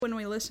when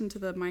we listen to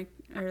the mic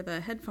or the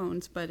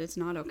headphones, but it's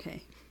not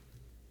okay.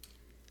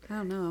 I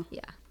don't know. Yeah.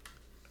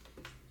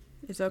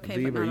 It's okay,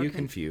 Lieb, but not are you okay.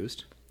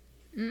 confused?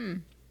 I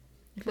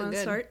feel Want to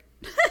good. start?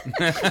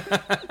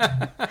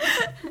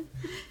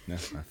 No,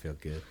 I feel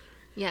good.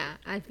 Yeah,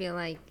 I feel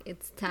like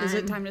it's time. Is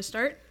it time to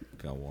start?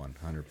 I feel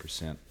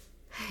 100%.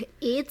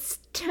 It's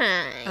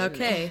time.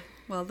 Okay.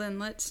 Well, then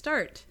let's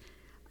start.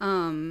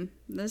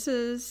 This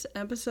is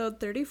episode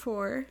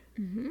 34,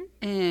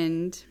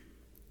 and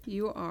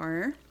you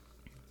are,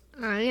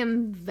 I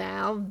am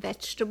Val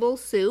Vegetable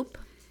Soup.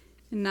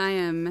 and I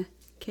am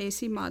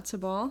Casey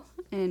Matzabal,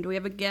 and we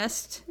have a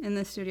guest in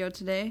the studio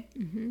today,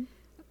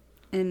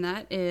 and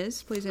that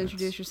is, please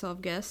introduce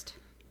yourself, guest.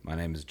 My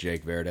name is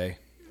Jake Verde.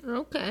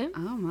 Okay,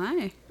 Oh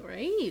my!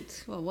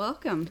 great. Well,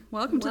 welcome to the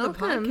Welcome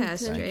podcast,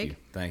 to- Thank Jake. you.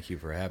 Thank you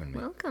for having me.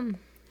 Welcome.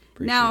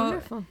 Appreciate Now, it.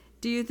 Wonderful.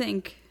 do you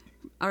think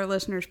our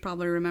listeners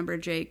probably remember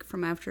Jake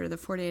from after the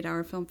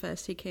 48-hour film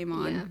fest? He came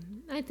on.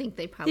 Yeah, I think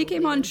they probably He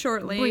came on do.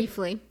 shortly.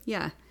 Briefly.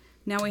 Yeah.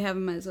 Now we have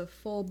him as a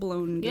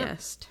full-blown Yep.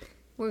 guest.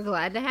 We're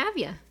glad to have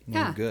you. Well,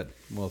 yeah. good.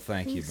 Well,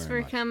 thank you Thanks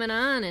very for much. coming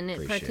on and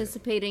Appreciate it.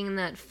 participating in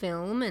that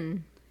film.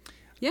 And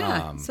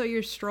Yeah. So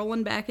you're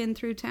strolling back in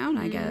through town,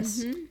 I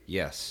guess.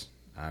 Yes,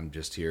 I'm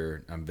just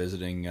here. I'm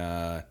visiting.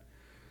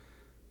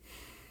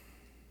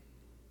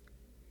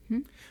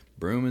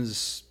 Broome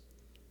is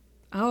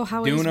Oh,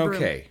 how is doing Broome?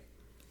 okay.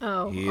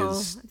 He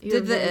is-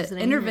 Did the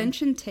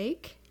intervention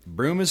take?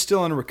 Broome is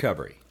still in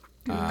recovery.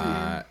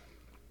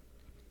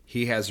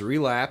 He has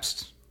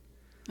relapsed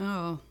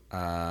Oh,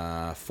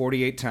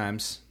 48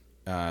 times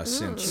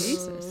since.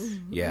 Jesus.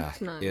 Yeah,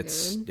 That's not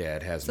it's good. yeah,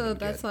 it hasn't So been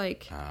that's good.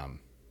 like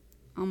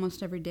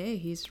almost every day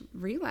he's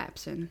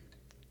relapsing.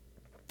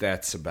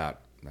 That's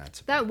about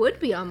That would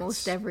be it.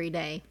 almost That's- every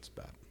day. It's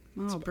about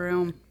Oh,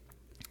 Broome.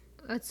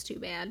 That's too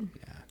bad.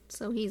 yeah.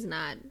 So he's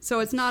not. So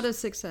it's not a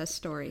success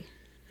story.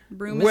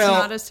 Broome Well- is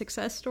not a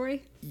success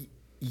story?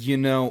 You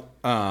know,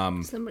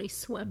 Somebody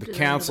swept the it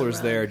counselors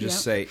under the there rug.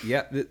 just Yep. say,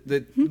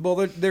 yeah, well,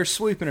 they're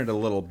sweeping it a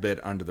little bit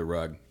under the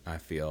rug. I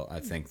feel. I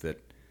think that.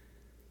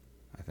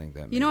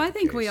 You know, may be I the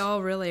think we case.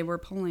 all really were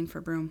pulling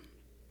for Broome.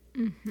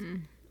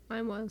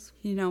 I was.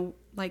 You know,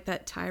 like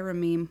that Tyra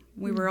meme.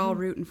 We were all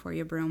rooting for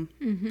you, Broome.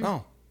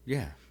 Oh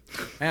yeah,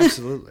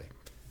 absolutely.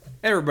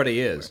 Everybody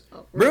is.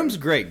 Broome's a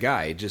great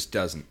guy. He just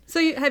doesn't. So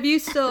you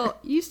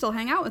still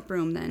hang out with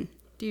Broome then?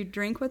 Do you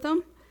drink with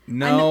him?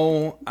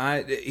 No,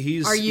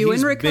 he's. Are you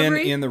he's in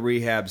recovery? Been in the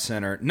rehab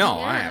center. No,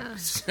 I Yeah.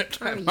 am.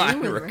 Are I'm you not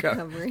in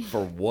recovery?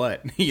 for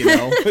what? You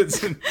know,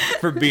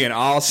 for being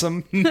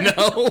awesome.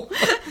 No,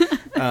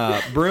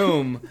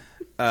 Broome.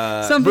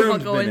 Some people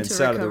Broome's go been into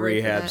inside of the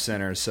recovery for rehab that.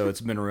 center, so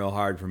it's been real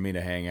hard for me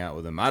to hang out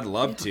with him. I'd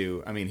love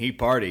to. I mean, he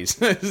parties,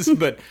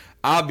 but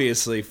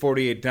obviously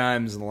 48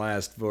 times in the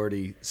last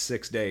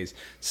 46 days.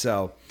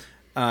 So,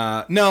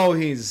 no,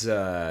 he's.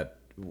 I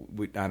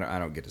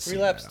don't get to see him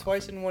Relapsed that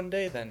twice in one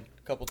day, then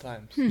a couple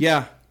times.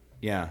 Yeah,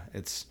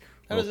 it's.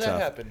 How a does little that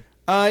tough. happen?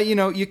 You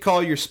know, you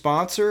call your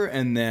sponsor,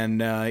 and then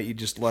you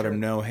just let them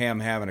know, hey, I'm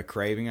having a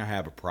craving. I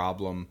have a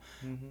problem,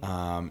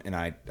 and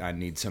I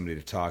need somebody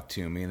to talk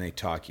to me. And they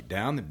talk you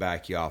down. They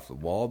back you off the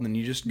wall. And then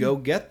you just go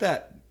get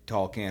that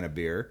tall can of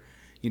beer.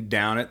 You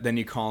down it. Then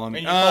you call them.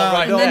 And you call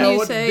right I don't back. know And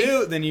what then you to say,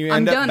 do. Then you "I'm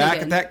end up done back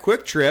again." at that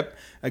Quick Trip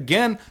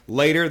again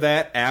later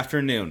that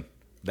afternoon.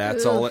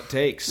 That's all it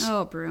takes.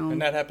 Oh, Broome.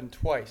 And that happened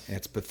twice.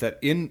 It's pathetic.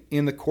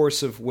 In the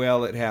course of,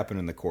 well, it happened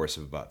in the course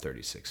of about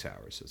 36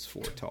 hours. It's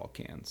 4 tall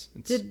cans.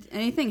 Did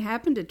anything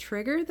happen to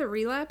trigger the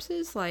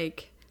relapses,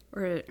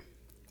 or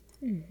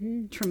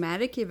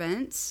traumatic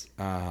events?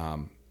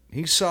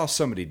 He saw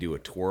somebody do a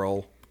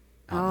twirl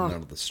out in the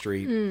middle of the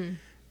street,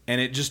 and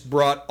it just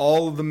brought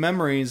all of the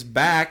memories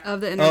back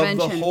Of the of the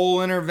intervention.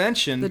 whole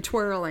intervention. The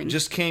twirling.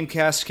 just came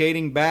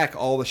cascading back.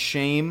 All the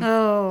shame,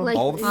 Oh, Like,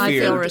 all the I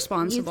fear. feel You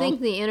responsible. think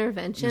the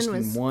intervention Just in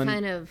was one-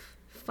 kind of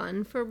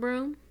fun for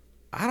Broome?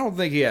 I don't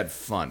think he had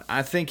fun.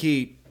 I think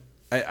he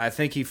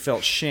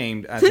felt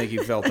shamed. I think he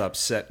felt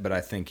upset, but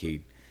I think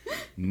he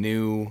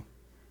knew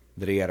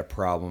that he had a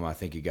problem. I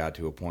think he got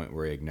to a point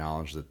where he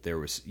acknowledged that there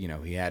was,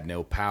 he had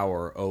no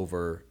power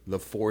over the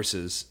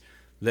forces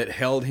that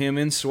held him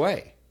in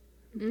sway.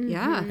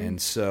 Yeah.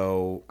 And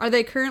so Are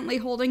they currently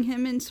holding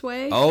him in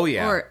sway? Oh,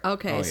 yeah. Or,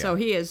 okay, Oh, yeah. so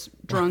he is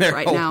drunk they're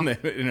right now. holding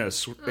him in a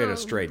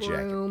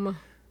straitjacket. Broome.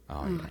 Oh,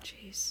 Oh, yeah.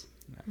 jeez.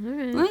 All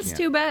right. Well, that's Yeah.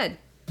 too bad.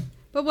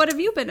 But what have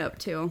you been up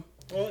to?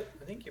 Well,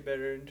 I think you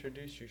better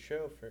introduce your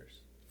show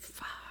first.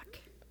 Fuck.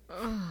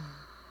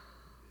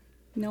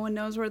 No one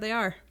knows where they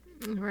are.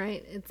 All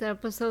right. It's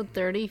episode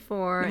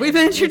 34. We've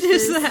and this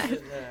introduced is that.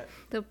 Isn't that?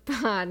 The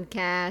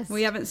podcast.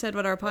 We haven't said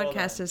what our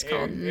podcast is Here-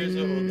 called. Here's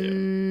what we'll do.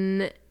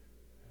 N-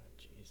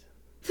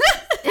 Oh,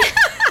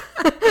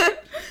 jeez.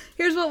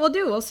 Here's what we'll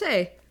do. We'll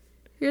say,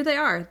 here they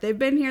are. They've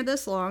been here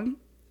this long.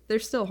 They're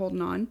still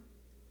holding on.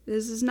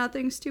 This is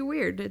Nothing's Too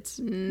Weird. It's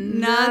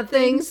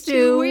Nothing's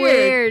too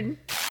weird.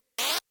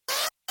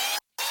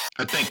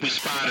 I think we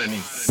spotted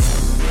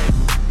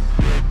him.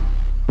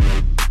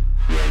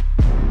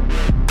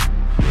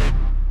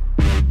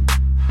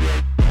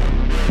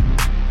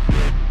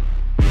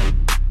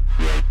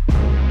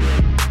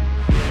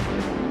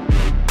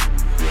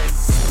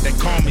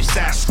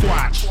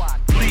 Sasquatch.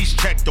 Please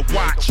check the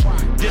watch.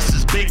 This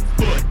is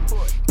Bigfoot.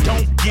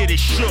 Don't get it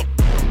shook.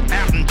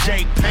 Out in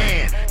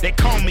Japan, they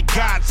call me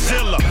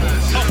Godzilla.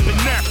 Up in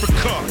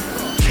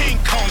Africa, King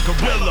Kong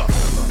Gorilla.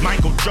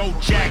 Michael Joe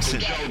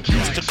Jackson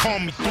used to call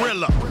me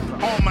Thriller.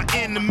 All my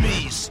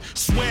enemies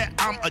swear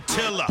I'm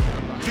Attila.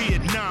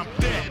 Vietnam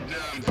vet,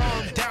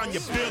 burn down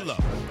your villa.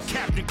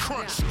 Captain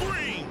Crunch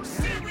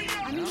screams.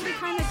 I mean, we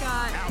kind of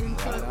got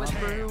input with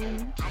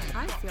Broom.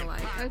 I feel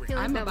like I feel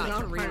like I'm that was about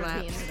all to part of the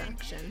relapse.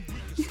 introduction.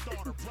 It's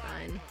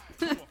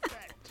fine.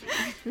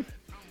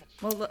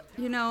 Well,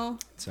 you know,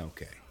 It's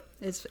okay.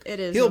 it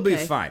is. He'll be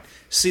okay. fine.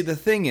 See, the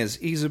thing is,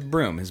 he's a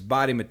broom. His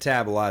body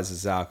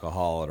metabolizes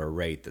alcohol at a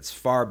rate that's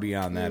far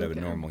beyond that of a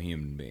normal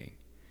human being.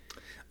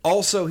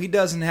 Also, he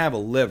doesn't have a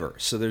liver,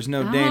 so there's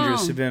no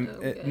dangerous of him.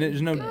 Okay.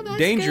 There's no Oh, that's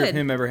danger of good.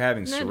 him ever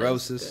having That is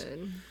cirrhosis.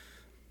 good.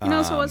 You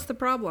know, so what's the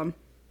problem?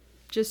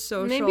 Just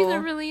social. Maybe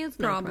there really is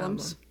no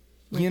problems.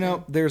 You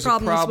know, there's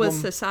Problems a problem. with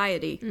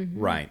society.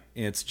 Right.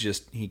 It's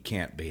just he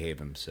can't behave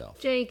himself.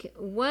 Jake,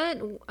 what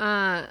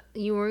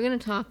you were going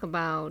to talk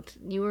about,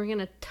 you were going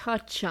to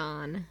touch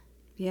on.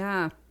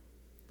 Yeah,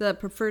 the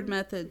preferred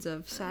methods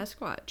of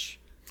Sasquatch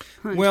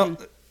hunting. Well,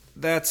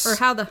 that's or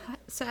how the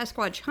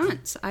Sasquatch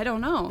hunts. I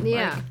don't know.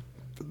 Yeah. Like,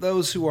 for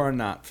those who are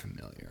not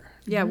familiar.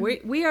 yeah,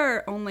 we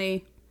are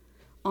only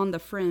on the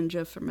fringe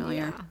of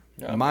familiar.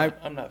 No,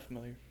 I'm not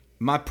familiar.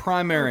 My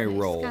primary Okay,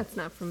 role, Scott's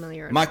not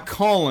familiar at my all.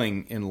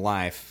 calling in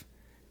life,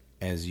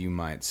 as you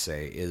might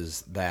say,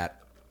 is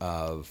that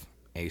of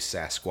a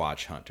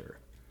Sasquatch hunter.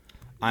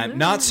 I'm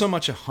not so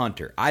much a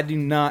hunter. I do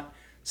not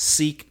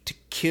seek to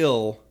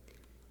kill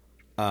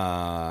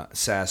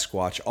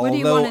Sasquatch, What do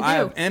you although wanna I do?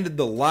 have ended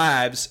the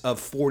lives of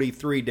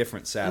 43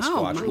 different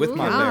Sasquatch my with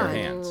my God. bare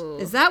hands.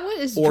 Is that what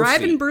is Or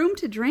driving feet. Broom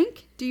to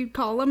drink? Do you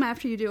call them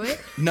after you do it?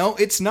 No,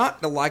 it's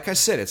not. Like I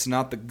said, it's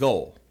not the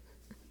goal.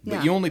 But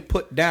Yeah. you only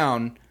put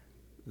down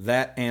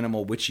that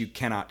animal which you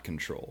cannot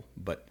control.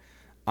 But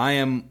I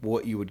am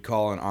what you would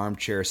call an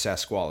armchair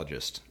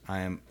Sasquologist. I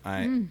am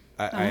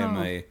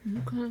a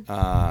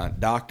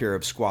doctor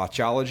of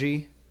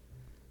squatchology.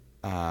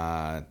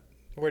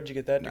 Where'd you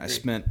get that degree? I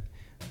spent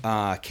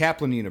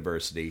Kaplan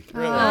University.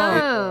 Really?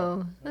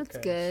 Oh, that's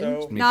Okay,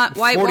 good. So, Not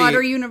 48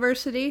 Whitewater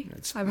University.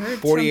 I've heard some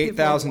people-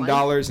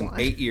 $48,000 in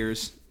Whitewater. 8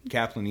 years,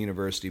 Kaplan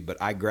University. But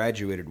I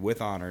graduated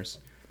with honors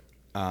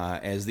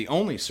as the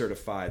only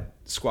certified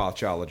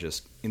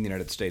squatchologist in the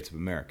United States of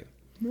America.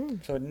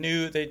 so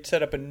they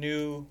set up a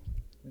new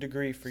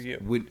degree for you.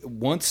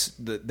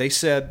 They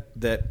said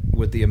that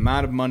with the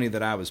amount of money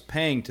that I was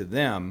paying to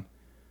them,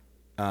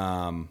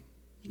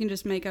 You can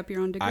just make up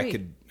your own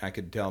degree. I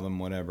could tell them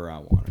whatever I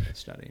wanted to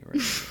study.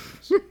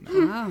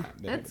 Wow.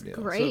 That's So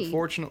great.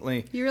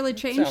 fortunately, You really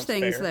changed Sounds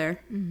things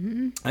fair.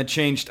 there. I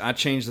changed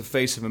the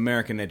face of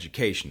American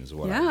education. Is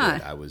what I Yeah.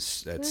 did. I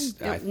was that's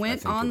It I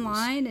went think it was-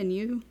 online and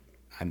you...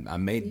 I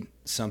made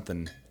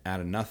something out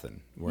of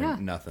nothing where Yeah.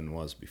 nothing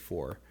was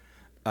before.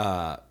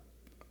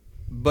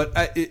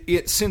 But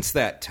since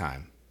that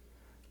time,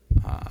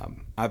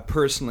 I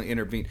personally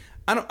intervened.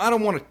 I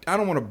don't want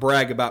to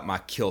brag about my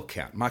kill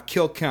count. My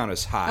kill count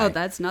is high. Oh,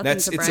 that's nothing to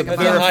It's brag a about.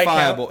 That's a high count.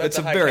 verifiable. That's It's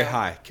a a high very count.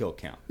 high kill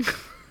count.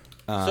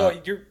 So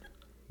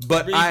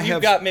But I you've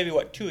have got maybe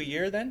 2 a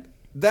year then?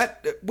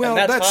 that. Well,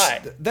 And that's that's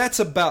high. that's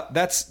about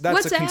that's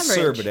What's a average?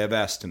 conservative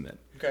estimate.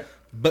 Okay.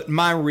 But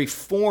my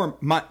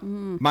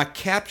my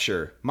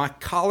capture, my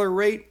collar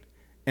rate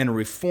and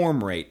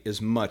reform rate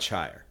is much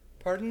higher.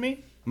 Pardon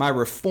me? My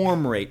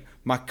reform rate,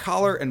 my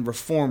collar and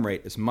reform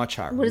rate is much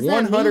higher. What does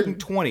that mean?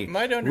 120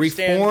 Might understand-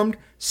 reformed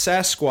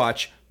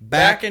Sasquatch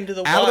Back into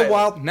the out of the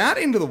wild. wild, not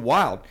into the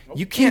wild.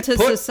 You can't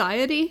Into put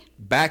society?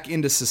 back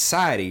into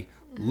society,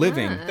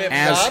 living They have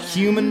as jobs?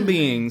 human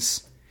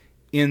beings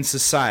in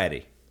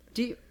society.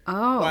 Do you...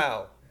 Oh.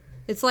 Wow.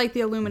 It's like the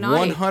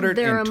Illuminati.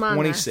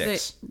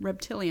 126. The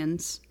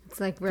reptilians. It's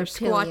like squatchy.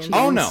 reptilians.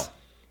 Oh no,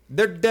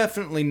 they're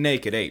definitely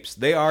naked apes.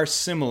 They are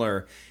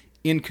similar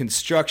in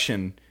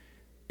construction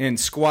and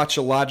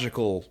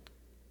squatchological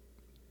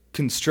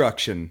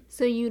construction.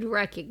 So you'd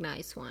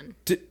recognize one.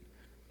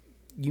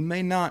 You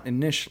may not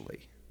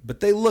initially, but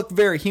they look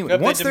very human.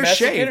 Have Once they they're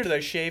domesticated shaved, or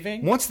they're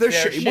shaving? once they're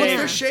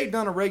shaved. shaved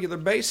on a regular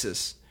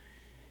basis,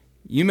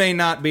 you may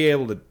not be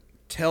able to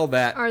tell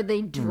that Are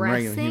they from a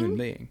regular human dressing?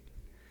 being.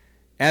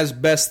 As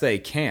best they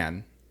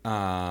can,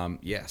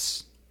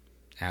 yes,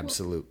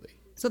 absolutely.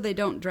 So they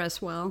don't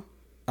dress well.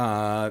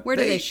 Where Where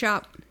do they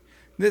shop?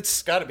 It's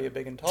It's got to be a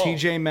big and tall.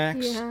 TJ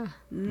Maxx, Yeah.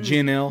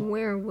 GNL.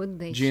 Where would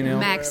they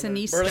G&L. shop?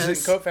 Maxinistas. Burlington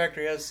Coat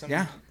Factory has some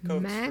Yeah.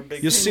 coats Max- for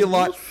big You'll see a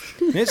lot.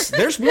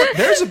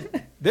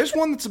 There's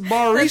one that's a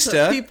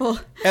barista people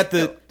at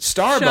the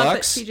Shop at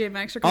Starbucks TJ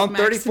Maxx are called on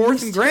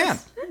 34th and Maxinistas. Grand.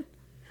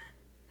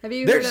 Have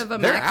you There's- heard of a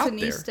they're out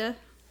there. Maxinista?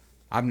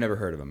 I've never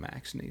heard of a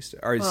Maxinista.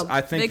 Or Well,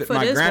 I think that Bigfoot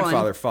my is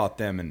grandfather one. fought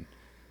them and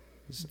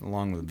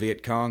along with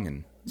Viet Cong,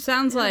 and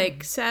Sounds like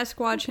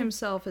Sasquatch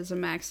himself is a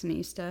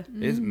Maxinista.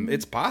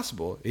 it's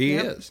possible he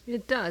Yep. is.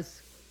 It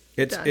does.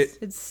 It's does. it,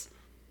 It's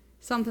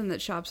Something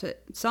that shops at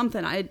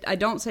something. I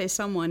don't say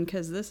someone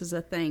because this is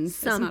a thing.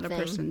 It's not a Something.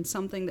 person.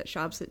 Something that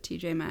shops at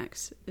TJ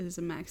Maxx is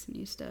a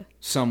Maxxinista.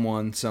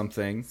 Someone,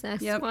 something.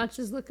 Sasquatch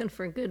is looking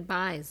for good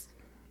buys.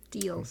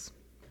 Deals.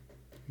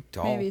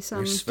 Tall. Maybe some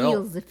You're svelte.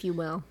 Deals, if you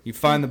will. You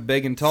find the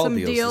big and tall Some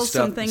deals. deals, the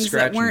stuff some things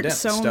scratch that weren't and dent,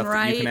 sewn stuff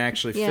that you can right.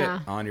 actually Yeah.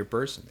 fit on your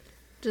person.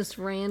 Just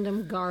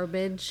random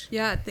garbage.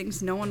 Yeah,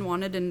 things no one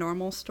wanted in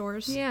normal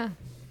stores. Yeah.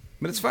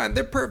 But it's fine.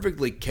 They're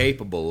perfectly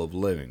capable of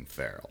living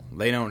feral.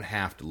 They don't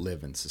have to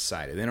live in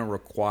society. They don't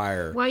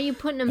require. Why are you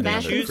putting them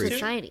back Another in creature.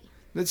 society?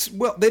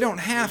 Well, they don't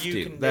have You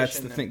to. That's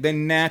the condition thing. They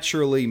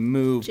naturally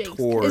move Jake's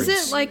towards.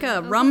 Is it like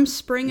a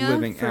Rumspringa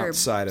living for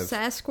outside of-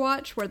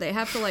 Sasquatch, where they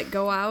have to like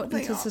go out They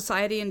into are.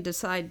 society and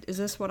decide, is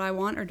this what I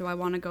want, or do I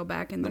want to go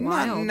back in the They're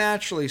not wild?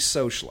 naturally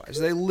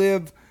socialized. They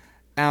live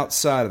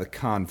outside of the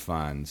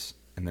confines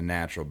and the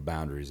natural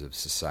boundaries of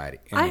society.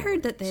 I Anyway,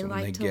 heard that they so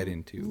when like to get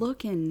into.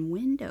 look in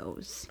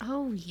windows.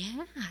 Oh,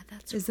 yeah.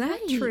 That's Is right.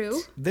 that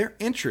true? They're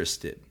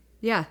interested.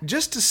 Yeah.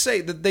 Just to say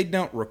that they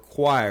don't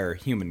require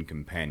human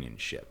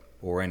companionship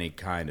or any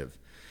kind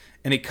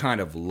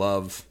of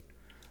love.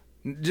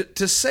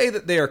 To say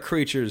that they are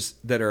creatures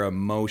that are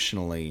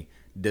emotionally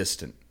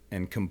distant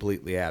and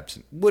completely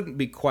absent wouldn't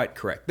be quite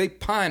correct. They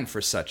pine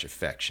for such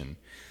affection.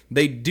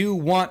 They do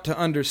want to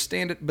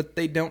understand it, but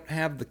they don't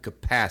have the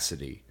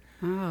capacity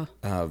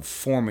of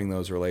forming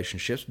those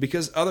relationships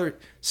because other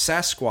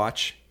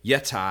Sasquatch,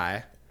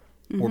 Yeti,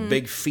 or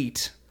Big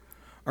Feet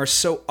are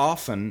so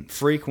often,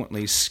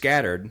 frequently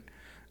scattered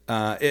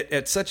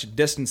at such a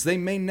distance they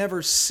may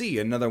never see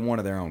another one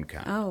of their own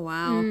kind. Oh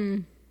wow.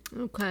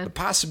 Okay. The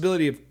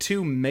possibility of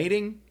two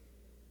mating,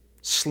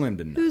 slim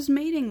to none. Who's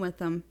mating with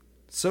them?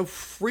 So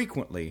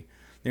frequently,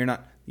 they're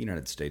not the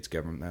United States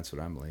government. That's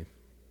what I believe.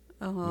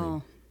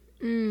 Oh.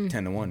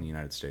 10-1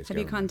 United States Have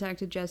you government.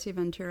 contacted Jesse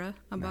Ventura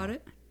about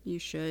it? You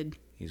should.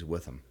 He's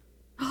with them.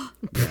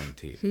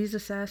 Guaranteed. He's a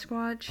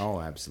Sasquatch? Oh,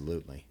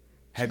 absolutely.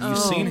 Have you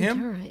seen him?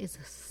 Ventura is a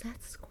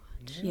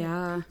Sasquatch.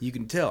 Yeah. You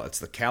can tell. It's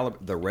the caliber,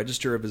 the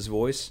register of his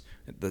voice,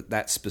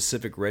 that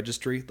specific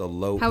registry, the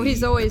low How E, he's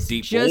the always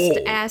deep just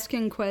O.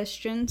 asking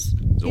questions.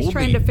 He's So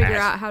trying to deep figure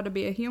ask- out how to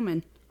be a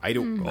human. I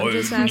don't.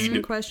 Just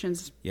asking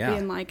questions. Yeah.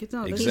 Being like,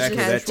 no, this Exactly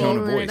is that casual. tone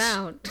of Feeling it voice.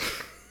 out.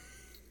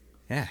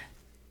 Yeah.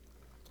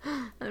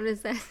 I'm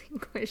just asking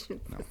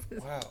questions.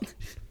 Wow.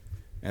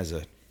 As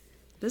a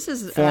This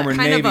is Former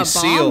kind Navy of a bomb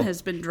SEAL.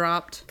 has been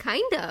dropped.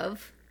 Kind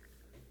of.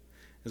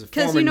 Because,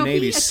 former you know,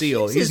 Navy he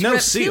SEAL, accuses he's no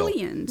SEAL.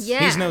 reptilians. Yeah.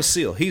 He's no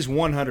SEAL. He's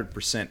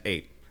 100%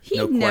 ape. He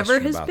no never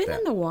question has about been that.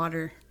 in the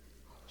water.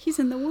 He's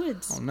in the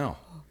woods. Oh no,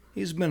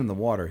 he's been in the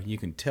water. You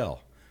can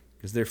tell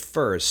because their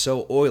fur is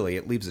so oily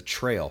it leaves a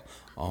trail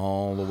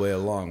all the way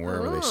along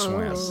wherever they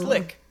swam.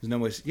 Slick. There's no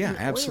way. Yeah,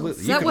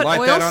 absolutely. Is You that can what light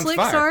oil that on slicks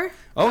fire. are?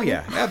 Oh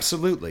yeah,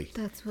 absolutely.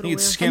 That's what you oil-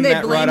 could skim And they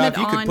that right blame off. it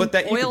You could on put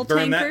that. You oil could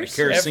burn that in a tankers?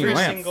 kerosene Every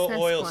lamp. single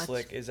oil Sasquatch.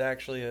 slick is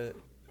actually a.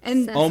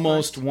 And Sasquatch.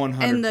 Almost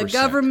 100%. and the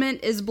government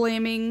is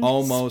blaming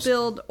Almost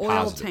spilled oil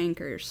positive.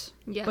 tankers.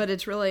 Yeah. But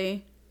it's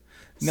really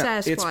No,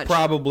 Sasquatch. it's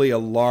probably a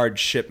large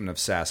shipment of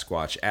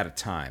Sasquatch at a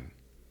time.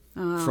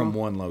 From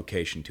one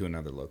location to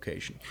another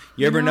location.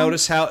 You ever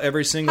notice how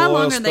every single How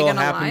long oil are they spill gonna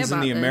lie happens in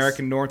about the this?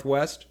 American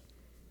Northwest?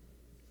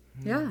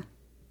 Yeah.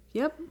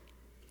 Yep.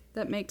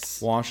 That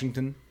makes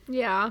Washington,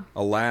 Yeah.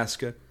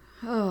 Alaska.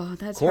 oh,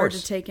 that's hard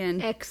course. to take in.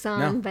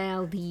 Exxon No.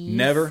 Valdez.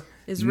 Never,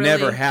 Is really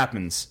never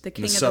happens the in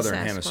king the of the southern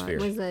Sasquatch. hemisphere.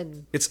 Was a,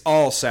 It's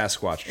all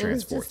Sasquatch it was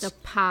transports. just a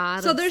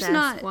pod So of there's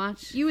Sasquatch.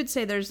 not. You would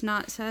say there's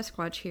not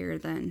Sasquatch here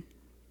then.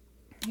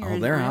 Here Oh,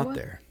 in they're Iowa? out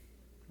there.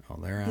 Oh,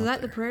 they're out Is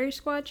that there. the prairie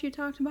squatch you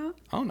talked about?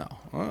 Oh no.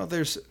 Well,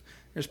 there's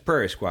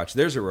prairie squatch.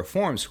 There's a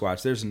reformed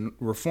squatch. There's a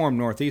reformed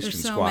northeastern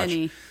There's so squatch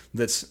many.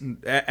 that's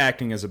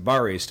acting as a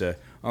barista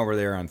over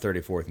there on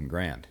 34th and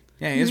Grand.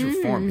 Yeah, he's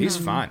reformed. He's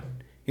fine.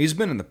 He's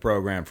been in the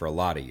program for a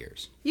lot of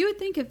years. You would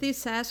think if these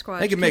Sasquatch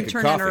They could can make a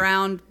turn coffee. it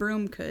around,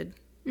 Broom could.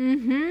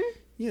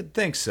 You'd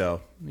think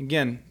so.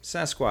 Again,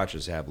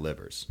 Sasquatches have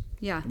livers.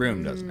 Yeah,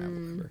 Broom doesn't have a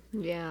liver.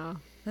 Yeah,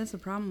 that's the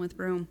problem with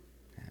Broom.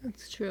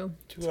 that's true.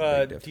 It's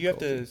a big Do you have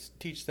to difficulty.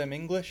 teach them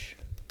English?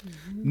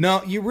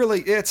 No, you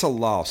really, it's a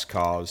lost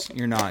cause.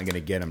 You're not going to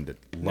get them to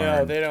No,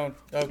 learn they don't.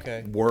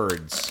 Okay.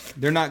 words.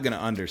 They're not going to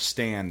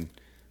understand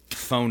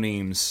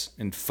phonemes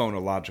and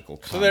phonological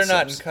concepts. So they're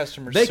not in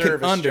customer They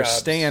service can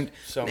understand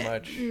jobs so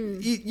much.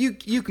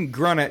 You can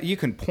grunt at, you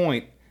can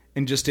point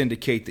and just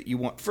indicate that you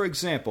want, for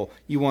example,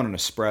 you want an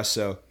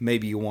espresso,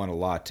 maybe you want a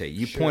latte.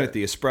 You point at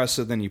the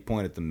espresso, then you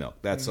point at the milk.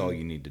 That's all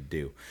you need to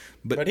do.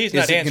 But he's is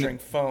not it gonna- answering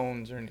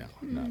phones or anything.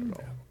 Not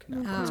at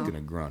all. No, it's going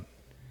to grunt.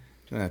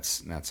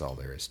 That's all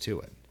there is to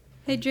it.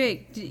 Hey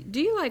Jake,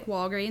 do you like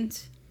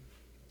Walgreens?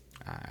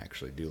 I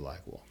actually do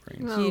like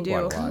Walgreens. Oh, You do.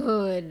 Quite a lot.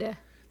 Good.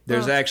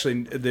 There's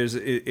actually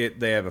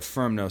they have a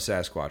firm no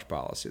Sasquatch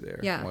policy there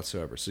Yeah.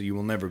 whatsoever. So you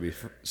will never be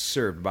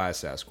served by a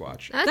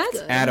Sasquatch That's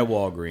That's good. at a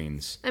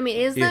Walgreens. I mean,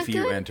 is that if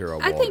you good? enter a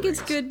Walgreens I think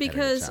it's good at any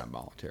because, time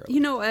voluntarily. you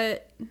know,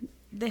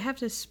 they have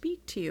to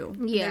speak to you.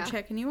 when Yeah. They're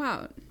checking you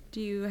out.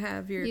 Do you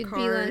have your You'd be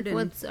card? like,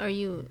 "What's are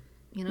you?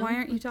 You know, Why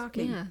aren't you what's-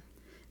 talking?" Yeah.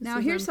 Now,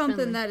 This is here's something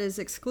unfriendly. that is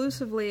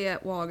exclusively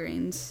at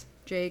Walgreens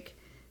Jake.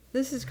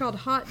 This is called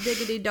Hot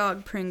Diggity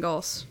Dog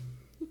Pringles.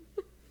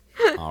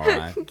 All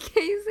right.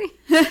 Casey,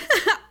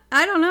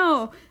 I don't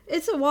know.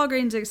 It's a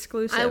Walgreens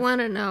exclusive. I want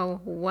to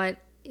know, what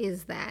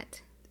is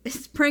that?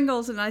 It's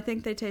Pringles, and I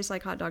think they taste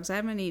like hot dogs. I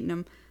haven't eaten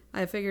them.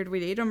 I figured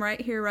we'd eat them right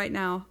here, right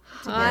now,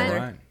 Hot together.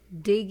 Right.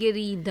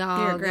 Diggity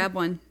dog. Here, grab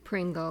one.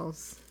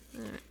 Pringles.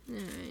 All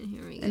right,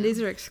 here we go. And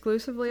these are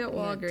exclusively at I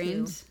got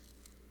Walgreens.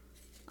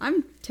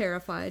 I'm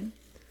terrified.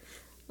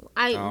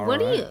 All What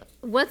do right. you?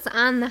 What's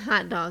on the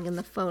hot dog in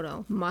the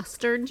photo?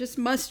 Mustard. Just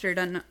mustard.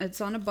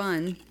 It's on a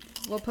bun.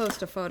 We'll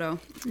post a photo.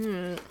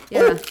 Mm.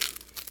 Yeah.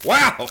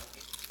 Wow.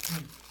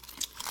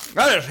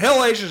 That is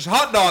hellacious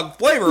hot dog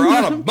flavor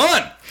on a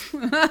bun.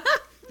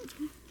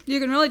 You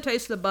can really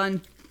taste the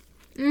bun.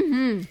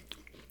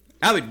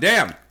 I'll be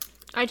damned.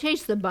 I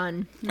taste the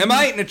bun. Am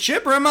I eating a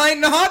chip or am I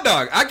eating a hot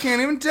dog? I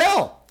can't even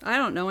tell. I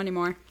don't know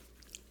anymore.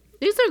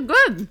 These are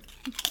good.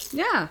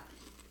 Yeah.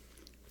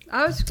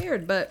 I was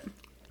scared, but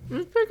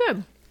It's pretty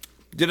good.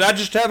 Did I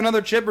just have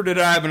another chip or did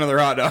I have another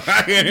hot dog?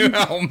 I can't even.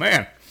 Oh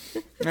man.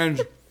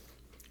 And,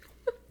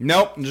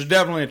 nope, there's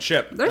definitely a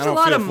chip. there's I a don't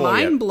lot feel of full yet.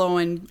 mind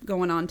blowing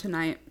going on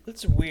tonight.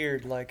 It's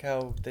weird, like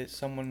how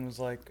someone was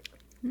like,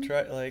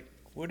 try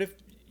what if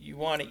you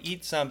want to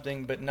eat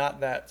something but not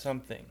that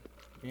something,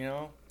 you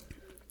know?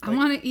 I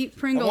want to eat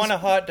Pringles. I want a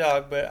hot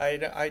dog, but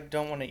I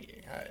don't want to.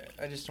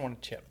 I just want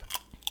a chip.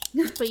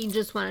 But you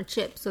just want a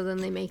chip, so then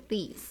they make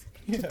these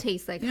to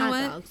taste like You know hot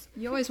what? dogs.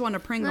 You always want a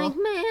Pringle. Like,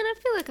 man, I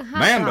feel like a hot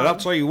Man, dog. but I'll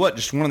tell you what,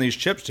 just one of these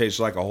chips tastes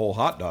like a whole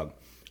hot dog.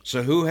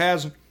 So who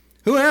has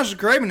the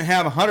craving to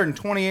have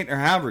 128 or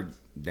however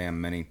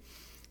damn many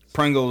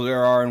Pringles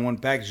there are in one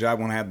package? I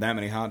want to have that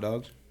many hot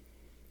dogs.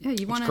 Yeah, you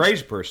It's want a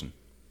crazy person.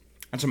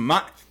 That's a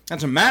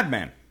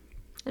madman.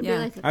 It'd Yeah.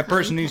 be like a That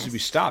person needs to be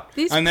contest. stopped.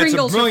 These and that's a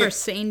Pringles are for brilliant.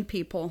 sane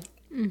people.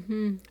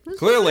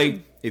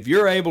 Clearly, if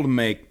you're able to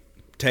make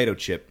potato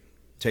chip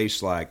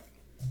taste like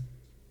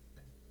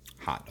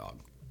hot dog,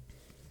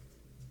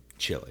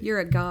 chili. You're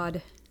a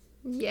god.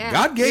 Yeah.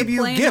 God gave You're you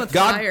a playing gift. with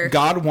fire.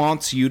 God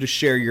wants you to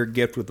share your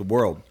gift with the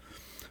world.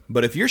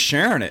 But if you're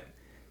sharing it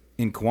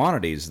in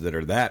quantities that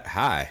are that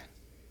high,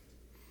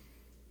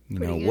 you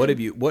know, Pretty what good. have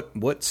you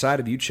what side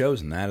have you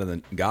chosen? That of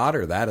the God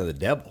or that of the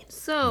devil?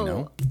 So, You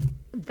know?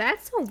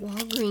 that's a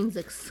Walgreens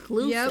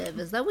exclusive. Yep.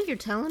 Is that what you're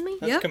telling me?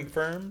 That's Yep.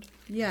 confirmed.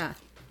 Yeah.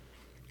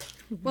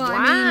 Well, I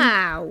mean,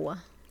 Wow.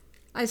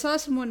 I saw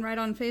someone write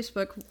on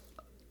Facebook,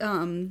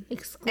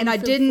 Exclusive and I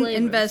didn't flavors.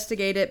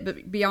 investigate it,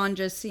 but beyond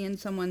just seeing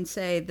someone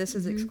say this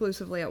is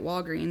exclusively at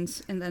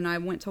Walgreens, and then I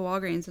went to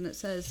Walgreens and it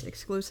says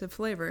exclusive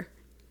flavor,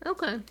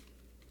 Okay.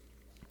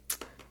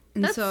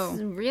 and That's so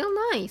real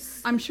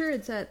nice. I'm sure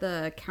it's at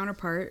the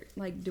counterpart,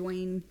 like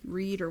Dwayne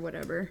Reed or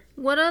whatever.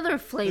 What other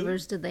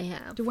flavors did they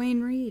have?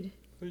 Dwayne Reed.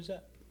 Who's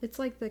that? It's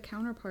like the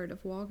counterpart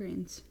of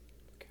Walgreens.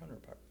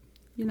 Counterpart.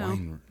 You know,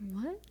 Dwayne-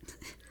 What?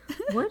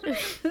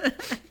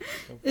 What?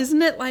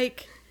 isn't it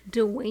like?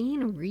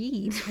 Dwayne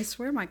Reed. I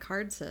swear my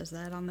card says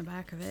that on the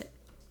back of it.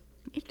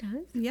 It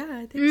does. Yeah,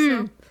 I think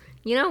so.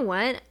 You know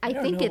what? I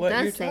don't think know it what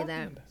you're does say talking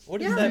that. about.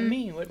 What does that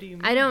mean? What do you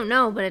mean? I don't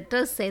know, but it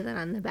does say that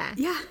on the back.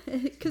 Yeah,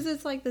 because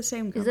it's like the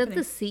same Is company. that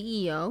the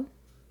CEO?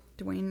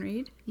 Dwayne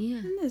Reed? Yeah.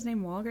 Isn't his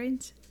name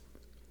Walgreens?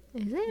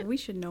 Is it? We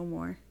should know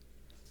more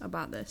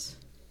about this.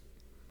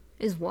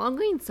 Is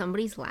Walgreens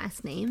somebody's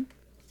last name?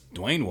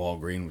 Dwayne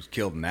Walgreen was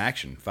killed in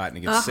action fighting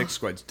against six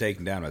squads,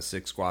 taken down by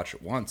six Squatch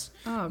at once.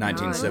 Oh, God.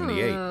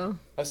 1978. Oh.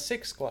 A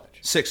six squatch.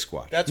 Six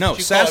Squatch. That's no, what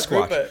you call a Sasquatch.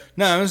 group of-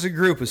 No, it was a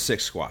group of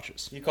six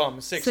Squatches. You call him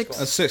a six Six.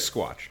 A squatch. six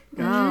Squatch.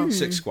 Oh,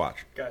 Six Squatch.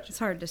 Gotcha. it's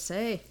hard to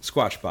say.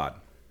 Squatch pod.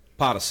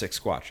 Pot of six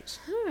Squatches.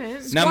 All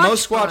right. Now, Squatch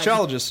most pod.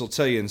 Squatchologists will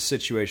tell you in a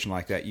situation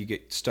like that, you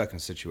get stuck in a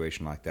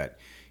situation like that,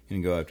 you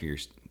can go after your.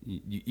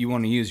 You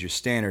want to use your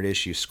standard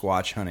issue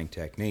Squatch hunting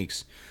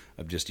techniques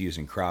of just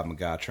using Krav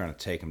Maga, trying to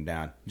take them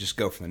down. Just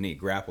go for the knee,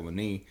 grapple the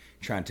knee,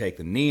 try and take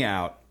the knee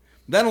out.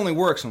 That only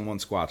works on one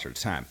Squatch at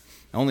a time.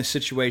 The only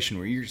situation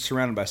where you're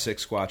surrounded by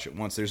six Squatch at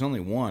once, there's only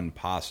one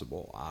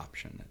possible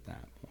option at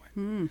that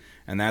point.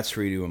 And that's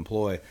for you to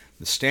employ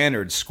the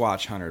standard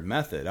Squatch hunter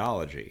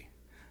methodology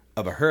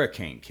of a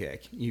hurricane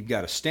kick. You've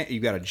got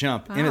to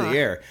jump into the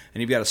air,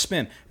 and you've got to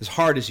spin as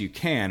hard as you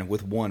can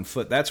with one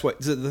foot. That's what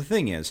the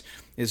thing is.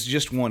 It's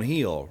just one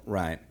heel,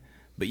 right?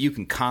 But you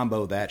can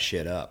combo that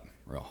shit up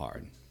real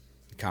hard.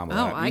 Combo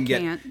Oh, that. I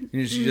can't.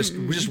 It's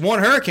just one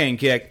hurricane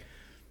kick.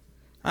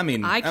 I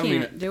mean, I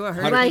can't do a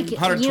hurricane. Like,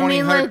 120, you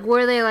mean 100 like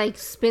where they like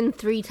spin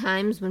 3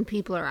 times when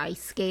people are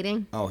ice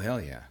skating? Oh hell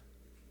yeah!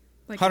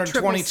 Like a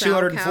 120, triple sow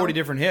 240 cow.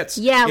 different hits.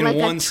 Yeah, in like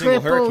one a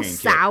single triple hurricane kick.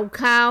 sow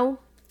cow.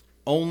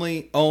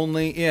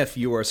 Only if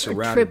you are Or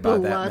surrounded by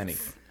triple that Lutz. many.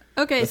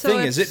 Okay, The so thing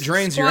if is, it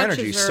drains your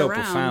energy Squatches so are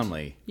around,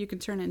 profoundly. You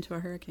could turn into a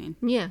hurricane.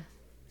 Yeah.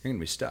 You're gonna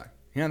be stuck.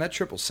 Yeah, that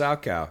triple sow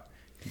cow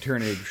can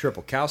turn into a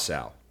triple cow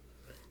sow.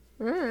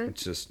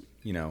 It's just,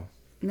 And then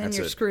that's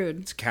you're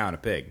screwed. It's a cow and a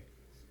pig,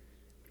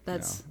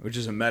 That's which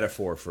is a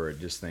metaphor for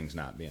just things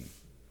not being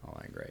all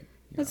that great.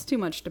 that's too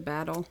much to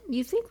battle.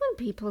 You think when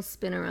people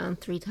spin around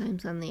 3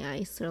 times on the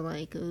ice, they're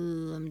like,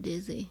 ooh, I'm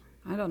dizzy.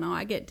 I don't know.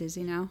 I get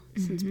dizzy now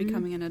since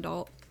becoming an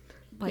adult.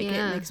 like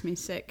Yeah. it makes me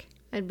sick.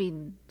 I'd be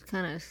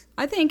kind of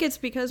I think it's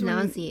because when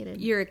nauseated.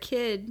 you're a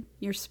kid,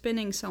 you're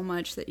spinning so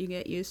much that you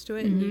get used to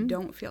it and you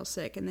don't feel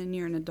sick. And then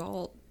you're an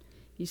adult,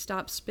 you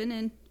stop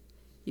spinning,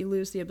 you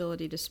lose the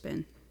ability to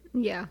spin.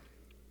 Yeah.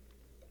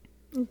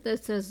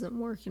 This doesn't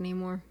work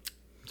anymore.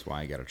 That's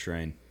why you got to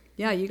train.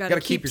 Yeah, you You got got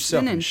to to keep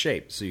yourself spinning. in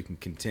shape so you can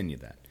continue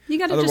that. You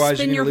got to just Otherwise,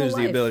 spin you're your going to whole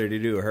lose life. the ability to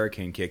do a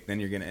hurricane kick. Then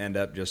you're going to end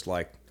up just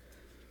like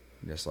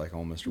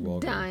old Mr.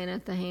 Walker. Dying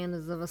at the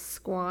hands of a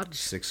squatch.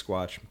 6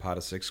 squatch, pot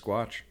of 6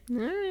 squatch. All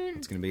right.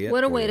 That's going to be it.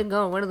 What a for way you. to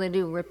go. What do they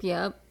do? Rip you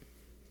up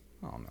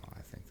Oh no,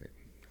 I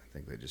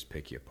think they just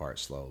pick you apart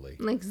slowly.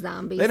 like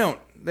zombies? They don't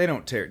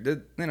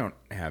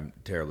have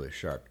terribly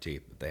sharp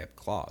teeth, but they have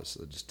claws.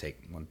 They'll just take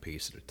one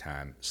piece at a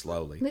time,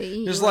 slowly, They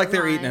eat just you like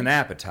they're eating alive. an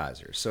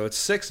appetizer. So it's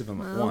 6 of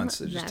them at Well, once.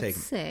 They're just that's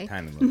taking sick.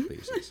 tiny little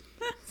pieces.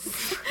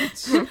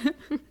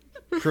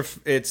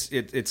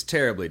 It's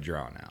terribly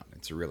drawn out.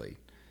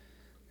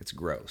 It's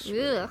gross.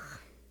 really.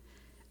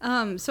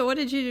 Ugh. So what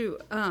did you do?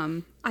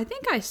 I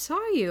think I saw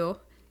you,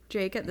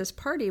 Jake, at this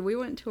party. We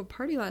went to a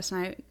party last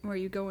night where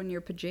you go in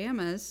your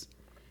pajamas,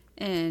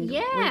 and we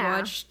Yeah.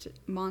 watched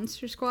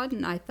Monster Squad,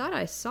 and I thought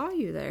I saw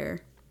you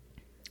there.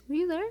 Were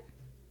you there?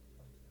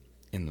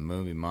 In the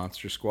movie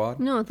Monster Squad,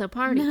 No, at the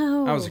party.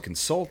 No. I was a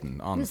consultant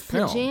on This the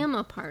film.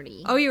 pajama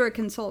party. Oh, you were a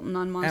consultant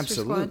on Monster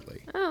Squad.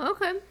 Absolutely. Oh,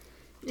 okay.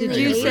 Did In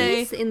you the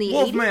say 80s? In the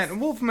 80s?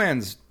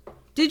 Wolfman's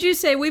Did you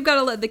say we've got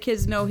to let the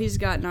kids know he's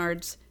got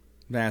nards?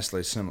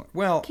 vastly similar.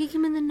 Well, Kick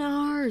him in the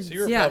nards. So you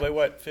were Yeah. probably,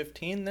 what,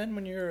 15 then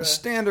when you were... a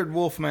standard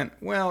Wolfman.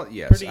 Well,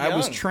 yes, Pretty I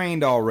was young.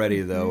 trained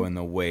already though in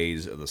the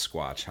ways of the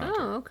Squatch hunter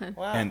Oh, okay.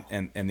 wow.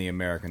 and the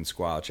American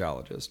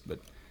Squatchologist. But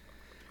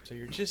So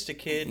you're just a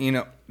kid. you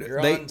know, You're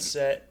on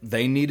set.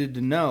 they needed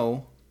to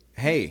know,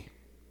 hey,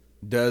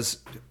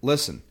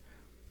 listen,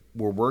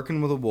 we're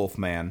working with a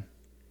Wolfman.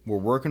 We're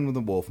working with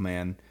a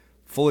Wolfman,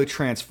 fully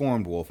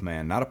transformed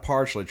Wolfman, not a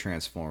partially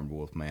transformed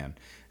Wolfman.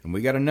 And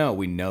we got to know,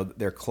 we know that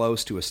they're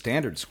close to a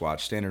standard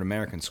Squatch, standard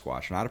American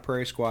Squatch, not a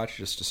prairie Squatch,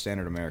 just a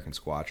standard American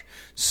Squatch.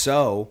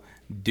 So,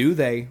 do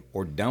they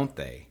or don't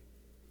they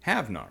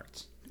have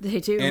nards?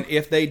 They do. And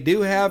if they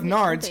do have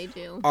nards, they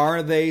do.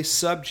 are they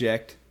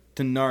subject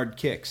to nard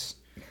kicks?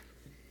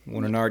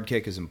 When a nard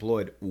kick is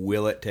employed,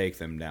 will it take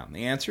them down?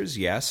 The answer is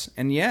yes,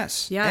 and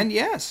yes, Yeah. and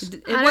yes.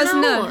 It I don't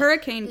wasn't know a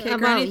hurricane kick or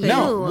about anything.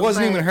 No, it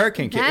wasn't but even a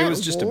hurricane kick. It that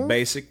was just a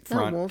basic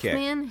front that kick.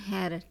 Wolfman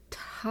had a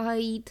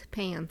tight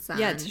pants on.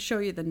 Yeah, to show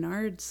you the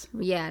nards.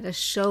 Yeah, to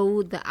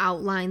show the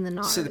outline, the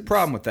nards. See, the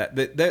problem with that,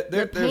 there's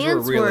where pants were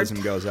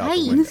realism goes out the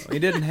tight. window. He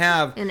didn't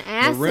have And the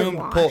acid room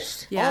to pull.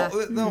 washed. Yeah.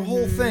 The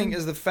whole thing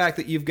is the fact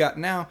that you've got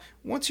now,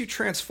 once you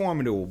transform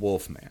into a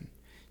Wolfman,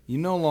 you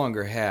no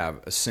longer have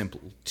a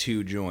simple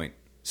 2-joint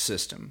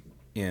system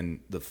in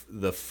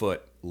the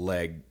foot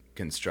leg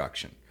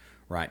construction,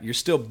 right? You're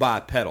still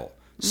bipedal,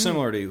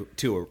 similar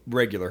to a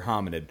regular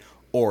hominid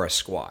or a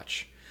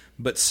Squatch.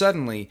 But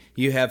suddenly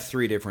you have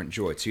 3 different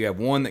joints. You have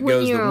one that When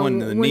goes the you're a- one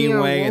to the when knee you're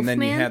a way, and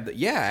then you Wolfman? have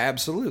yeah,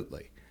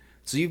 absolutely.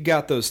 So you've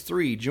got those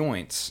 3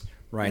 joints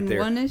right And there.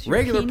 one is your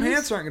Regular penis?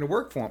 pants aren't going to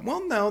work for them.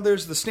 Well, no,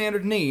 there's the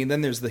standard knee, and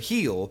then there's the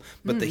heel,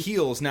 but the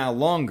heel is now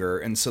longer,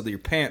 and so your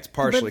pants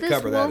partially but this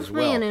cover that as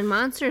well. Wolfman in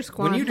Monster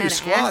Squad When you do had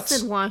squats-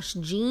 acid wash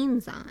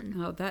jeans on.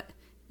 Oh, that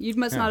you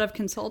must not have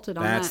consulted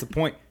on That's that. the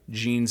point.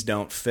 Jeans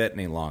don't fit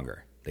any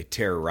longer. They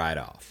tear right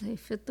off. They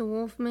fit the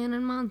Wolfman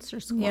in Monster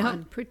Squad Yeah.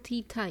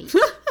 pretty tight.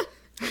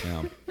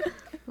 Now,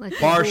 Like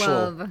Partial.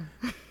 a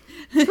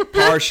glove.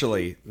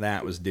 partially,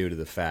 that was due to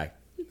the fact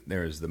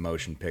there was the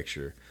Motion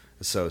Picture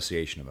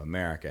Association of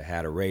America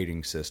had a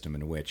rating system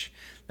in which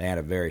they had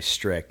a very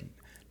strict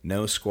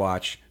no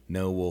Squatch,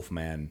 no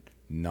Wolfman,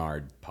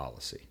 nard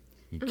policy.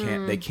 You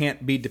can't. They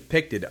can't be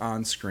depicted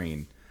on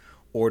screen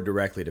or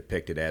directly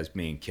depicted as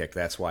being kicked.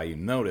 That's why you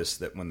notice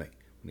that when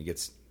he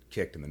gets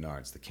kicked in the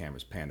nards, the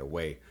camera's panned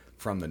away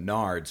from the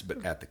nards,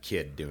 but at the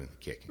kid doing the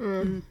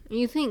kicking.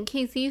 You think,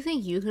 Casey, you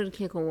think you could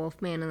kick a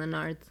Wolfman in the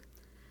nards?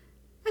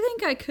 I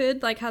think I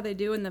could, like how they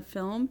do in the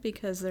film,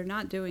 because they're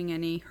not doing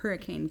any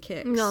hurricane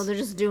kicks. No, they're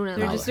just doing it.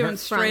 They're like just doing front.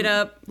 straight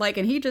up, like,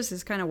 and he just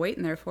is kind of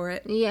waiting there for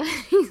it. Yeah,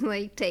 he's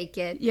like, take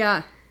it.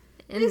 Yeah.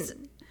 And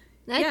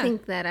I yeah.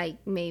 think that I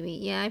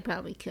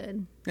probably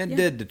could. It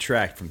did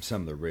detract from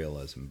some of the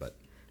realism, but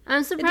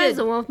I'm surprised did.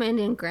 the Wolfman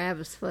didn't grab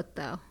his foot,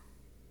 though.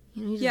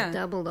 You know, he just Yeah.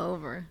 doubled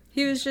over.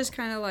 He was just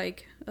kind of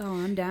like, oh,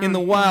 I'm down. in the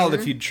wild,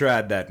 if you'd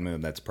tried that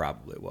move, that's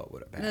probably what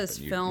would have happened. This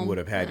You film. would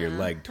have had your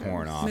leg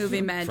torn off Movie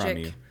from magic.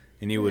 you,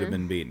 and you would have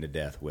been beaten to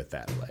death with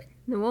that leg.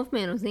 The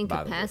Wolfman was the Wolfman.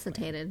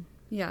 incapacitated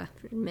Yeah.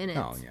 for minutes.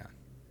 Oh yeah,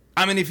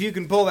 I mean, if you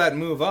can pull that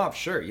move off,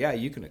 sure, yeah,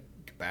 you can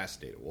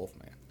incapacitate a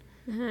Wolfman.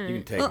 You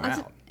can take him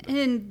out.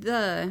 And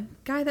the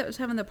guy that was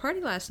having the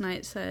party last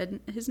night said,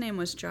 his name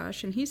was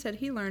Josh, and he said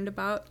he learned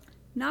about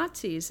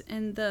Nazis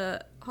and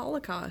the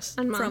Holocaust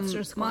On from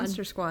Monster Squad.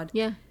 Monster Squad.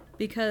 Yeah.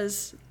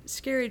 Because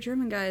Scary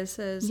German Guy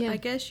says, Yeah. I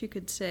guess you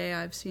could say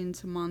I've seen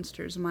some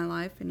monsters in my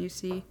life, and you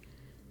see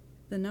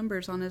the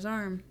numbers on his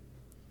arm.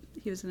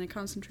 He was in a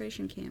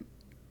concentration camp.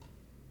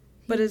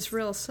 But it's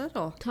real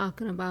subtle.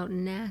 Talking about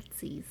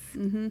Nazis.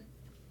 Mm-hmm.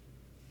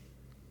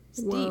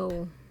 It's Whoa.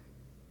 deep.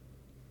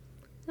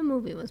 The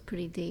movie was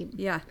pretty deep.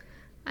 Yeah.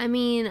 I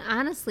mean,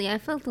 honestly, I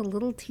felt a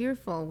little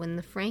tearful when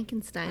the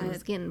Frankenstein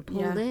was getting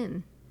pulled yeah.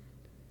 in.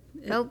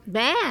 Felt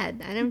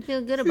bad. I didn't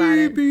feel good about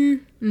it.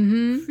 Phoebe.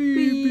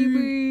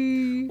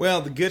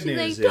 Well, the good She's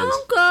news like,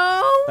 don't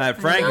go.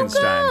 that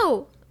Frankenstein,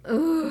 Don't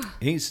go. Ugh.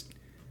 he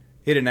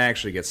didn't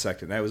actually get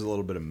sucked in. That was a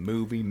little bit of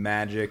movie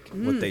magic.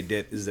 What they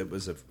did is it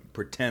was a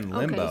pretend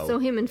limbo. Okay, so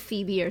him and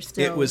Phoebe are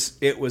still.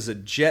 It was a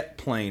jet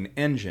plane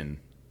engine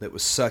that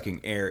was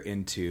sucking air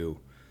into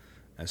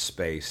a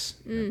space.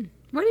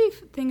 What do you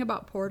think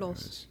about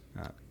portals?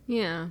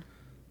 Yeah.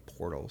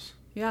 Portals.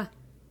 Yeah.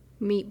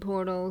 Meat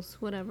portals,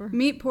 whatever.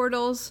 Meat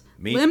portals,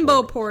 Meat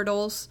limbo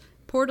portals.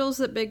 portals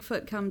that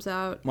Bigfoot comes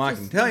out. Well, I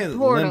can tell you that the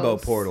portals. Limbo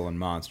Portal and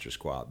Monster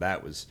Squad,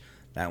 that was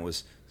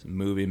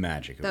movie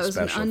magic. It That was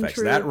an special effects.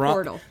 untrue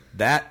portal.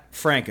 That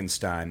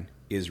Frankenstein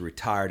is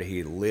retired.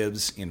 He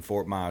lives in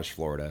Fort Myers,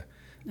 Florida.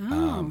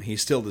 Oh. He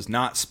still does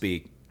not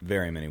speak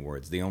very many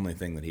words. The only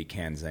thing that he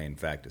can say, in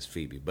fact, is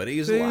Phoebe. But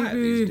he's alive.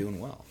 He's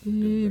doing well. He's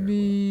doing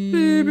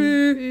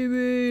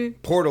very well.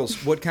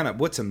 Portals.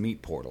 What's a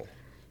meat portal?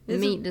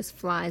 Meat just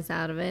flies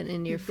out of it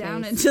into your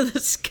Down face. into the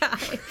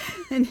sky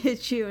and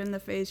hits you in the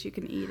face. You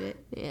can eat it.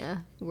 Yeah,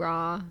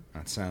 raw.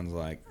 That sounds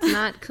like It's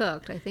not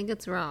cooked. I think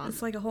it's raw.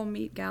 It's like a whole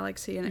meat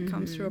galaxy, and it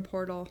comes through a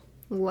portal.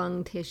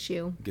 Lung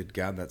tissue. good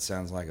God. That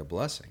sounds like a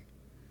blessing.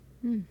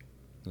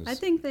 I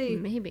think they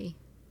Maybe.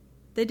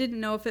 didn't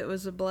know if it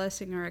was a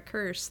blessing or a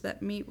curse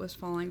that meat was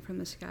falling from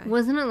the sky.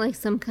 Wasn't it like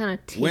some kind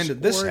of When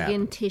did this organ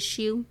happen?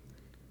 tissue?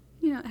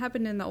 You know, it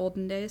happened in the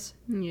olden days.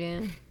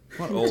 Yeah.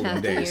 What olden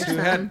Kentucky days? or Who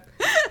had?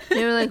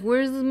 They were like,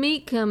 where's the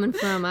meat coming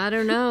from? I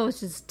don't know.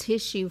 It's just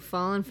tissue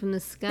falling from the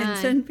And sky.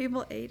 then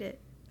people ate it.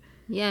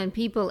 Yeah, and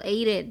people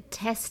ate it,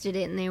 tested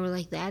it, and they were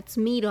like, that's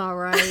meat, all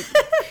right.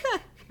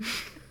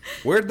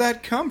 Where'd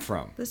that come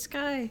from? The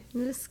sky.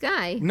 In the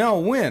sky. No,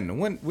 when?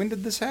 When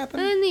did this happen?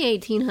 In the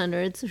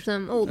 1800s or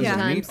some olden Is it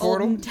times. meat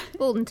portal?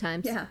 Olden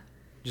times. Yeah.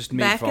 Just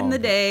meat Back in falling the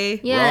from- day.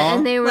 Yeah, Raw?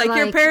 and they were Like, like,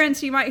 your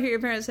parents, you might hear your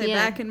parents say, Yeah.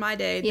 back in my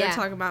day, they're Yeah.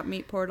 talking about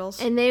meat portals.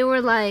 and they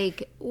were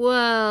like,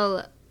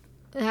 well,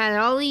 had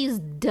all these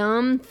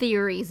dumb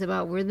theories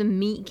about where the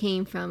meat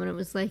came from, and it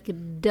was like,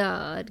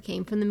 duh, it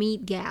came from the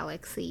meat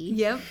galaxy.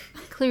 Yep.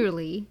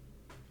 Clearly.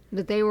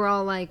 But they were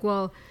all like,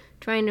 well,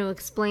 trying to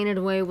explain it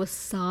away with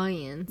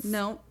science.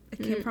 No,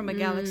 it came from a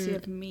galaxy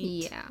of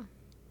meat. Yeah.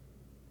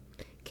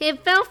 Okay,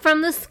 it fell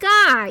from the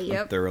sky.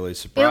 Yep. I'm thoroughly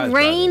surprised. It by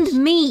rained this.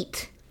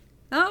 meat.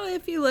 Oh,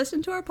 if you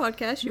listen to our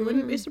podcast, you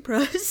wouldn't be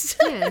surprised.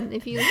 Yeah,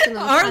 if you listen to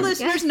the Our podcast,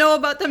 listeners know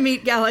about the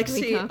meat we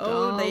galaxy. talked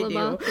Oh, all they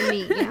about do. the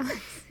meat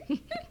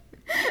galaxy.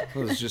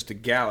 Well, it's just a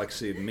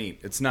galaxy of meat.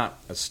 It's not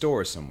a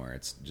store somewhere.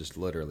 It's just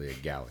literally a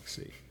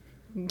galaxy.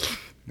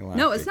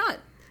 No, it's not.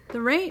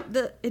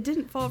 It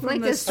didn't fall from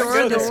Like the a store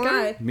store to the door?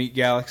 sky. Meat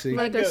Galaxy.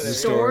 Like go a there. The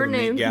store of Meat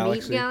named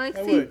Galaxy. Meat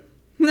Galaxy? I would.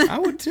 I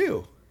would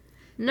too.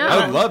 No.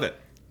 I would love it.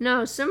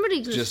 No,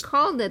 somebody just Just-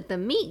 called it the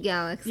Meat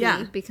Galaxy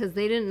Yeah. because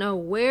they didn't know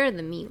where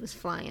the meat was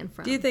flying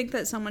from. Do you think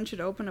that someone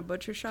should open a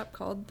butcher shop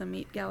called the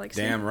Meat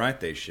Galaxy? Damn right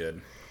they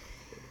should.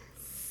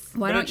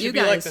 Why But don't it should you be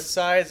like guys? the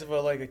size of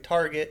a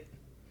Target.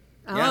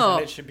 Oh,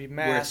 And it should be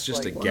mass. Where it's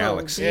just like, a Whoa,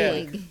 galaxy.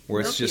 big.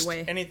 Where it's Milky just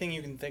Way. anything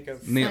you can think of.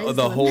 Size the of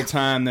a whole mountain.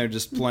 time they're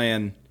just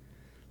playing.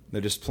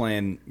 They're just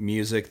playing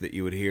music that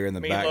you would hear in the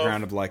Meatloaf.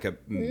 background of like a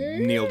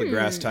Neil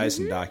deGrasse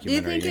Tyson Do you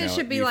documentary. think it know?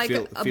 should be You like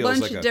feel- a feels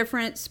bunch like of a-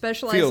 different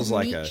specialized feels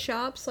like meat a-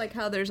 shops, like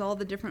how there's all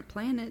the different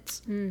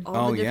planets, all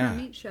Oh, the different yeah.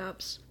 meat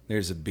shops?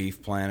 There's a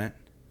beef planet.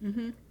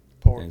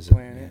 Pork There's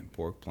planet. a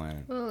pork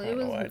planet. Well, I it don't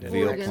know was why I did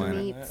Veal organ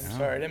planet. meats. Yeah.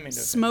 Sorry, I didn't mean to.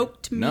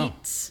 Smoked No.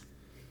 meats,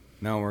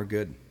 No, we're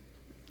good.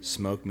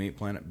 Smoked meat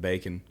planet,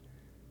 bacon.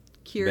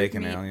 cured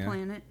Bacon meat ale, yeah.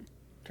 planet,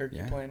 Turkey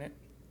Yeah. planet.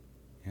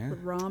 Yeah.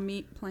 raw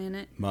meat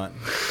planet. Mutton.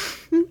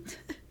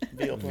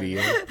 Veal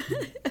planet.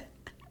 Veal.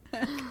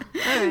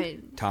 All right.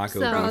 Taco So-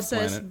 beef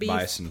Processed planet. beef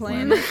Bison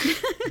planet.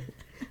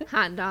 planet.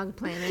 Hot dog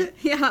planet.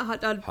 Yeah,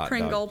 hot dog Hot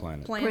Pringle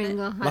dog planet.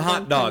 Pringle. The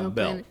hot dog Pringle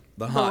belt. planet.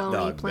 The hot Bologna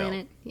dog belt.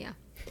 planet. Yeah.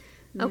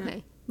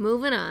 Okay.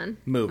 Moving on.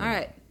 Moving. All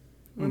right,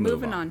 we're Move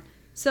moving on.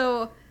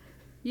 So,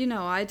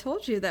 I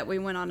told you that we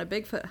went on a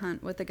Bigfoot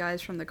hunt with the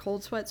guys from the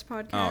Cold Sweats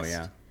podcast. Oh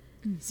yeah.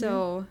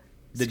 So,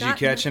 Did you Scott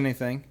catch and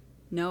anything?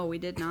 No, we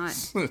did not.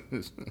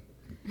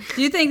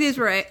 Do you think these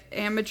were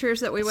amateurs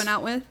that we went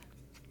out with?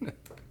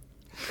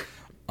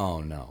 Oh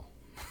no.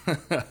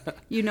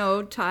 You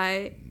know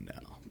Ty? No.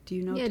 Do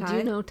you know Yeah, Ty? do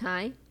you know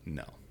Ty?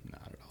 No.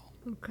 Not at all.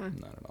 Okay.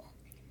 Not at all.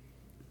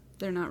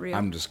 They're not real.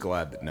 I'm just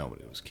glad that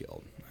nobody was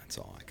killed. That's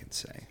all I can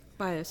say.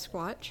 By a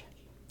Squatch?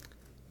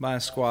 By a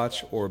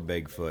Squatch or a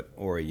Bigfoot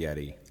or a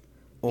Yeti You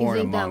or a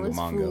think that Mongo was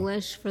Mongo.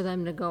 foolish for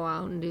them to go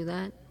out and do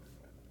that?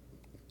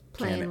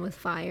 Playing it- with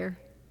fire.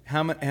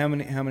 How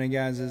many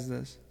guys is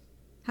this?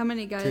 How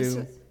many guys?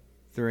 2,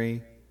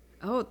 3.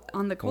 Oh,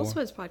 on the Cold 4.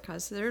 Sweats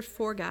podcast, there's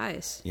 4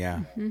 guys.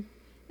 Yeah. Can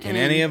And-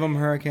 any of them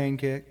hurricane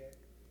kick?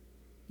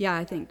 Yeah,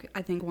 I think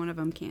one of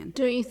them can.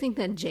 Don't you think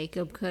that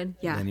Jacob could?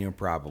 Yeah. Then you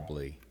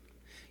probably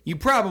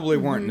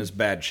weren't in as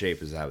bad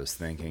shape as I was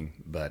thinking,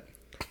 but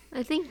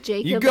I think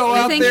Jacob. You go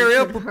out think- there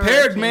ill Hurricane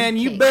prepared, man.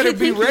 You kick. better I be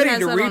think he ready has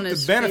to that reap on the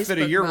his benefit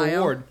of Facebook your bio.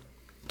 reward.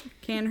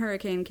 Can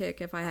hurricane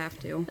kick if I have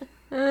to.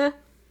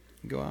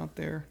 Go out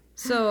there.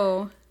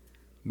 So,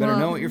 Better Well-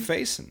 know what you're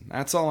facing.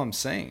 That's all I'm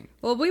saying.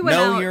 well, we went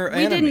Know out. your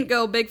We enemy. didn't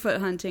go Bigfoot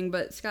hunting,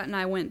 but Scott and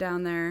I went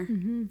down there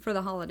for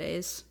the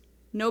holidays.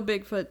 No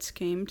Bigfoots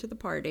came to the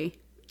party,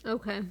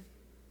 Okay.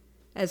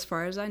 as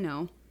far as I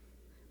know.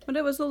 But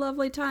it was a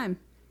lovely time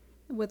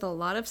with a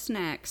lot of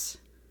snacks.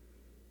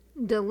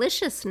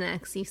 Delicious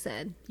snacks, you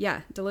said.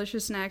 Yeah,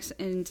 delicious snacks,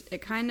 and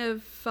it kind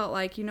of felt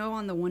like, you know,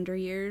 on the Wonder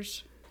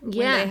Years, when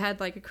Yeah. they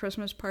had like a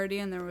Christmas party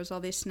and there was all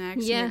these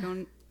snacks. Yeah. And you're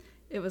going,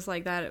 it was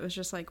like that. It was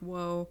just like,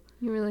 whoa,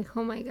 You were like,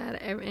 oh my god,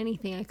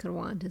 anything I could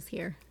want is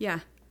here.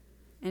 yeah,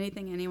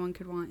 anything anyone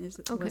could want is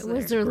Okay, was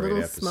was there. there Great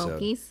little episode.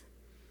 Smokies?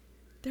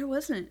 There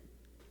wasn't.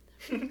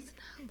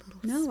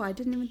 No, I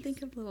didn't even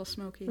think of Little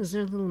Smokies. Was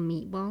there little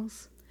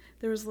meatballs?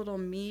 There was little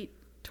meat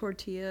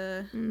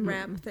tortilla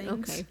wrap things.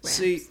 Okay, wraps.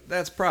 See,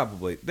 that's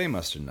probably they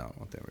must have known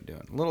what they were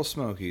doing. Little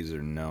Smokies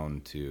are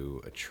known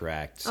to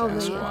attract Oh, they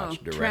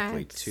Sasquatch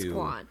directly attract to.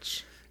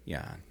 Squatch.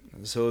 Yeah.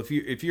 So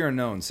if you're a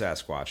known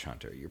Sasquatch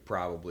hunter, you're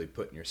probably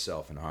putting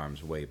yourself in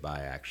harm's way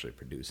by actually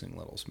producing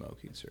Little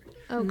Smokies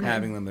or Okay.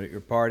 having them at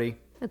your party.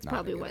 That's Not a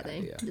probably good why they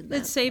idea. did that.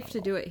 It's safe to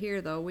do it here,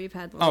 though. We've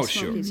had Little Oh,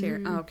 sure. Smokies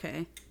here.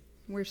 Okay,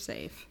 we're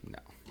safe.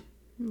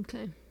 No.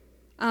 Okay.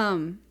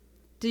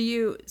 Do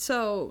you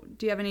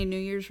have any New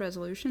Year's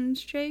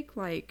resolutions, Jake?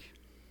 Like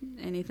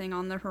anything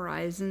on the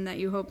horizon that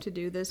you hope to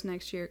do this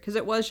next year? Because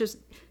it was just,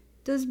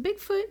 does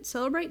Bigfoot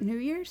celebrate New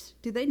Year's?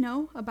 Do they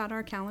know about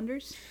our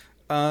calendars?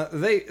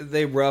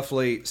 They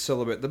roughly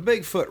celebrate the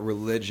Bigfoot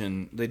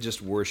religion. They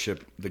just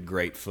worship the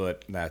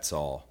Greatfoot. That's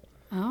all.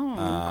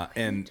 Oh,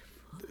 And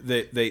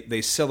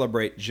they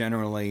celebrate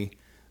generally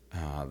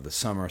the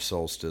summer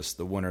solstice,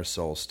 the winter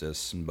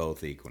solstice, and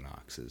both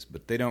equinoxes.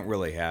 But they don't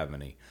really have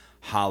any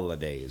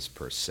holidays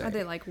per se. are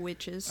they like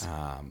witches?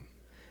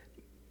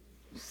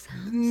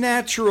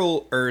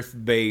 Natural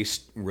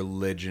earth-based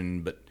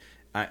religion, but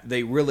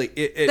they really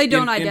They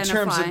don't in terms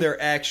identify. of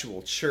their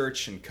actual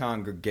church and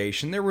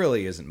congregation, there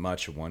really isn't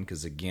much of one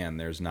because again,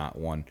 there's not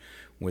one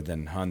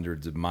within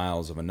hundreds of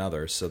miles of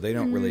another, so they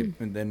don't really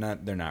they're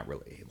not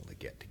really able to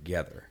get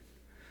together,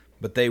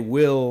 but they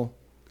will.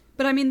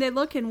 But I mean, they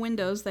look in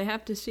windows. They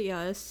have to see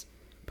us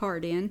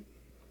partying.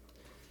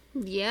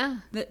 Yeah.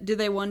 Do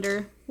they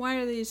wonder why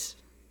are these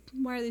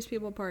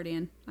people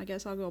partying? I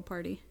guess I'll go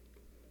party.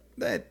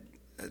 That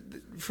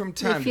from They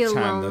time to feel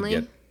time lonely.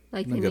 they'll get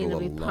Like they'll they get a need to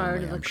be little part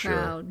lonely, of the I'm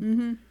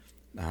sure.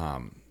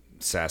 crowd.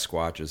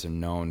 Sasquatches are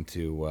known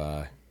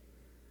to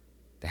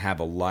have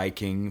a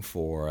liking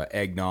for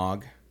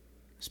eggnog,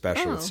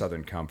 especially with Oh.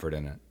 Southern Comfort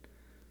in it,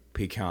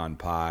 pecan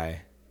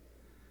pie,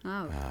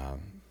 Oh,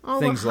 All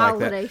things the like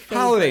holiday that. favorites.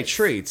 Holiday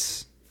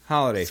treats,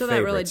 holiday so favorites.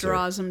 that really are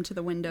draws them to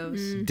the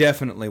windows.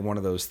 definitely one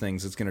of those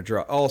things that's going to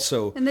draw.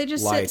 Also, And they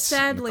just sit lights in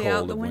the sadly cold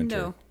out the of winter.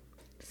 window.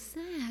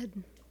 Sad.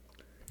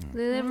 Did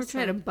they ever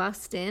try to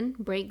bust in,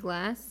 break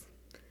glass?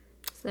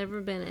 Has there ever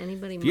been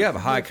anybody? If you have a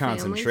high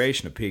families?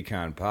 concentration of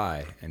pecan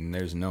pie and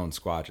there's known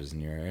squatches in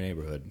your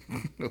neighborhood,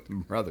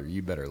 brother,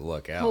 you better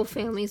look out. Whole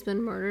family's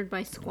been murdered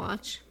by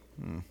Squatch.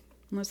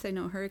 Unless they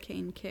know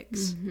hurricane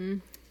kicks.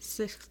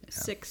 Six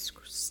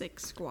squatch.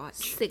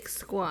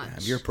 Six Squatch.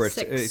 If you're, Six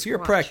if you're a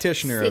squatch.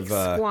 practitioner Six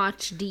of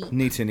Squatch deep.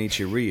 Nita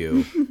Nichi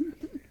Ryu,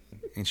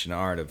 ancient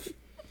art of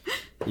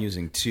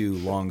using two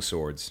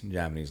longswords,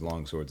 Japanese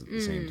longswords at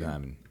the same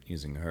time, and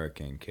using a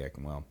hurricane kick.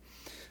 Well,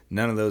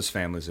 none of those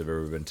families have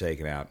ever been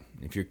taken out.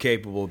 If you're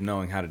capable of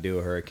knowing how to do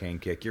a hurricane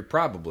kick, you're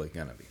probably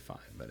going to be fine.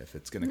 But if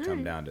it's going to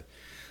come down to...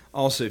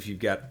 Also, if you've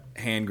got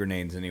hand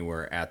grenades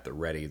anywhere at the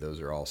ready,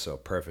 those are also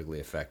perfectly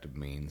effective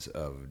means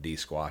of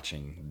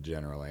de-squatching the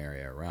general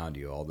area around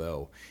you.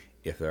 Although,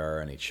 if there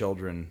are any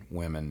children,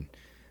 women,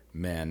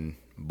 men,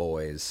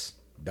 boys,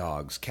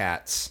 dogs,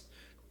 cats,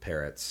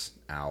 parrots,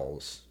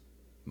 owls,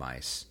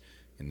 mice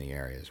in the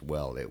area as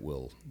well, it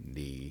will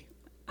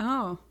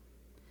Oh.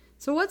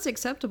 So what's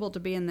acceptable to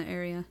be in the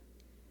area?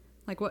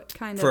 Like what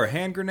kind For a of...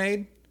 hand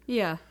grenade,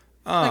 Yeah.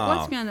 Like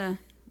what's gonna...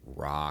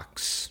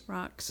 rocks,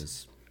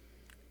 Rocks.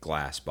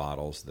 glass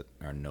bottles that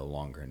are no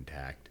longer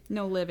intact.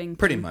 No living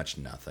Pretty thing. much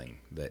nothing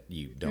that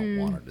you don't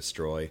want to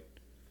destroy.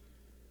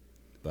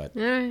 But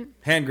All right.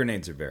 hand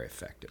grenades are very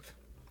effective.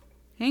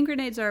 Hand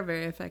grenades are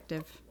very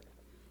effective.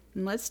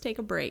 And let's take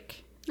a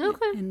break.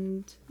 Okay.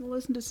 And we'll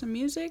listen to some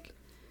music.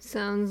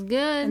 Sounds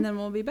good. And then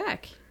we'll be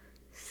back.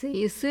 See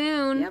you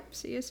soon. Yep.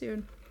 See you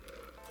soon.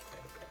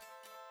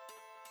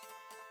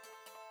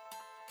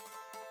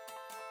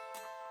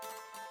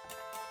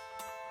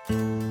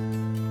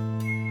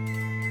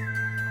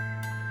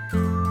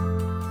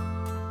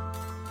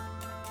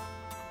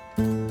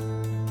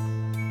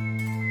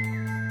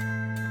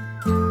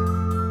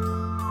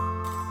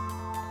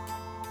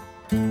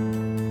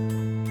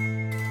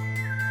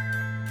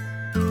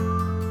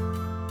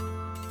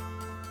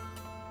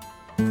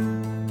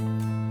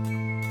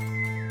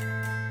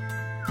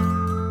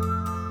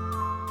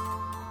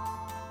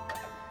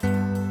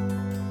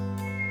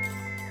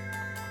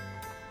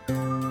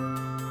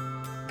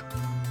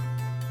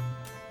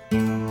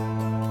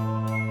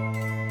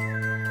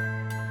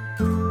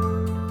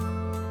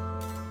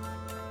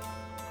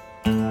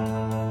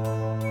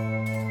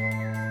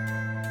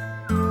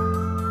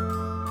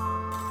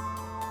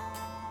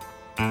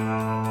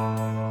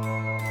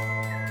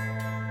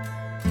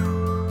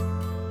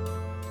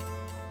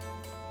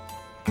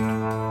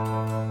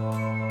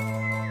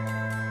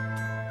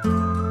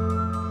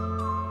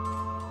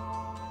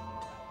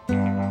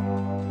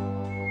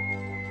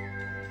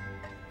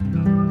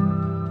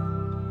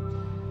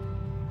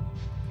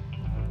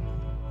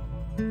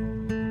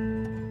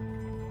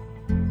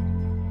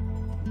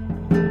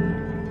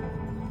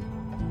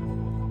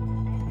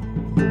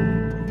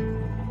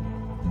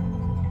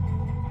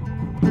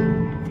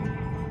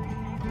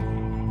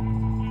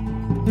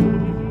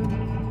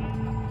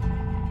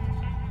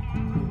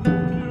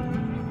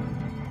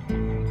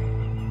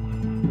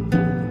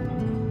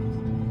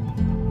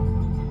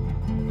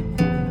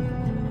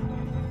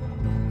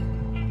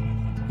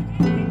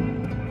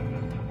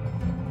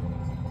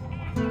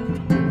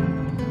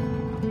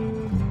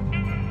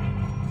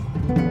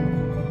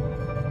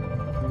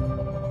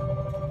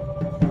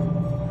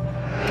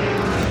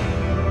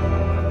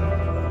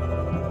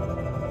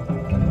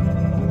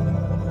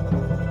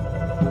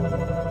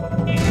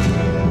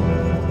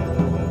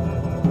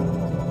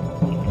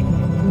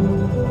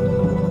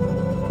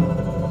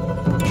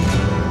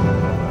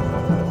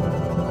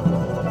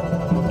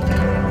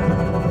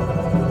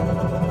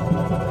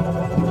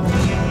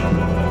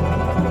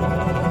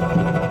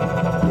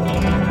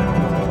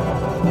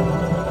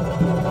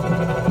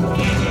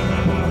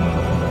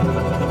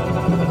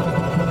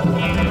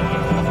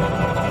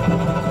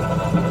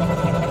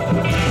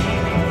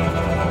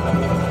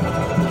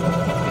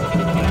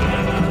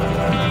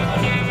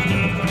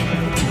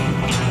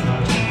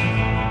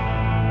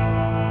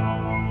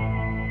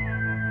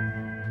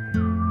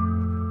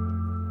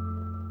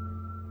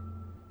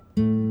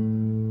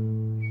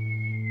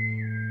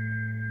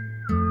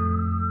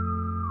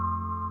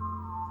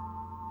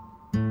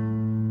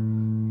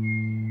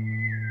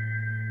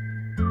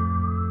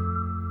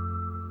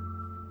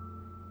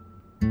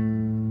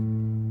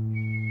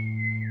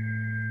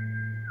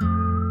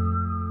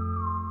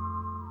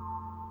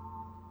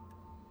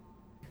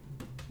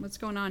 What's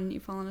going on? You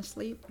falling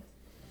asleep?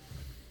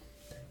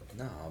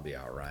 No, I'll be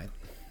all right.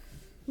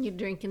 You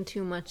drinking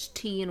too much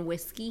tea and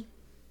whiskey?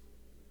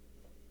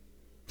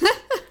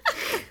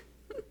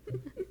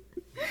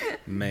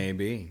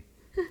 Maybe.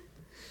 All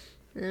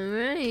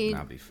right.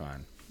 I'll be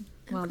fine.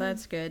 Well,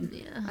 that's good.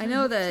 Yeah, I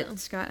know hope that so.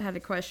 Scott had a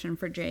question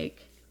for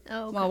Jake.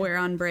 Oh, okay. While we were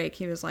on break,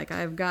 he was like,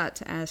 I've got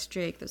to ask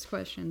Jake this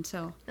question.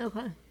 So,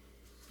 Okay.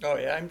 Oh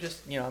yeah, I'm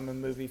just I'm a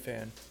movie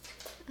fan,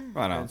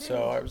 Right on. and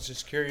so I was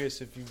just curious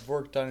if you've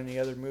worked on any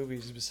other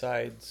movies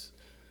besides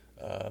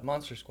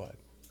Monster Squad.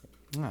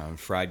 Oh,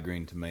 fried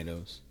green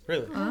tomatoes.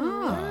 Really?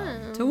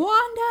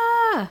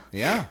 Tawanda!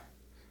 Yeah.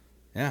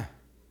 Yeah.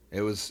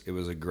 It was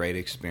a great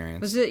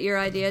experience. Was it your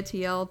idea to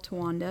yell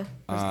Tawanda?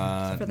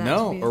 For that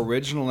No, to be-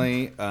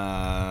 originally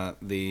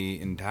the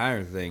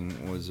entire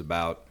thing was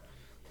about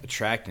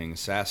attracting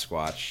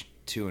Sasquatch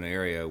to an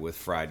area with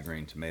fried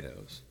green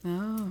tomatoes.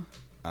 Oh.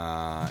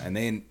 And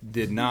they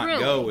did not Really?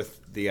 go with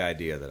the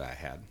idea that I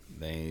had.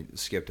 They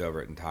skipped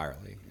over it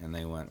entirely, and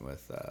they went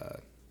with a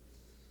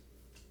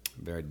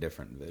very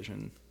different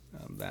vision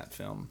of that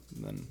film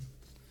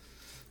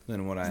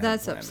than what I had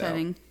That's planned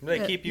upsetting. Do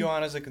they keep you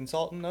on as a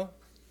consultant though?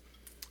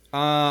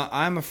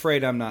 I'm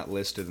afraid I'm not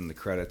listed in the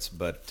credits,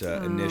 but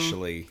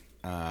initially,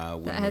 when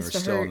we were has to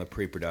still hurt. in the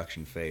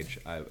pre-production phase,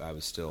 I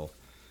was still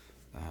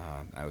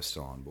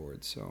on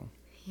board. So,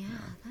 Yeah,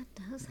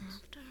 that does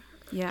have to hurt.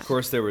 Yeah. of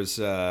course, there was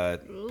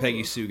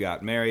Peggy Sue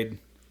Got Married.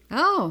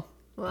 Oh.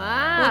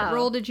 Wow. What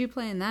role did you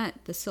play in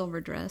that? The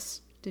silver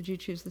dress. Did you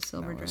choose the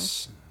silver That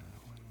dress? was,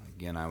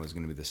 again, I was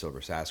going to be the Silver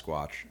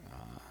Sasquatch.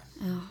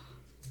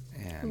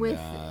 And With,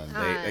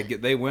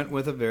 they went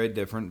with a very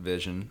different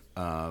vision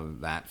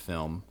of that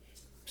film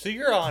So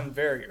you're on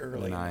very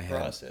early than in I the had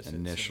process. it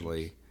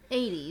initially.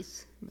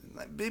 80s.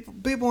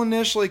 People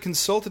initially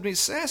consulted me.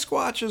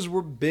 Sasquatches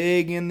were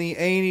big in the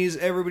 80s.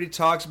 Everybody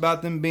talks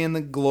about them being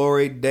the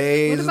glory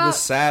days What of the about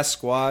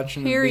Sasquatch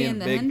and Harry being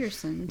and the big.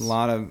 Hendersons? A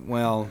lot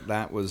of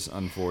that was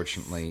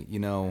unfortunately,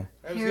 seems. I was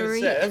going to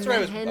Harry say that's and what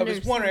the I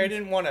was wondering.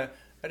 Hendersons.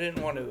 I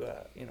didn't want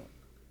to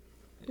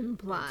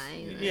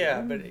Imply. that- Yeah,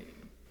 but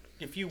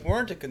if you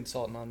weren't a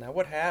consultant on that,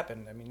 what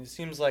happened? I mean, it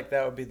seems like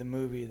that would be the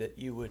movie that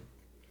you would.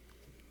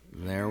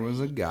 There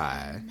was a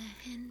guy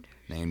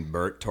named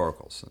Bert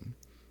Torkelson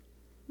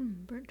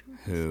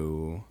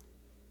who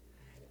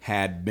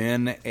had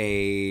been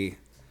a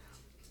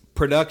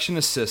production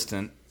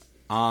assistant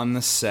on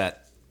the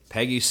set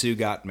Peggy Sue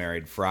Got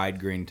Married, Fried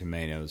Green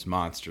Tomatoes,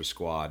 Monster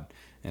Squad,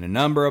 and a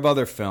number of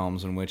other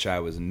films in which I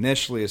was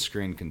initially a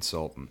screen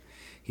consultant.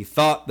 He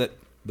thought that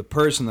the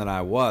person that I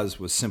was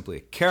simply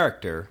a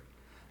character,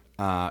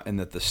 and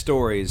that the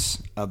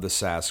stories of the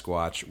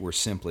Sasquatch were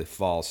simply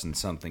false and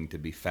something to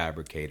be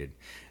fabricated,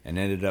 and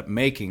ended up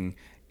making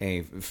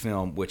a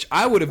film which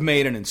I would have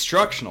made an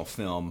instructional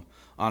film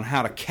on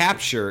how to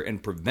capture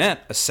and prevent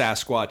a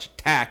Sasquatch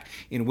attack,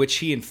 in which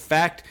he in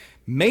fact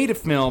made a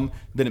film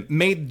that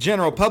made the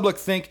general public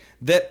think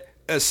that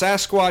a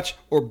Sasquatch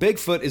or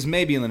Bigfoot is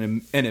maybe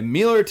an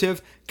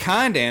ameliorative,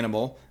 kind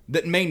animal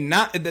that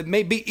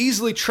may be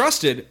easily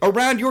trusted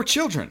around your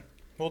children.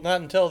 Well,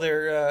 not until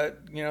they're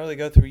they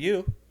go through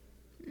you.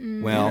 Well,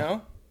 You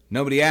know?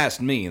 nobody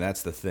asked me.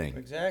 That's the thing.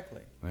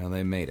 Exactly. Well,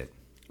 they made it.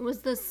 Was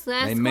the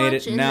Sasquatch They made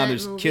it. in Now that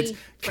there's movie kids,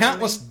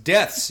 countless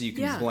deaths you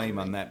can Yeah. blame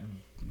on that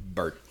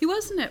Bert. He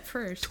wasn't at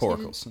first.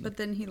 Torkelson. But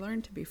then he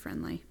learned to be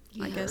friendly.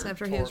 I Yeah. guess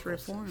after his Torkelson.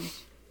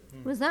 reforms.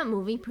 Was that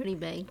movie pretty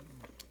big?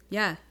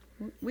 Yeah.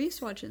 We used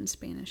to watch it in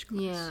Spanish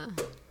class. Yeah.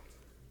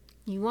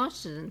 You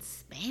watched it in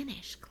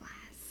Spanish class.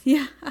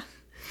 Yeah.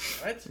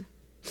 What?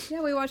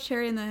 Yeah, we watched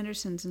Harry and the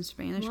Hendersons in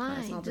Spanish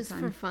class Why? all the Just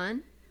time. for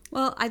fun?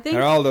 Well, I think...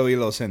 Geraldo y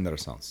los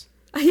Hendersons.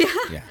 Yeah.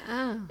 Yeah.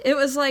 Oh. It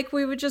was like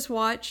we would just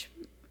watch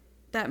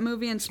that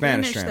movie in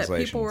Spanish, Spanish that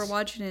people were translations.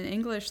 watching in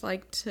English,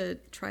 like to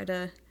try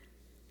to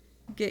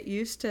get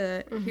used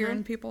to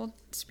hearing people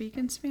speak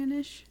in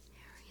Spanish.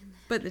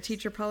 But the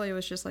teacher probably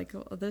was just like,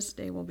 well, this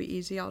day will be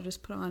easy. I'll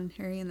just put on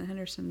Harry and the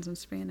Hendersons in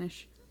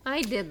Spanish.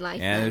 I did like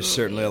that. And there's movie.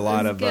 certainly It a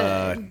lot was of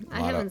good. I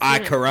haven't ay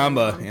seen it for a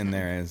caramba long in time.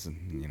 there, as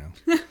you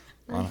know,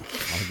 a lot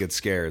of good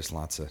scares,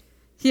 lots of.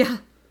 Yeah.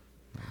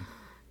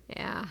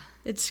 Yeah.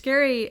 It's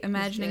scary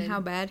imagining good. how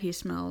bad he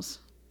smells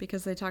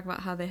because they talk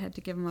about how they had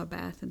to give him a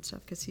bath and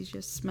stuff because he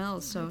just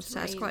smells. So That's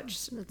right.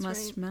 Sasquatch That's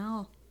must right.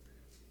 smell.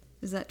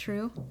 Is that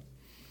true?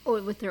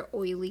 Oh, with their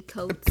oily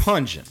coats.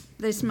 Pungent.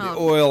 They smell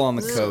The oil on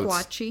the coats.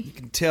 squatchy. You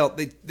can tell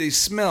they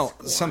smell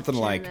something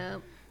like Squatching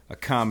up. a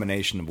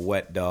combination of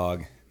wet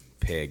dog,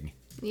 pig,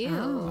 Ew.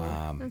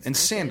 and That's not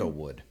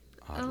sandalwood.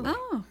 Oddly.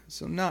 Oh.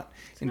 So not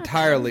not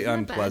entirely bad. It's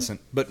not bad.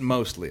 unpleasant, but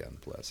mostly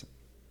unpleasant.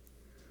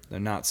 They're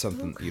not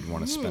something you'd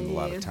want to spend a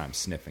lot of Okay. time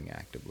sniffing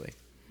actively.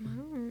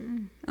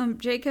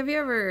 Jake, have you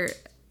ever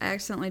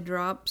accidentally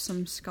dropped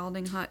some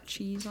scalding hot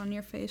cheese on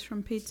your face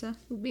from pizza?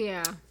 good.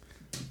 Yeah.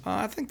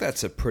 I think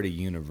that's a pretty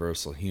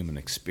universal human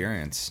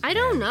experience. I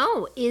don't and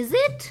know. Is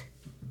it?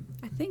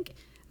 I think.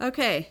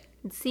 Okay,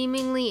 It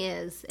seemingly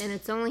is. And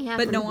it's only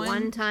happened no one-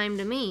 one time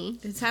to me.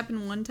 it's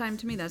happened one time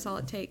to me. That's all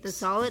it takes.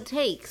 That's all it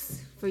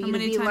takes for How you to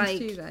many be times like,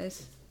 do you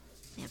guys?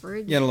 never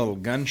You again. get a little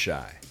gun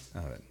shy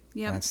of it.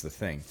 Yep. That's the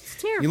thing.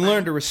 It's terrifying. You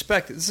learn to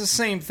respect it. It's the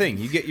same thing.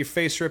 You get your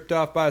face ripped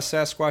off by a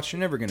Sasquatch, you're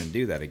never going to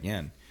do that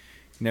again.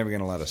 You're never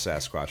going to let a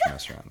Sasquatch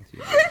mess around with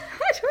you.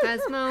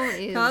 Cosmo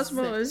is,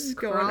 Cosmo is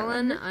going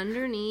crawling on.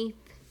 underneath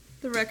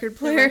The record the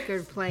player.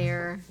 record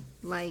player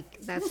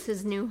like that's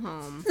his new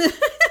home.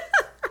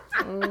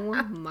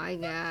 Oh my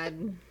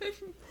god.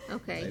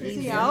 Okay, Maybe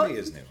he's out? He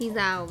is new. he's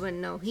out, but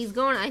no, he's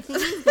going. I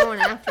think he's going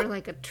after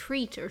like a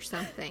treat or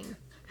something.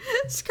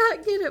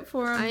 Scott, get it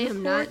for him. I the am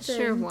poor not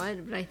sure thing.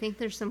 what, but I think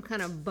there's some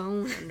kind of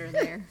bone under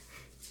there. And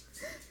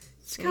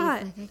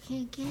Scott, he's like, I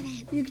can't get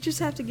it. you just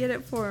have to get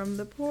it for him.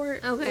 The poor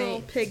Okay.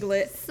 little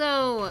piglet.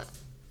 So,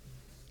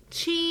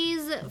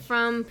 cheese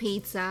from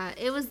pizza.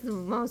 It was the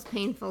most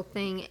painful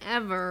thing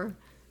ever.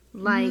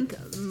 Like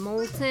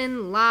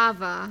molten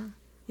lava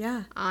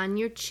Yeah. on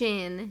your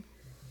chin.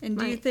 And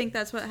do you My- think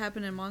that's what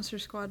happened in Monster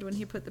Squad when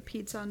he put the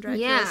pizza on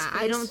Dracula's Yeah, I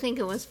face? don't think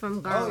it was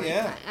from garlic.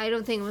 yeah. I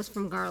don't think it was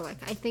from garlic.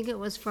 I think it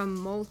was from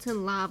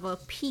molten lava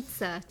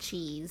pizza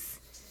cheese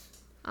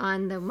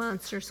on the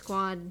Monster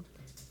Squad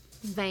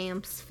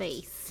vamp's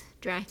face,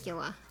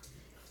 Dracula.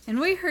 And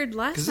we heard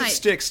last Because it night.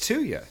 sticks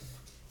to you.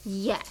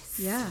 Yes.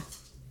 Yeah.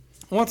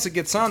 Once it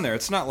gets on there,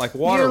 it's not like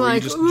water You're where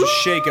like, you just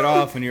shake it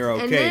off and you're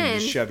okay. And you then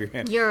just shove your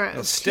hand. you're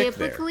It'll stick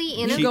there. typically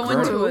in You a keep going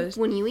growing. to group a-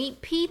 when you eat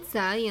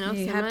pizza. You know,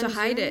 You have to sometimes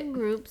hide you're it. in a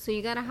group, so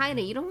you gotta hide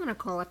it. You don't want to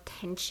call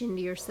attention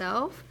to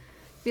yourself.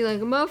 Be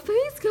like, my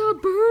face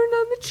got burned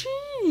on the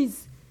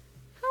cheese.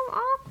 How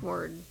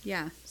awkward.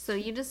 Yeah. So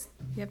you just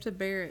You have to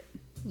bear it.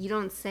 you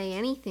don't say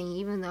anything,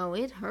 even though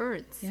it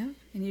hurts. Yeah.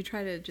 And you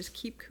try to just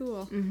keep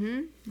cool.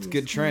 Mm-hmm. It's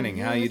good training.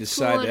 How you It's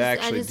decide cool. to I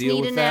actually just deal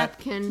need with a that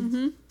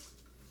napkin.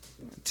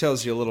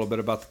 tells you a little bit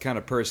about the kind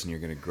of person you're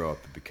going to grow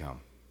up to become.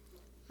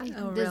 Oh,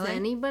 Does really?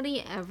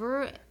 anybody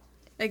ever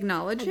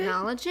Acknowledge it.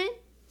 acknowledge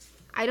it?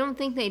 I don't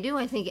think they do.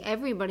 I think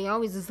everybody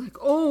always is like,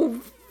 "Oh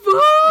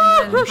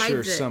fuck!" And I'm hides sure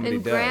it. somebody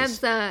and does.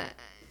 grabs a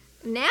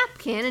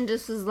napkin and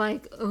just is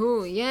like,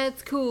 "Oh yeah,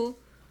 it's cool."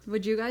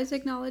 Would you guys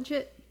acknowledge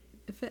it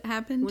if it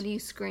happened? Would you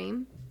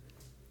scream?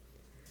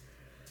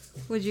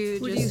 Would you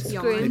Would just you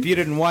yawn? scream? If you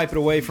didn't wipe it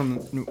away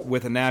from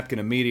with a napkin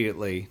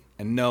immediately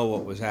and know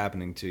what was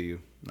happening to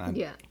you, I'd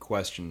Yeah.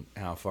 question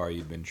how far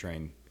you'd been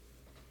trained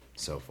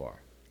so far.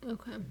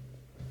 Okay.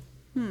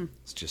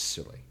 It's just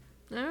silly.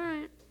 All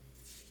right.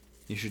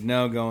 You should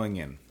know going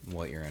in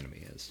what your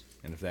enemy is.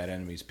 And if that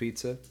enemy's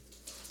pizza,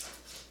 you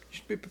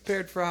should be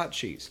prepared for hot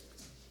cheese.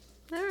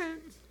 All right.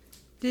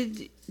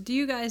 Do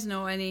you guys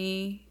know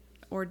any,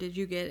 or did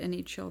you get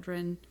any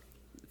children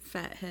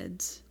fat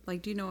heads?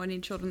 Like, do you know any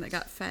children that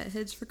got fat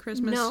heads for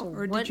Christmas? No.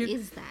 Or What did you?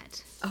 is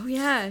that? Oh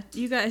yeah,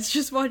 you guys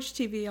just watch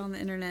TV on the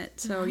internet,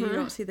 so you Uh-huh.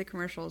 don't see the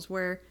commercials.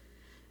 Where,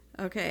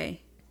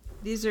 okay,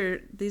 these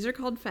are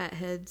called fat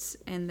heads,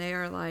 and they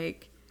are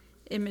like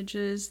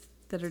images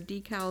that are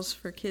decals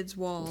for kids'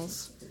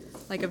 walls,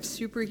 like of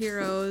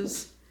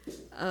superheroes,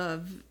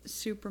 of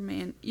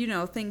Superman, you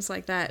know, things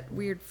like that,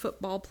 weird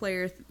football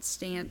player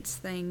stance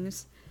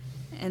things,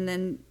 and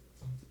then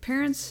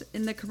parents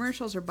in the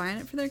commercials are buying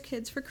it for their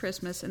kids for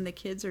Christmas, and the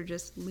kids are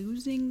just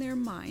losing their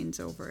minds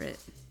over it.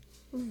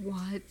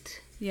 What?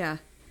 Yeah.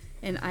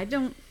 And I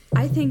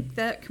think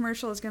that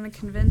commercial is going to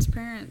convince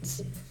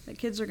parents that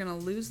kids are going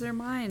to lose their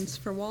minds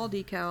for wall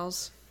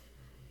decals.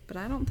 But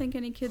I don't think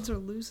any kids are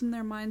losing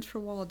their minds for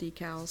wall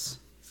decals.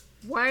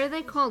 Why are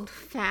they called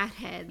fat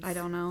heads? I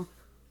don't know.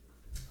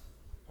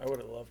 I would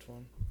have loved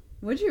one.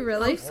 Would you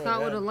really? Scott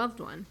yeah. would have loved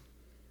one.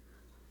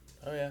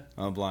 Oh yeah,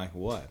 Of like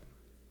what?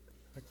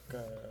 like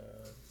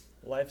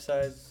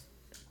life-size,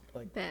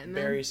 like Batman.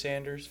 Barry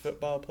Sanders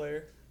football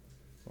player.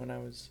 When I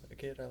was a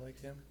kid, I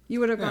liked him. You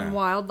would have gone Yeah.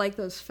 wild like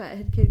those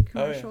Fathead Kid Oh,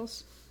 yeah.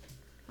 commercials.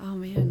 Oh,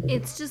 man.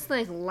 It's just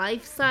like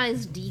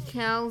life-size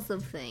decals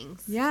of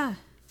things. Yeah.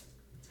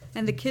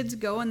 And the kids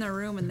go in their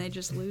room and they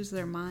just lose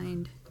their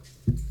mind.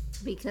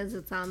 Because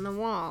it's on the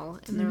wall,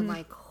 and they're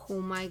like, "Oh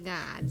my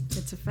god!"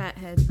 It's a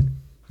fathead.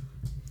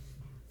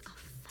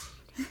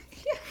 Do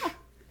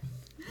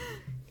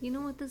you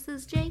know what this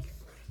is, Jake?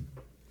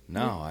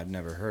 No, I'd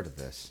never heard of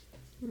this.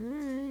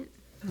 Alright.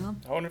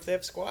 I wonder if they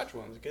have Squatch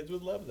ones. Kids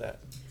would love that.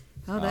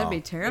 Oh, that'd be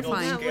That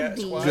terrifying. would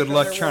be Squatch Good on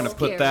luck their trying to wall.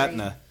 put that in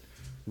Scary. a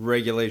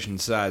regulation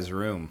size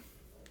room.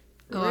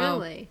 Wow.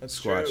 Really? That's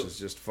Squatch true. is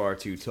just far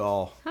too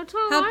tall. How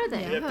tall How- are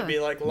they? You have to be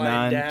like 9,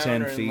 lying down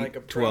 10 or in feet, like a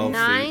 12 prone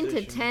Nine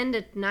to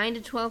position. 9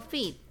 to 12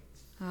 feet.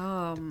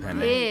 Oh, my. Penny.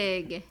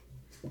 Big.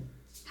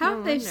 How No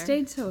have they wonder.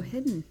 stayed so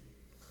hidden?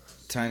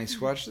 Tiny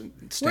Squatch Where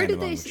stand did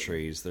among they the s-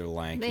 trees. They're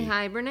lanky. They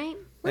hibernate?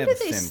 Where have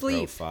do a they thin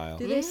sleep? profile.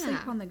 Do they Yeah.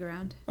 sleep on the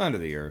ground? Under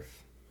the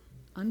earth.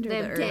 Under They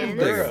the have earth? dens? Big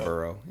Burrow.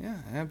 burrow. Yeah,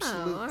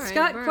 absolutely. Oh, all right.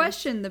 Scott burrow.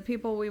 questioned the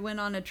people we went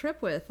on a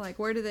trip with, like,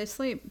 where do they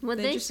sleep?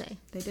 What'd they say?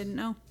 They didn't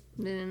know.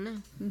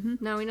 Didn't know.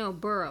 Now we know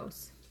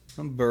burrows.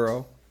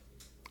 Burrow.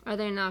 Are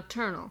they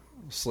nocturnal?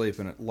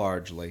 Sleeping it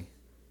largely.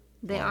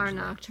 They are Largely.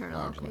 nocturnal.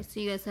 Largely. Okay, so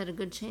you guys had a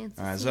good chance.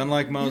 to So see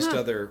unlike most Yeah.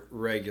 other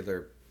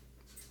regular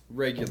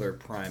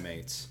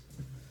primates,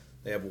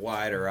 they have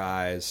wider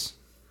eyes,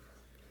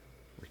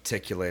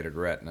 reticulated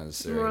retinas.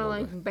 them. They're More able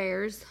like to,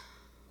 bears.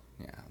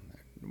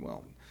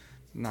 well,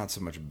 not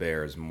so much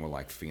bears, more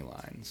like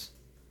felines.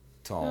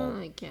 Tall, Oh,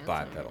 like cats,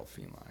 bipedal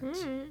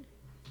felines.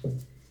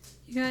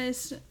 You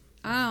guys,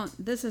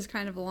 this is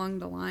kind of along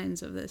the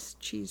lines of this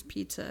cheese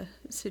pizza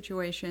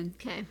situation.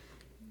 Okay.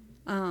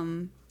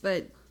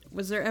 But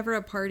was there ever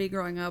a party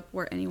growing up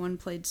where anyone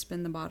played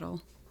Spin the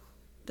Bottle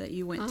that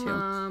you went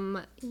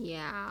to?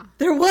 Yeah.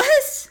 There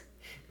was?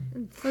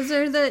 Was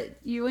there that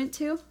you went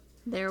to?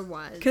 There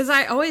was. Because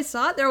I always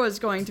thought there was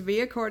going to be,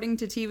 according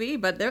to TV,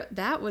 but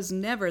that was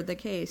never the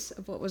case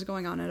of what was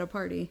going on at a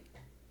party.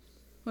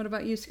 What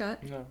about you, Scott?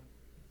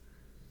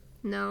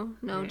 No.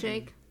 No,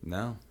 Jake?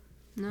 No.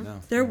 No? No.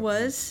 There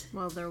was?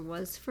 Well, there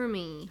was for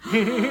me.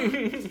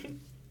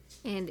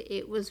 And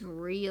it was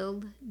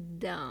real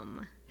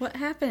dumb. What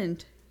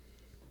happened?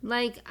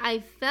 Like, I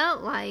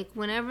felt like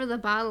whenever the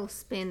bottle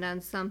spinned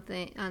on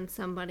somebody,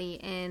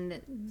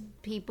 and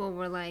people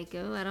were like,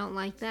 "Oh, I don't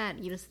like that,"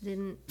 you just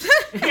didn't.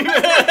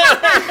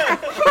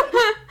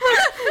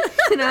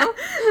 You know,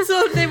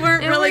 So they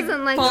weren't it really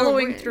wasn't like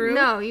following through?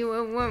 No, you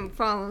wouldn't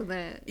follow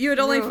that. You would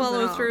only rules at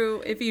follow all.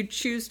 through if you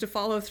choose to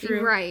follow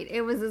through. Right.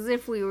 It was as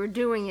if we were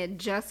doing it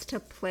just to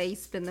play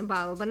spin the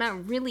bottle, but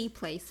not really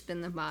play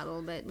spin the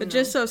bottle, but But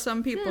just so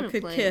some people kinda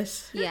could play.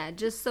 kiss. Yeah,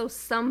 just so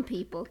some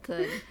people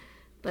could.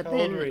 But How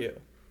then, old were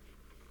you?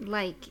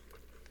 like,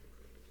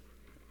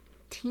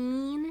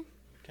 teen,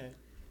 Okay.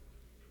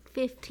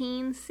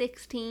 15,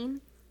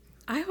 16.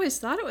 I always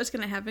thought it was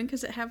going to happen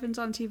because it happens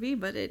on TV,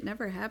 but it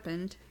never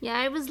happened. Yeah,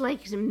 I was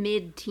like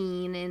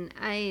mid-teen, and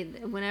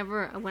when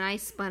I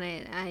spun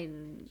it, I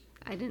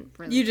didn't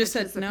really. You just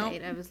said no?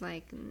 participate. I was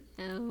like,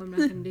 no, I'm not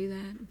going to do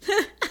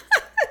that.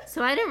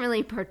 So I didn't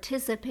really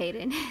participate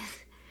in it,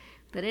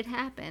 but it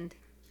happened.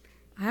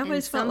 I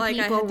always some felt like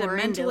I people had to were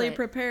into mentally it.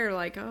 prepare,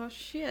 like, oh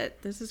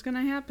shit, this is going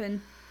to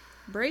happen.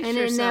 Brace And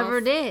yourself. it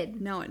never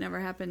did. No, it never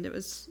happened. It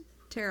was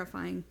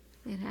terrifying.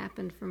 It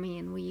happened for me,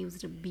 and we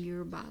used a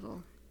beer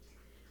bottle.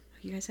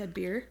 You guys had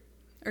beer?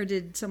 Or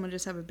did someone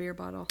just have a beer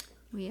bottle?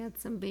 We had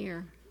some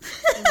beer.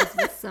 It was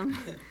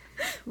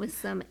with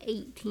some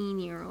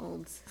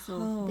 18-year-olds, so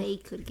Oh. they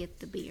could get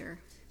the beer.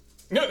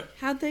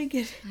 How'd they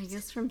get I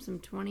guess from some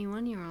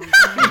 21-year-olds.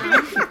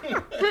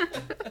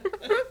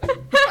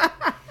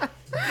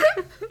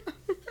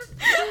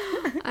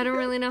 I don't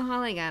really know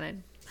how they got it,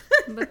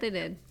 but they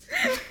did.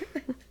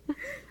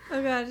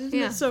 Oh god, isn't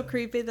Yeah. it so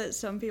creepy that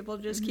some people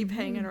just keep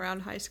hanging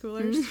around high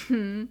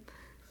schoolers?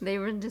 They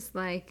were just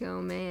like,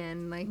 oh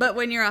man, like. But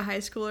when you're a high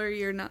schooler,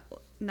 you're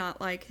not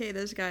like, hey,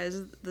 this guy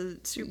is the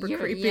super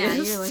creepiest. Yeah,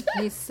 you're like,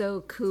 he's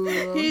so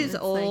cool. He's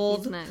It's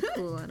old. Like, he's not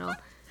cool at all.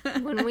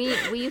 When we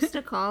used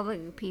to call the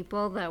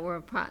people that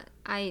were,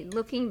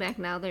 looking back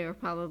now, they were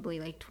probably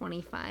like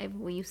 25.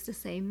 We used to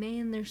say,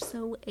 man, they're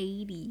so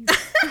 80s.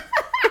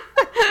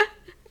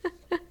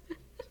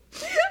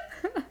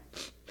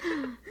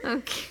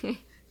 Okay.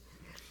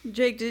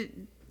 Jake,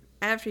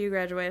 after you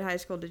graduated high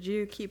school, did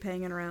you keep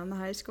hanging around the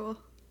high school?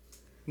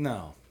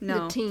 No.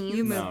 No, The teens?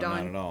 you No, moved not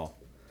on. at all.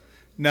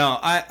 No,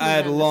 I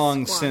had the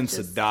long since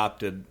squatches.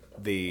 adopted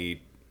the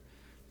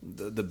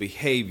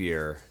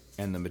behavior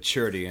and the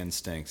maturity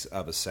instincts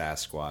of a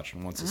Sasquatch.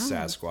 And once a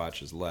Sasquatch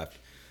has left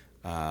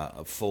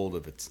a fold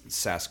of its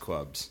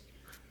Sasquubs,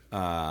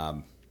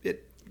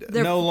 it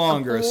They're no a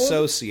longer fold?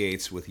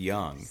 associates with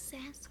young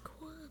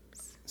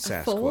Sasquatch.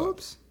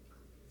 Sasquubs.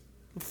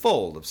 A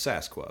fold of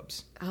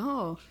Sasquubs.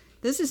 Oh,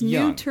 this is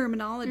Young. new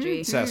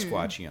terminology.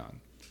 Sasquatch young.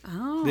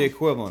 Oh, The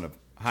equivalent of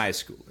high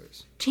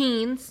schoolers.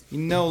 Teens. You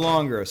no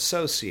longer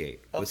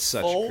associate A with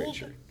such fold? a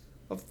creature.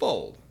 A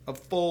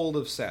fold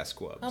of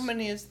Sasquatches. How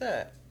many is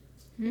that?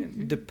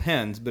 It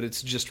depends, but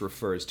it just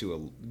refers to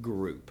a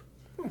group.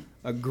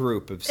 A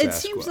group of Sasquatch. It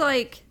seems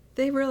like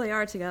they really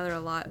are together a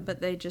lot, but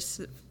they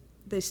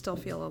still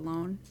feel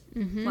alone.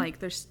 Like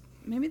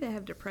maybe they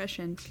have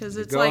depression because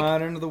You it's go like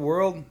out into the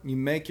world, you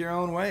make your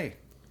own way.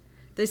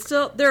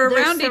 they're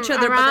around each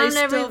other, but they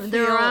still feel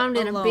they're around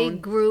in a alone.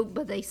 big group,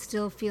 but they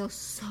still feel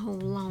so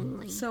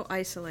lonely. So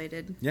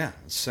isolated. Yeah,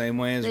 same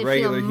way as they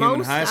regular feel human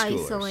most high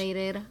schoolers.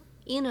 isolated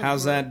in a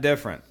How's group. that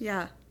different?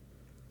 Yeah.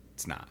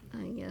 It's not.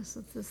 I guess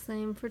it's the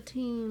same for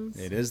teens.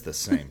 It is the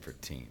same for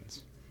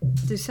teens.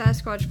 Do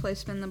Sasquatch play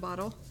spin the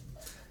bottle?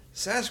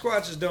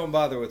 Sasquatches don't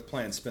bother with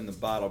playing spin the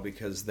bottle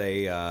because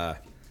they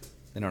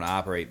don't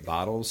operate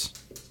bottles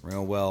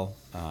real well.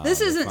 This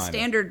They isn't find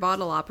standard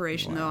bottle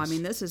operation, though. I was.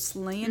 mean, this is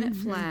laying it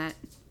flat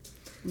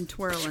and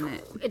twirling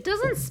it. It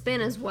doesn't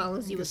spin as well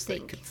as you would guess they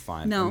think. could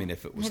find. No. I mean,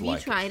 if it was Have like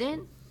you tried it?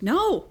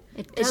 No,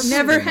 It it's doesn't-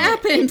 never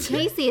happened.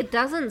 Casey, it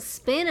doesn't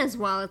spin as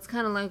well. It's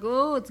kind of like,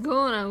 oh, it's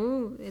going on.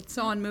 Ooh, it's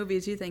So on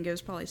movies, you think it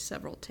was probably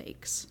several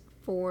takes.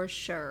 for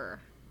sure.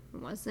 It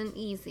wasn't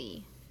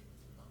easy.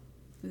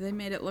 They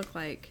made it look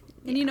like,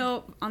 and you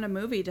know, on a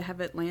movie to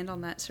have it land on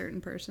that certain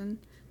person,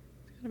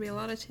 it's gotta be a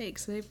lot of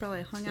takes. They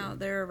probably hung out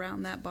there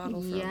around that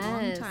bottle for a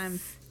long time.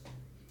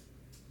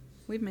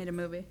 We've made a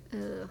movie.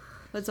 Ugh.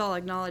 Let's all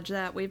acknowledge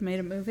that we've made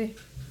a movie.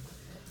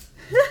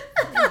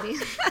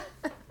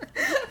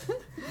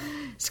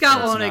 Scott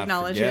Let's won't not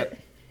acknowledge forget. it.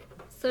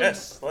 So,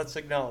 Yes, let's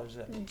acknowledge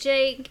that.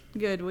 Jake,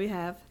 Good, we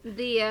have.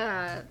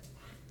 you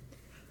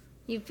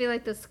feel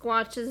like the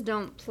Squatches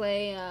don't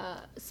play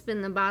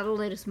spin the bottle,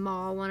 they just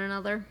maul one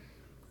another?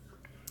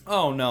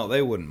 Oh no,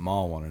 they wouldn't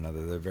maul one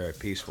another. They're very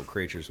peaceful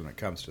creatures when it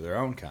comes to their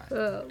own kind.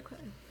 Oh, okay.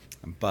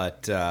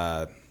 But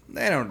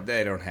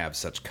they don't have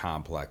such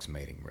complex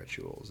mating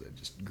rituals. They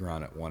just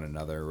grunt at one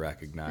another,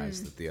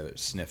 recognize that the other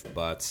sniff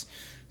butts,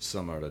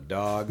 similar to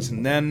dogs,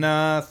 and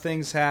then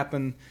things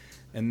happen.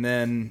 And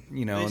then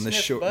in They the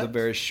sniff the butts?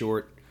 very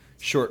short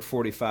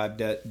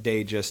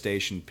 45-day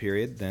gestation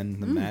period,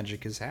 then the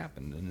magic has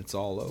happened and it's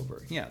all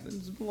over. Yeah,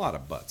 there's a lot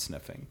of butt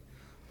sniffing,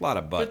 a lot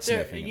of butt But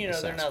they're, sniffing. in the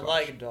they're not Sasquatch.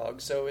 like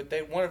dogs, so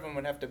one of them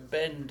would have to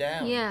bend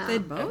down. Yeah.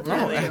 They'd both Oh,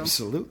 have Really? to.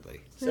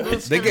 absolutely. So They're it's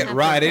just They gonna get have to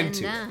right bend into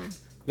it. down.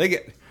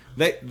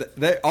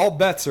 They all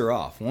bets are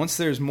off. Once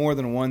there's more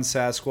than one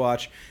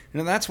Sasquatch,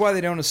 that's why they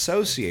don't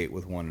associate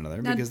with one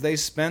another, Now- because they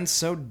spend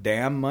so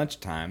damn much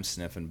time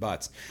sniffing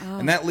butts.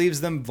 And that leaves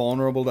them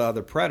vulnerable to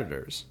other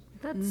predators.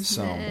 That's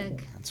So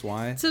sick. that's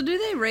why. So do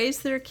they raise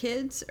their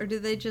kids, or do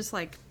they just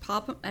like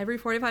pop every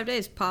 45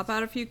 days, pop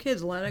out a few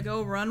kids, let it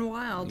go run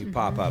wild? You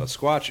pop out a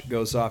squatch, it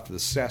goes off to the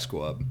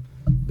Sasquatch,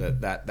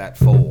 that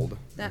fold,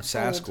 That the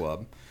fold.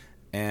 Sasquatch,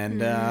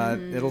 and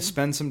it'll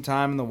spend some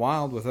time in the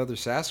wild with other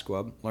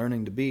Sasquatch,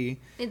 learning to be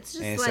It's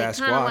just a like Sasquatch.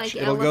 kind of like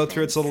It'll go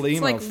through its little It's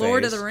emo like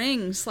Lord of phase. the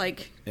Rings,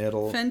 like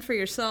It'll fend for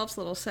yourselves,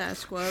 little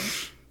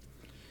Sasquatch.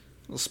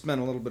 We'll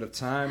spend a little bit of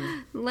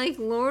time like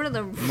Lord of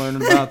the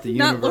learning about the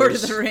Not universe. Lord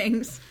of the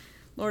Rings,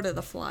 Lord of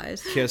the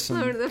Flies. Kissing,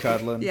 Lord of the-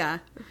 cuddling, Yeah,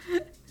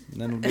 and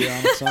then it'll be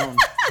on its own.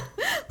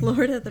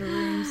 Lord of the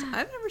Rings.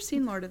 I've never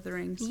seen Lord of the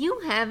Rings. You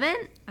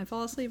haven't? I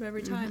fall asleep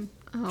every time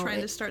Oh, trying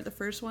to it- start the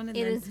first one, and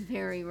It then is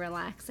very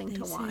relaxing they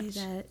to say watch.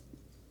 that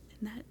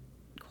in that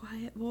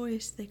quiet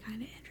voice they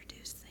kind of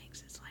introduce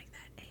things. It's like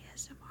that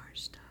ASMR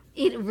stuff,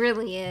 It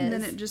really is. and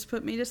then it just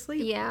put me to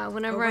sleep. Yeah,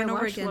 whenever over I and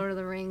over watch again. Lord of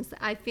the Rings,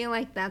 I feel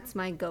like that's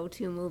my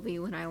go-to movie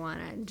when I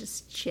want to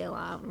just chill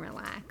out and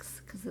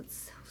relax because it's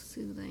so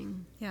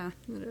soothing. Yeah,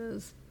 It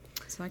is.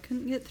 so I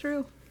couldn't get through.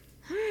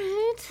 All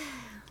right.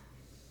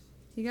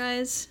 You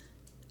guys,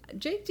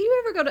 Jake, do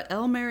you ever go to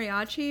El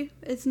Mariachi?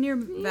 It's near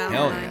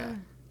Valhalla. Hell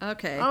yeah.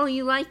 Okay. Oh,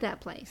 you like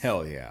that place?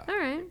 Hell yeah. All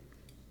right.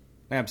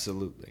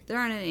 Absolutely. There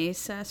aren't any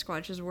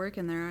Sasquatches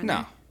working there, are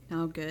No. there?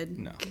 Oh, good.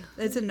 No.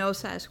 It's a no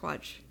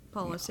Sasquatch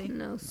policy.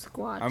 No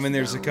squatch. I mean,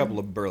 there's a zone. couple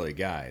of burly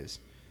guys,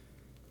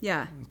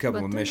 Yeah. a couple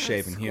But of they're not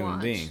misshapen human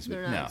squatch. beings, but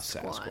They're no not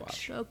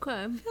Sasquatch.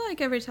 Okay. I feel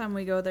like every time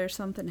we go there,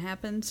 something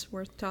happens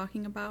worth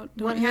talking about.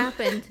 don't What you?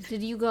 happened?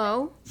 Did you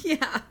go?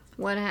 Yeah.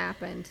 What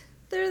happened?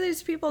 There are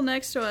these people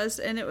next to us,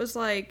 and it was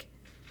like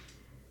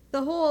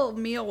the whole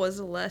meal was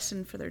a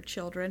lesson for their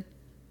children.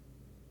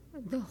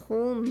 The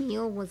whole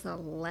meal was a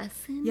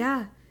lesson?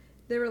 Yeah.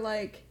 They were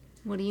like,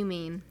 What do you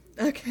mean?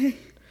 okay.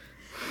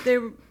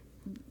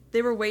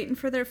 They were waiting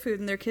for their food,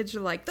 and their kids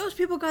were like, those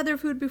people got their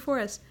food before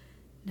us.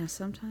 Now,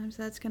 sometimes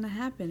that's going to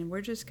happen, and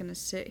we're just going to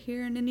sit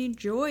here and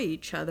enjoy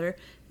each other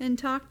and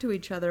talk to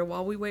each other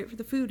while we wait for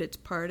the food. It's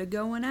part of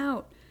going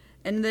out.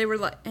 And they were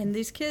like, and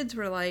these kids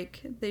were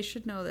like, they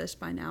should know this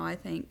by now, I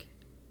think,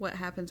 what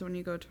happens when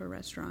you go to a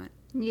restaurant.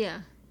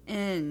 Yeah.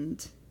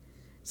 And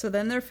so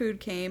then their food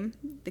came.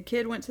 The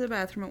kid went to the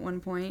bathroom at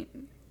one point,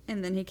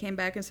 and then he came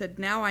back and said,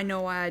 now I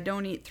know why I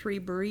don't eat 3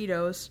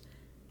 burritos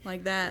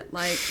like that.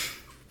 Like,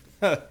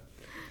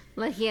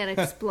 Like he had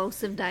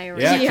explosive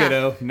diarrhea. Yeah, Yeah.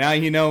 kiddo. Now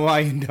you know why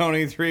you don't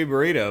eat 3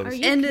 burritos. Are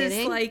you and kidding?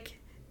 it's like,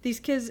 these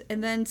kids,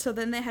 and then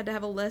they had to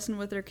have a lesson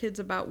with their kids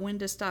about when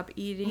to stop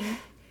eating.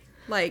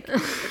 Like,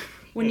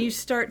 when you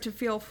start to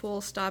feel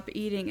full, stop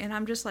eating. And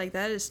I'm just like,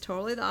 that is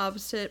totally the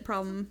opposite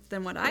problem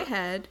than what I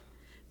had,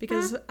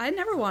 because I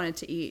never wanted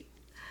to eat.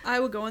 I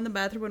would go in the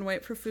bathroom and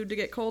wait for food to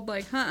get cold,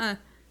 like, I'm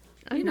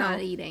not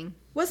eating.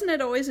 Wasn't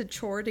it always a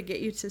chore to get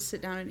you to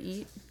sit down and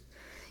eat?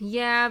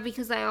 Yeah,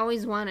 because I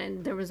always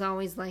wanted, there was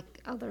always like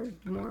other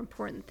more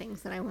important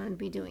things that I wanted to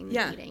be doing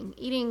than eating.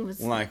 Eating was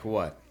Like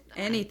what?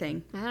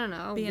 Anything. I don't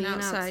know, Being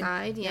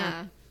outside.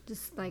 yeah.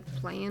 Just like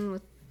playing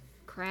with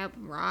crap,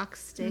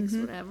 rocks, sticks,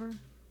 whatever.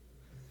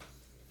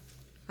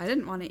 I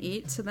didn't want to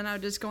eat, so then I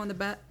would just go in the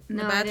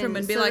No, I bathroom didn't.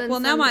 and be So like, then well,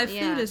 now my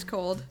yeah. food is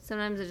cold.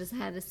 Sometimes I just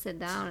had to sit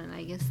down and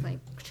I guess like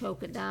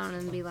choke it down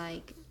and be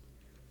like,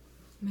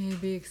 may I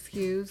be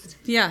excused?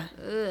 Yeah.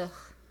 Ugh.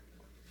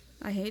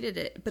 I hated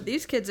it. But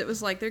these kids, it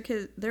was like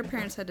their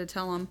parents had to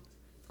tell them,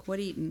 quit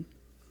eating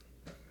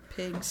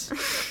pigs.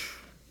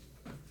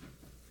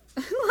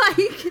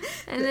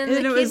 And then and the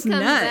it kid was comes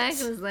nuts. back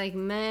and was like,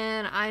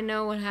 man, I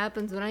know what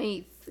happens when I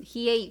eat.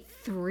 He ate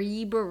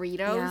 3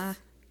 burritos.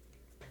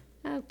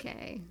 Yeah.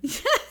 Okay.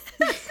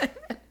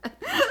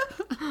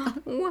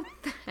 What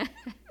the heck?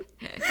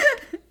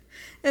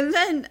 And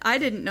then I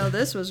didn't know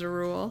this was a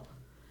rule,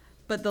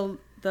 but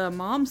the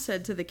mom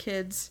said to the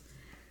kids,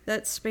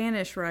 "That's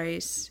Spanish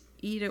rice.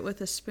 Eat it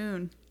with a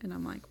spoon." And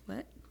I'm like,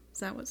 "What? Is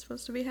that what's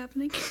supposed to be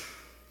happening?"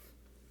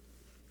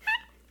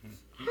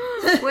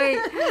 Wait,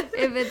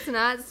 if it's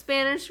not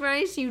Spanish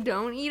rice, you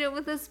don't eat it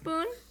with a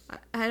spoon?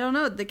 I don't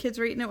know. The kids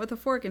were eating it with a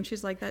fork, and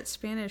she's like, "That's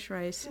Spanish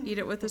rice. Eat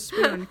it with a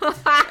spoon."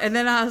 And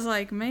then I was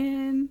like,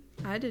 "Man,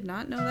 I did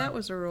not know that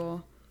was a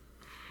rule."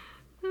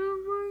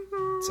 Oh my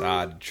god. It's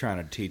odd trying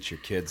to teach your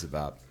kids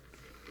about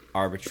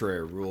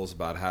arbitrary rules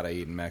about how to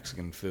eat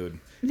Mexican food.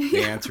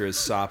 The answer is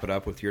sop it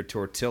up with your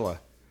tortilla.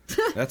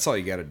 That's all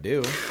you got to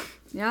do.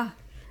 Yeah.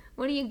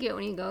 What do you get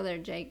when you go there,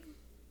 Jake?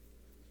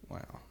 Well,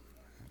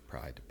 it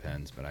probably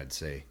depends, but I'd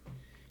say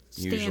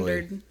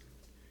Standard.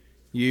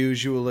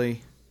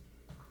 usually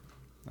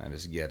I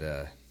just get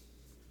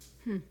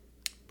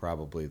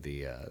probably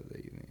the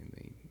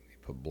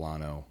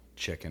poblano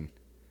chicken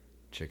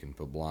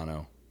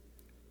poblano,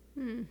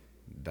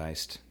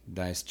 diced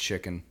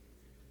chicken.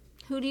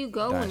 Who do you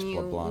go Diced when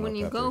poblano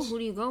you go? peppers. Who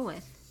do you go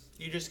with?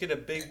 You just get a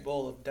big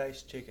bowl of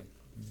diced chicken,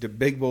 The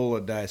big bowl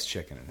of diced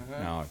chicken.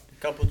 Now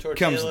a couple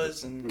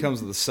tortillas, and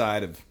comes with a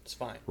side of it's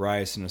fine.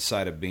 rice and a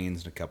side of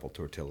beans and a couple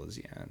tortillas.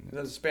 Yeah, Is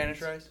that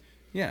Spanish rice?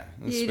 yeah.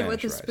 that's You eat it with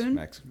Spanish a rice, spoon?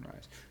 Mexican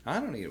rice. I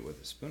don't eat it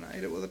with a spoon. I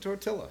eat it with a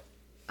tortilla.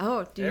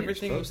 Oh, do you,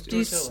 Everything supposed to. do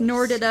you tortillas.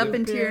 snort it up Stupid.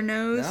 into your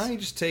nose? Now you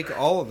just take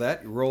all of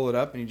that, you roll it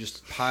up, and you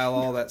just pile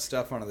all that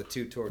stuff onto the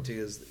 2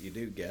 tortillas that you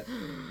do get.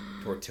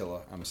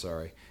 Tortilla, I'm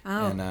sorry.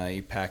 Oh. And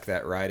you pack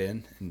that right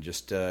in and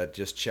just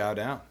chow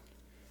down.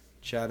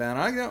 Chow down.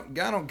 I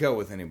don't go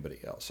with anybody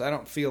else. I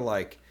don't feel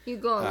like, You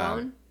go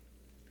alone?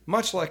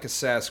 much like a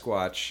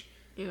Sasquatch,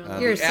 You're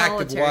You're the act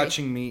of solitary.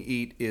 watching me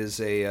eat is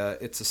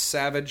it's a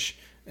savage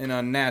and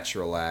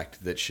unnatural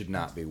act that should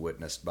not be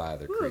witnessed by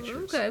other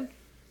creatures, okay.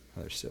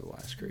 other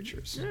civilized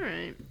creatures. All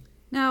right.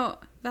 Now,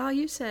 Val,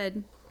 you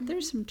said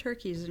there's some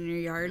turkeys in your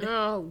yard.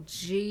 Oh,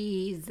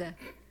 jeez.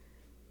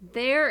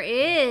 There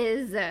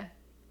is. Yeah.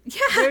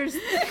 There's.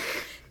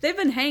 They've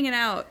been hanging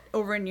out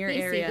over in your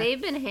Casey, area.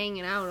 they've been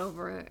hanging out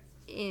over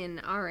in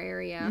our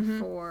area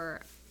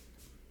for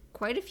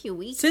quite a few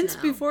weeks Since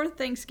now. before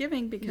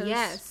Thanksgiving, because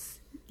Yes.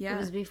 yeah, It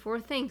was before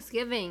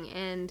Thanksgiving,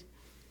 and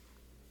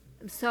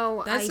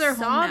so That's I their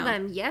home saw now.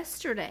 them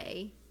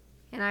yesterday,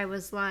 and I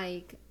was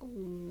like,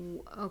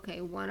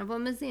 okay, one of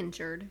them is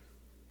injured.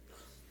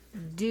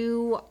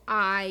 Do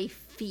I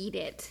feed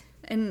it?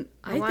 and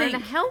I wanted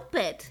think to help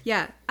it,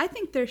 yeah, I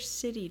think they're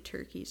city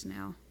turkeys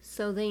now.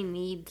 so they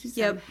need some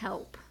Yep.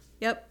 help.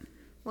 Yep,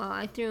 Well,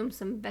 I threw them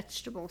some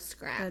vegetable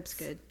scraps. that's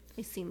good.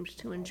 They seemed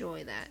to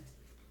enjoy that.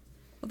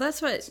 Well,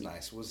 that's what. That's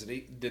nice.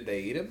 Did they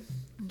eat them?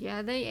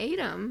 Yeah, they ate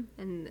them,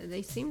 and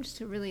they seemed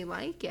to really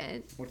like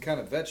it. What kind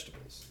of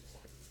vegetables?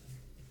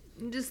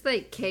 Just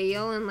like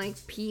kale and like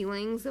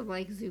peelings of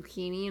like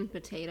zucchini and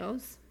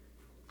potatoes.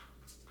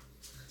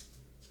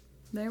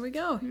 There we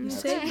go. You Okay.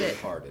 saved it.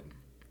 Hearted.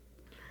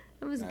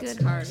 It was That's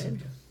good-hearted.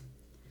 nice.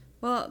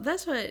 Well,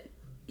 that's what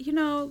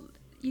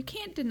you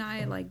can't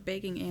deny like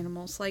begging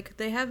animals. Like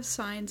they have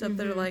signs up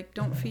there like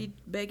 "Don't feed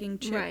begging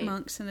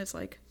chipmunks," and it's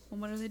like, well,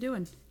 what are they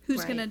doing? Who's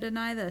Right. gonna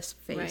deny this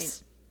face?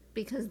 Right.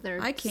 Because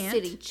they're I can't.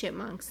 city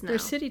chipmunks now. They're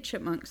city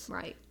chipmunks.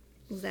 Right.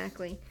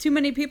 Exactly. Too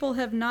many people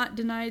have not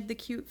denied the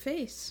cute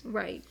face,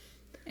 Right.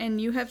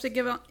 and you have to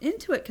give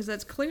into it because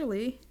that's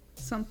clearly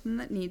something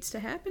that needs to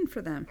happen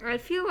for them. I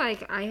feel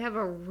like I have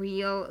a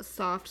real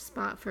soft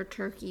spot for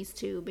turkeys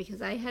too,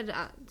 because I had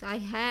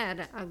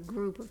a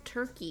group of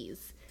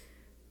turkeys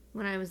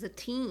when I was a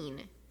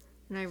teen,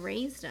 and I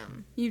raised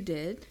them. You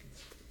did.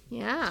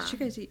 Yeah. Did you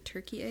guys eat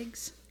turkey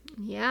eggs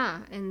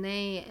Yeah,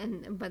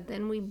 but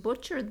then we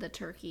butchered the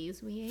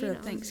turkeys. We ate for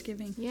them.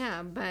 Thanksgiving?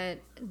 Yeah, but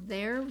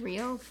they're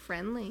real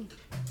friendly.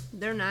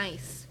 They're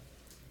nice.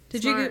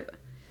 Did Smart.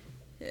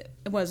 you?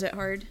 Was it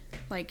hard?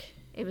 Like,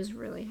 It was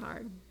really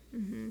hard.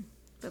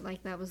 But,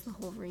 like, that was the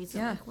whole reason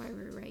Yeah. like, why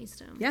we raised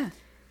them. Yeah.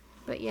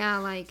 But, yeah,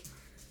 like,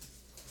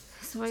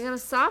 so I got a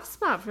soft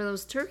spot for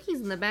those turkeys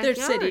in the backyard.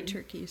 They're city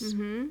turkeys.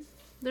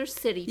 They're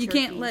city You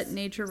turkeys. can't let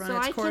nature run So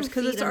its I course can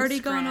because feed it's them already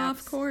gone off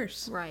scraps.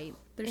 course. Right.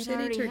 They're It city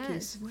already turkeys.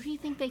 has. Where do you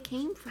think they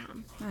came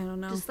from? I don't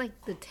know. Just like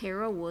the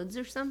Terra Woods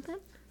or something?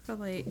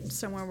 Probably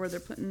somewhere where they're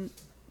putting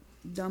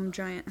dumb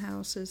giant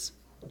houses.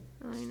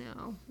 I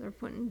know. They're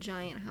putting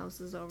giant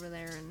houses over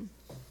there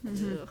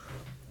and. Ugh.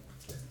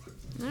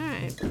 All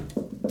right.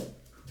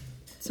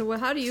 So,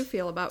 how do you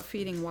feel about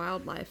feeding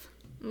wildlife?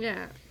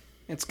 Yeah.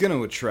 It's going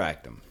to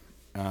attract them.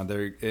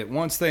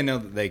 Once they know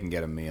that they can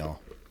get a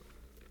meal,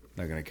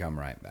 they're going to come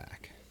right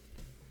back.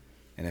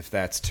 And if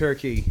that's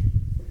turkey,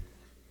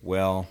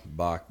 well,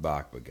 bok,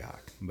 bok, bagok.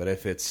 But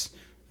if it's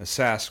a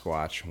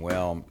Sasquatch,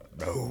 well,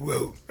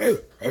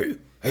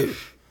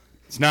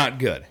 it's not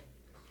good.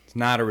 It's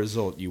not a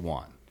result you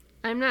want.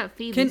 I'm not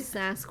feeding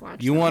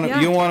Sasquatch. You want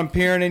Yeah. you want them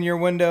peering in your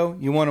window?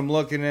 You want them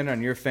looking in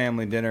on your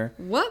family dinner?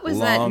 What was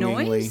that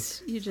longingly?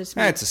 noise? You just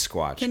That's a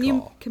Squatch Can call.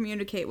 you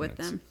communicate with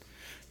them?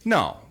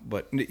 No,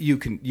 but you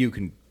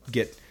can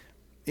get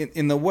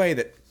in the way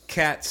that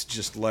cats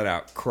just let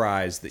out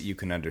cries that you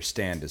can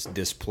understand as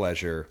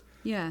displeasure,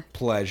 Yeah.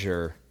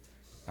 pleasure,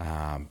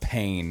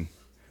 pain,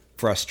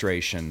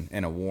 frustration,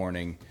 and a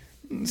warning.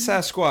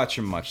 Sasquatch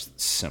are much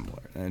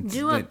similar.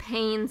 Do a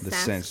pain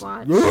sense-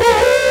 Sasquatch.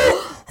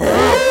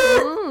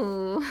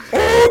 Ooh.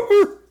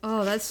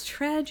 Oh, that's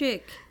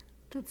tragic.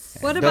 That's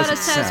What about a doesn't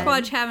sound-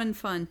 Sasquatch having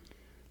fun?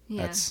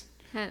 yeah. That's-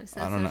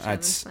 Sasquatch I don't know. having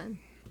It's fun.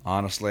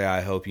 honestly,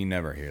 I hope you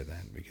never hear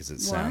that because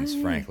it sounds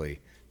Why? frankly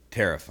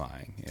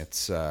terrifying.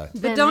 It's But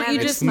Then don't have you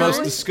it it's just the know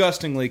most it?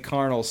 disgustingly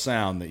carnal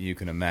sound that you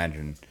can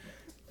imagine.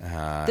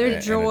 Their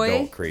an joy?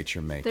 adult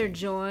creature making. Their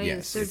joy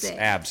Yes, is their it's dick.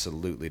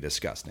 absolutely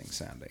disgusting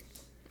sounding.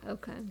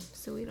 Okay,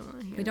 so we don't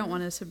want to hear We don't that.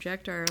 want to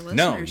subject our listeners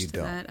No, you to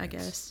don't. that, I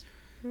It's- guess.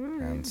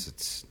 And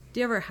it's Do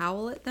you ever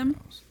howl at them?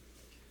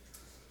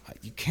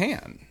 you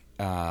can,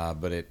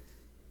 but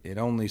it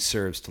only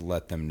serves to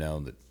let them know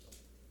that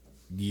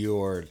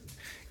you're.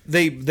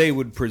 They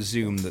would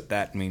presume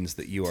that means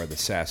that you are the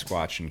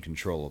Sasquatch in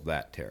control of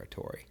that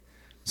territory.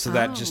 So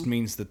that just Oh.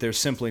 means that they're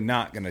simply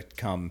not going to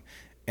come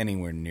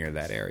anywhere near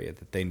that area.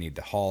 That they need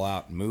to haul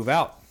out and move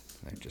out.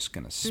 They're just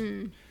going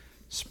to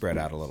spread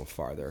out a little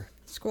farther.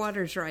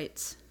 Squatters'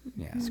 rights.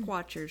 Yeah.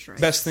 Squatchers'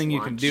 rights. Best thing you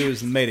can do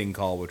is the mating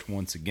call, which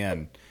once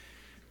again,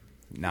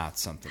 not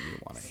something you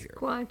want to hear.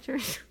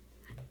 Squatchers.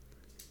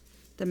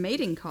 The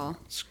mating call.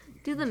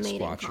 Do the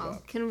mating Squatch it call.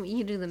 up. Can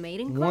you do the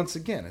mating call? Once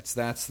again, it's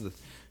You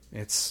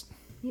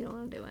don't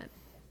want to do it.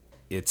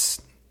 it's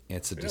a We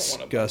don't want a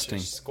bunch disgusting.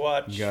 of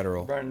Squatch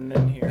guttural. running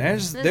in here.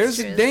 There's That's there's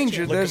true, a that's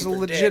danger. true. There's a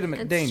Looking for legitimate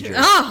That's danger. true.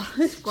 Oh,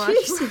 Squatch.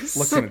 Jesus.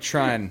 Looking to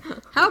try and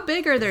How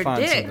big are their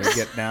find something to dicks?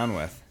 get down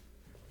with.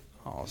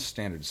 Oh,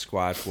 standard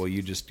Squatch. Well,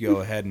 you just go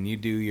ahead and you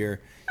do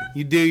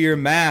your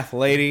math,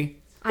 lady.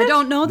 I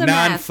don't know the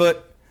 9 math.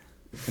 foot,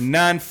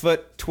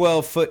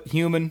 12-foot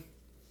human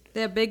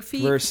They have big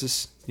feet.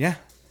 versus yeah.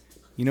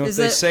 You know what Is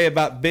they it- say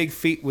about big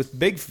feet with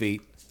big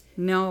feet?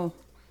 No.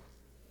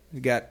 You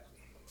got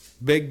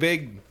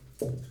big,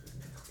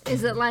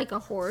 Is it like a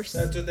horse?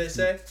 That's what they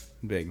say.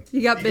 big,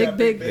 You got You big, got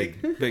big.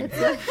 big, big. You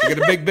got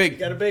a big,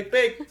 Got a big.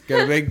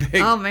 got a big,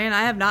 Oh man,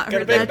 I have not Got a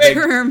heard big, that big.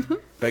 term.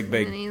 big, Me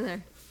big,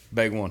 neither.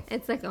 big one.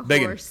 It's like a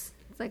Biggin. horse.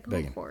 It's like a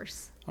Biggin.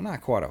 horse. Well,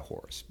 not quite a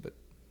horse, but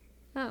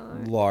Oh, all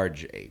right.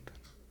 large ape.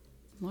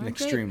 Large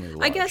extremely ape.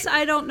 large I guess ape.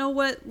 I don't know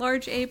what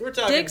large ape We're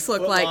talking dicks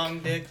look like. foot-long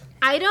dick.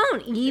 I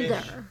don't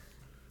either.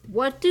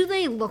 What do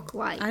they look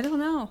like? I don't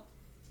know.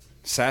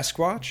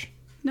 Sasquatch?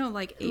 No,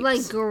 like apes.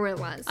 Like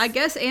gorillas. I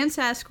guess and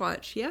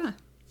Sasquatch. Yeah.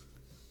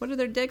 What do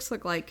their dicks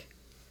look like?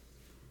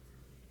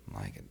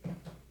 Like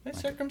They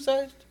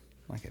circumcised.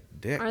 a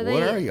dick. Are they,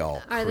 What are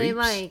y'all? Are they creeps?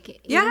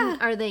 like? Yeah.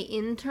 Are they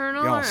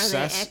internal Y'all or are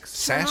sas- they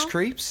external? sas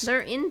creeps?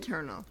 They're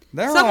internal.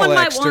 They're Someone all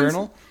might external.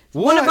 want-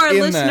 one of What our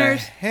in listeners-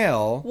 the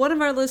hell? One of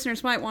our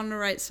listeners might want to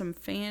write some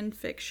fan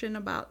fiction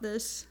about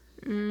this,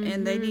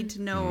 and they need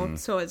to know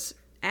so it's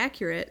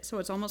accurate, so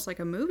it's almost like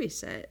a movie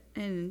set,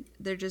 and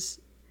they're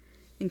just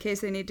in case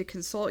they need to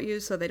consult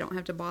you, so they don't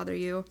have to bother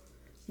you.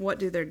 What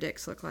do their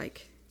dicks look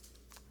like?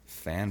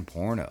 Fan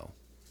porno.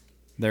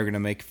 They're going to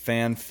make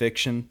fan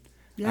fiction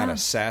out Yeah. of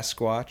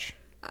Sasquatch.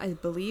 I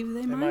believe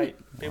they They might.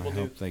 might. People I do.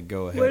 hope they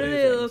go What ahead. do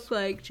they look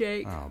like,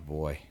 Jake? Oh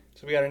boy.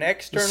 So we got an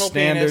external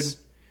Standard. penis,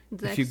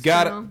 It's If you've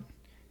got it, external.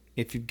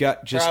 if you've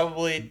got just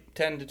probably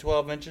 10 to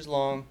 12 inches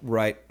long.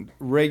 right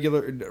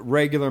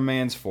regular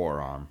man's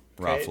forearm,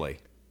 roughly.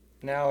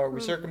 Now, are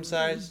we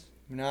circumcised?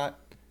 We're not.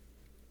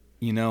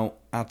 You know,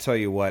 I'll tell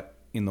you what.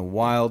 In the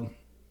wild,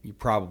 you're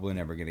probably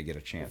never going to get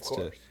a chance Of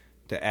to course.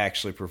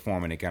 actually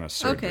perform any kind of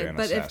surgery Okay, on a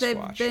but if they've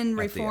Sasquatch been at the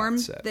reformed,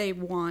 outset. they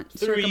want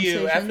Through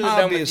you. circumcision. After they're done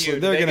with Obviously, you,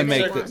 they're they gonna get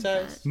make the-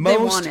 circumcised. They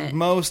want Most it.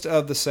 most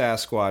of the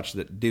Sasquatch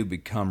that do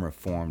become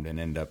reformed and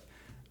end up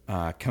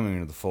coming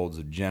into the folds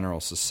of general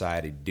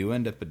society do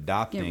end up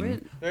adopting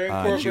rid- They're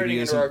incorporating into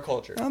Judaism. our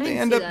culture. Well, I they can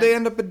end see up that. they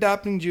end up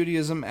adopting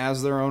Judaism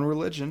as their own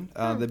religion.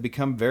 They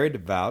become very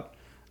devout.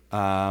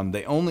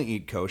 They only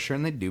eat kosher,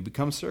 and they do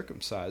become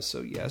circumcised.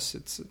 So yes,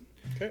 it's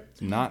Okay.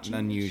 not an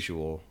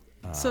unusual.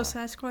 So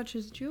Sasquatch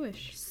is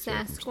Jewish.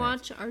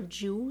 Sasquatch are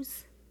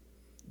Jews.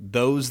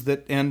 Those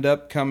that end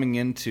up coming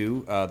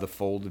into the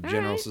fold of All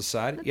General right.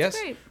 Society, That's yes,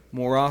 great.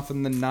 more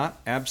often than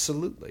not,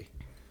 absolutely.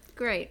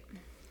 Great.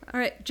 All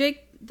right,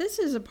 Jake, this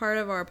is a part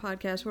of our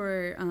podcast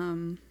where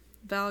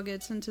Val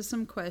gets into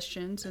some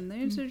questions, and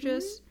these are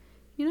just,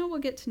 we'll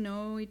get to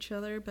know each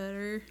other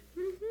better.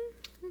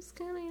 Just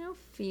kind of,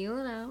 feel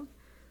it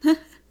out.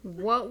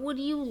 What would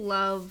you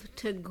love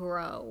to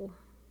grow?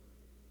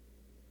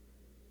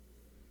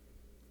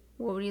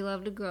 What would you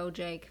love to grow,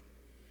 Jake?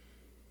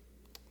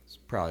 It's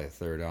probably a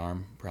third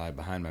arm, probably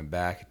behind my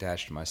back,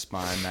 attached to my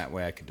spine. That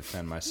way I could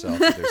defend myself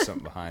if there's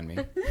something behind me.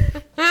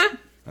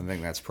 I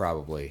think that's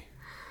probably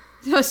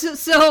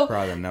So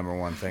the number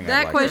one thing. that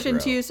I'd like question to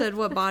to you said,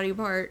 what body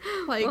part?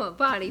 Like, What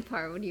body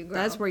part would you grow?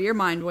 that's where your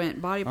mind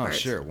went, body Oh, parts.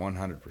 sure,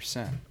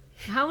 100%.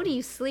 How would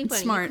you sleep on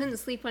it? Smart. You couldn't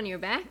sleep on your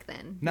back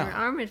then. No. Your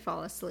arm would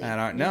fall asleep.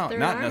 And Your no, third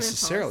not arm would fall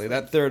necessarily. asleep.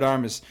 That third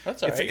arm is.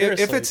 That's all if, right, you're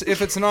if it's asleep.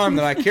 if it's an arm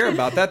that I care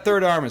about, that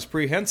third arm is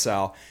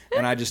prehensile,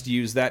 and I just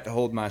use that to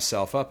hold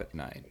myself up at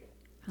night.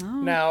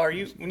 Now,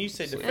 when you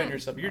say defend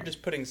yourself, you're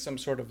just putting some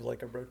sort of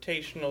like a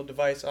rotational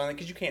device on it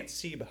because you can't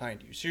see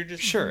behind you. So you're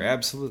just Sure,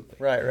 absolutely.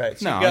 right.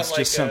 So No, you've got it's just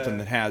like something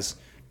that has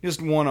just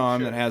one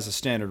arm Sure. that has a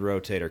standard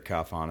rotator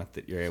cuff on it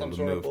that you're able Some to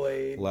sort of move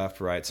blade. left,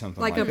 right,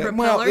 something Like like a that.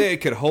 propeller? Well,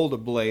 it could hold a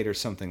blade or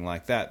something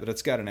like that, but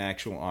it's got an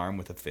actual arm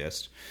with a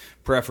fist,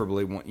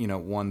 preferably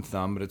one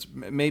thumb. But it's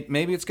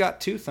maybe it's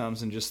got two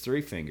thumbs and just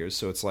three fingers,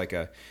 so it's like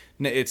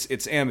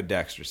it's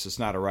ambidextrous. It's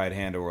not a right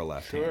hand or a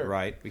left hand, Sure.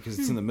 right? Because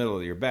it's in the middle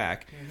of your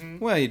back.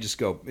 Well, you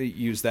just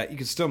use that. You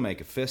can still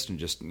make a fist and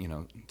just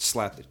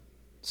slap the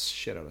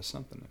shit out of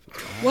something if it's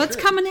behind. What's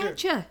Sure, coming sure.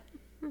 at you?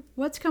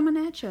 What's coming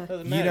at you?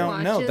 Doesn't You matter.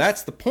 don't know. Squatches.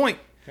 That's the point.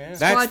 Yeah. That's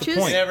the Squatches?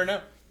 point. You never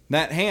know.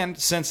 That hand,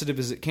 sensitive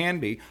as it can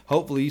be,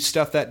 hopefully you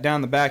stuff that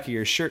down the back of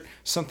your shirt,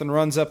 something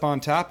runs up on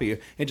top of you,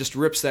 and just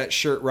rips that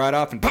shirt right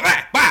off and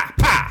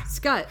pa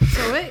Scott,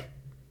 so it...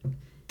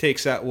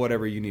 takes out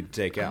whatever you need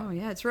to take out. Oh,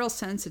 yeah, it's real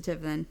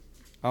sensitive then.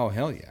 Oh,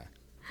 hell yeah.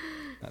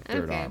 That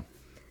third Okay. arm.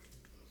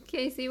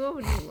 Casey, what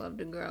would you love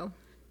to grow?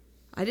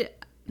 I did...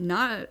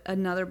 Not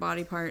another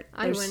body part.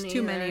 I There's wouldn't too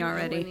either. many I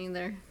already. wouldn't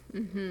either.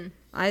 Mm-hmm.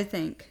 I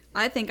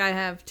think I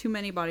have too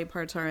many body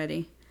parts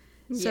already.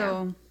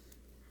 So,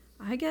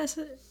 I guess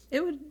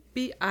it would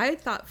be... I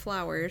thought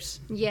flowers,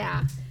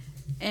 Yeah.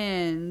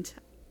 and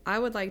I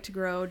would like to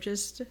grow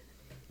just...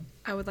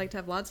 I would like to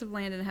have lots of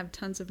land and have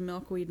tons of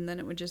milkweed, and then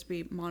it would just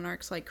be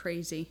monarchs like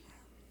crazy.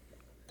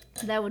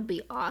 That would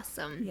be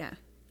awesome. Yeah.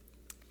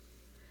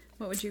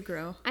 What would you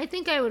grow? I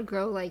think I would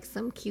grow like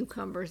some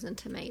cucumbers and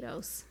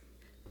tomatoes.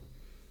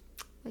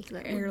 Like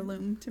that.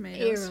 Heirloom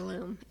tomatoes.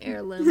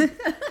 Heirloom.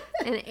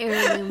 An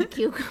heirloom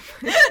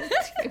cucumber.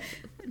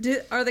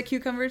 Are the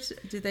cucumbers,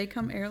 do they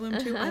come heirloom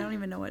too? I don't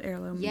even know what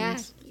heirloom Yeah,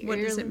 means. What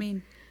does it heirloom.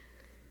 mean?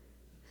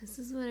 This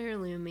is what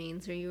heirloom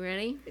means. Are you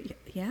ready?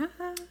 Yeah.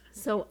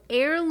 So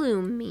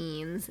heirloom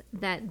means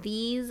that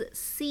these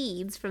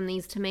seeds from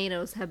these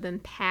tomatoes have been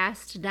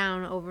passed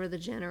down over the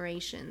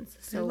generations.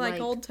 So So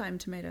like old time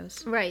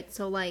tomatoes. Right.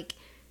 So like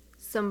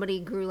somebody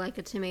grew like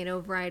a tomato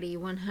variety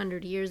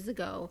 100 years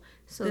ago.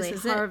 So This they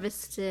is it.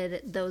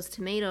 harvested those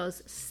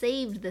tomatoes,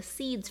 saved the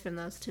seeds from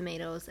those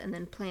tomatoes, and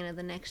then planted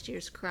the next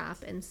year's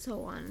crop, and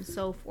so on and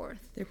so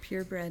forth. They're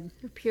purebred.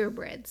 They're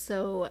purebred.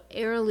 So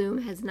heirloom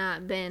has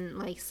not been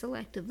like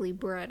selectively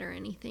bred or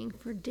anything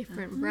for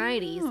different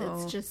varieties. Oh.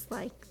 It's just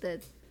like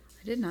the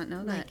I did not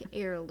know that. like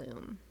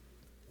heirloom.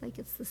 Like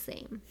it's the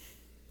same.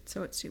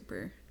 So it's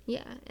super.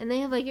 Yeah. And they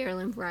have like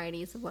heirloom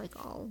varieties of like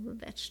all the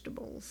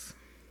vegetables.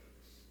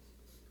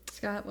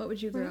 Scott, what would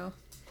you grow?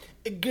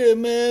 Get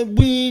my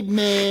weed,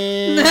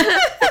 man.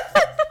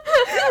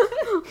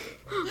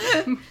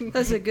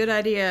 That's a good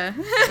idea.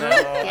 No,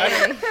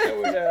 I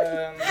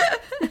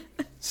would.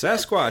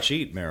 Sasquatch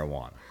eat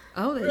marijuana.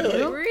 Oh, they Really?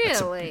 do?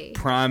 Really?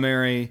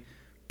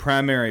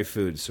 Primary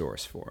food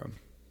source for them.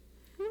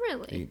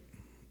 Really? Eat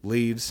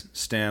leaves,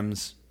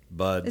 stems,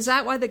 buds. Is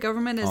that why the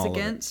government is All of it.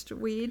 against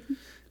weed?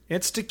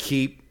 It's to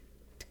keep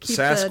keep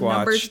the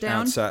numbers Sasquatch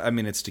down? outside. I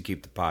mean, it's to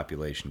keep the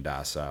population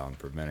docile and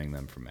preventing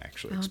them from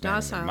actually expanding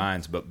docile. their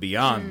minds. But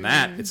beyond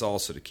that, it's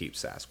also to keep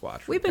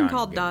Sasquatch. From We've been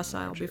called congregating in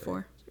docile large areas.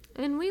 before.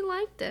 And we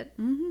liked it.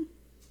 Mm-hmm.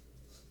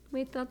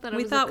 We thought that it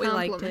We was thought a we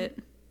compliment. liked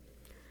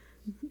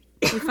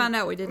it. We found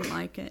out we didn't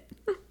like it.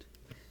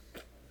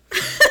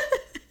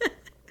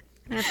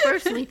 At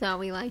first we thought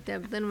we liked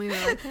it, but then we were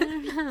like, I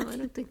don't know. I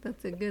don't think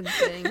that's a good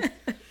thing.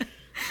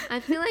 I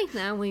feel like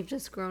now we've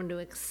just grown to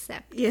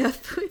accept it. Yeah,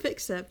 we've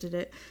accepted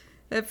it.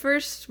 At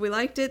first, we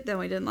liked it, then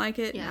we didn't like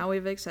it. Yeah. Now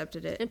we've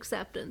accepted it.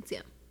 Acceptance,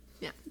 yeah.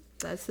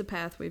 That's the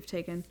path we've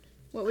taken.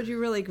 What would you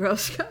really grow,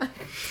 Scott?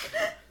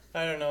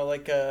 I don't know,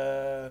 like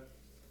a.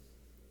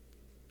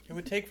 It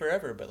would take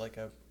forever, but like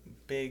a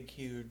big,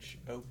 huge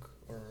oak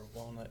or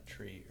walnut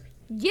tree or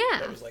something. Yeah.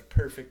 That was like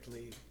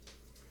perfectly.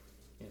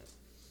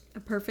 A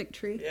perfect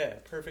tree? Yeah,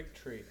 perfect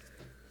tree.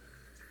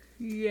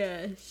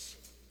 Yes.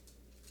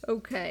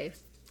 Okay.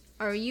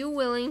 Are you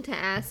willing to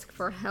ask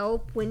for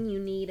help when you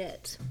need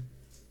it?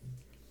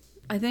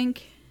 I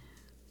think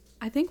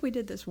we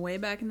did this way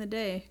back in the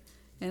day,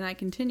 and I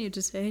continue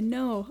to say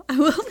no. I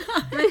will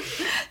not.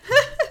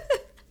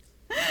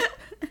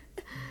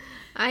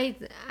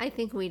 I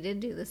think we did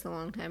do this a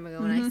long time ago,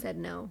 and I said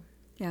no.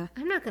 Yeah.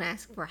 I'm not going to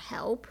ask for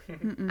help.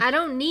 I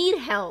don't need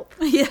help.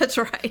 Yeah, that's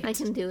right. I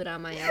can do it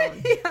on my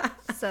own.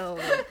 So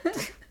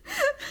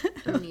I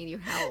don't need your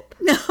help.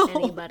 No.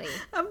 Anybody.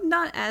 I'm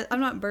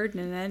not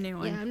burdening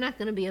anyone. Yeah, I'm not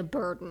going to be a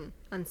burden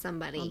on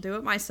somebody. I'll do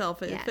it myself.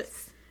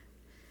 Yes.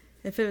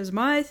 If it was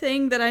my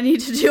thing that I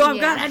need to do, I'm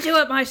Yeah. gonna do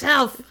it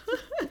myself.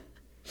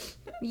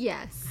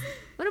 Yes.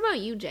 What about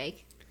you,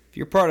 Jake? If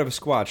you're part of a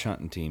Squatch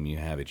hunting team, you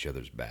have each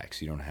other's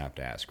backs. You don't have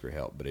to ask for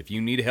help. But if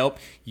you need help,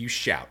 you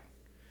shout.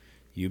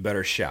 You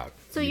better shout.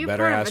 So you you're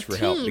better part of ask a for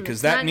help team, because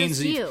it's that not means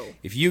just you.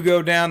 if you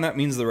go down, that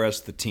means the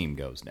rest of the team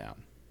goes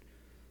down.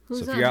 So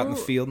if you're out in the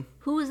field,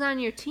 Who is on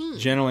your team?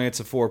 generally it's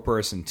a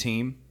 4-person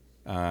team.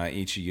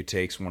 Each of you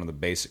takes one of the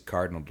basic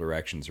cardinal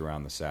directions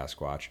around the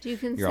Sasquatch. Do you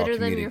You're all consider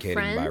them your communicating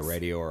by friends?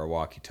 radio or a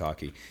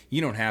walkie-talkie.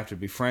 You don't have to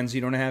be friends. You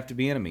don't have to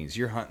be enemies.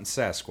 You're hunting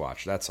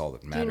Sasquatch. That's all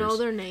that matters. you know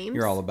their names?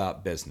 You're all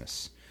about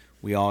business.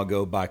 We all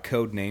go by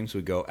code names.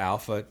 We go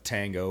Alpha,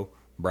 Tango,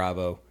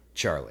 Bravo,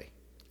 Charlie.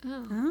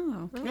 Oh.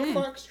 Oh, No okay.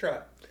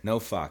 foxtrot. No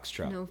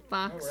Foxtrot. No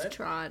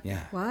foxtrot.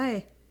 Yeah.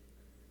 Why?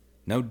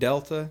 No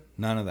Delta.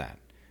 None of that.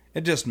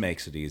 It just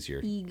makes it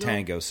easier. Eagle.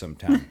 Tango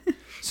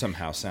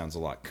somehow sounds a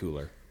lot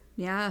cooler.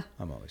 Yeah.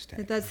 I'm always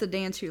Tango. That's the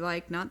dance you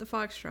like, not the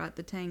foxtrot,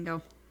 the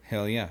tango.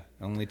 Hell yeah.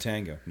 Only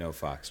Tango. No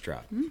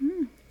Foxtrot.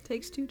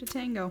 Takes two to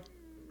tango.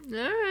 All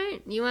right.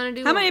 You want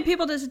to do How many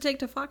people does it take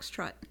to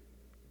foxtrot?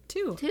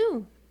 Two.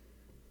 Two.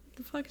 What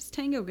the fuck is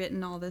tango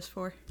getting all this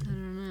for? I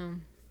don't know.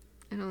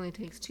 It only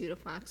takes 2 to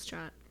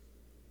foxtrot.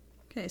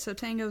 Okay, so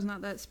tango's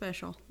not that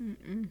special.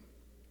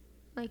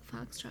 Like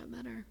foxtrot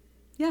better.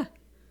 Yeah.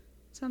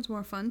 Sounds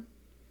more fun.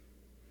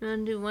 You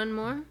want to do one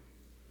more?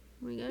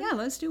 We good? Yeah,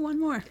 let's do one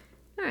more.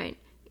 All right.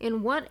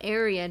 In what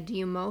area do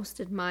you most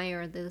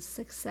admire the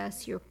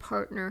success your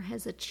partner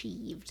has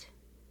achieved?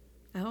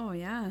 Oh,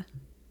 yeah.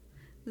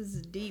 This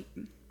is deep.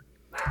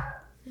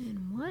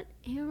 In what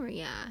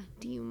area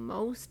do you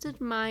most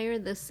admire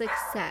the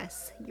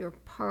success your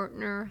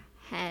partner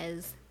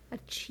has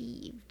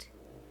achieved?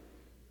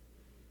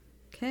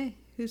 Okay,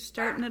 who's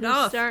starting it Who's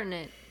off? starting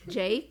it?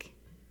 Jake?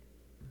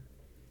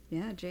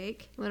 Yeah,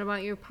 Jake. What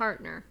about your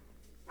partner?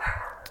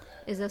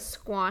 Is a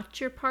Squatch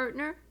your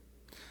partner?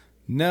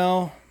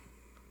 No.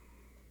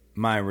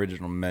 My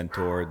original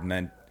mentor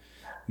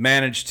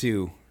managed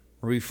to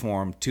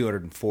reform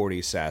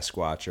 240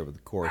 Sasquatch over the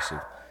course of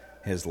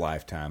his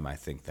lifetime. I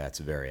think that's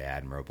very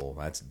admirable.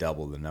 That's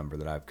double the number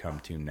that I've come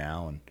to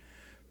now, and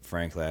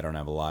frankly, I don't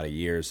have a lot of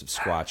years of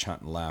Squatch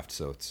hunting left,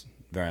 so it's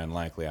very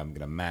unlikely I'm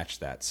going to match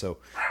that. So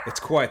it's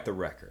quite the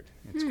record.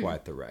 It's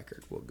quite the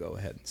record. We'll go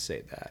ahead and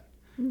say that.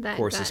 Of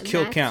course, his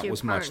kill that's count your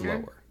was much partner.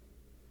 lower.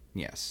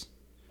 Yes.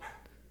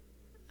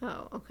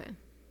 Oh, okay.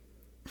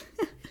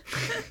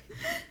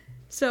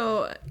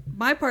 So,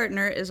 my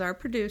partner is our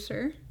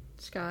producer,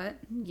 Scott.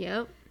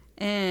 Yep.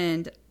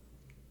 And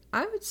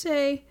I would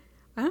say,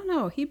 I don't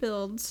know, he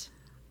builds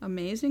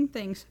amazing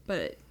things,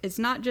 but it's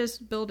not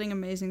just building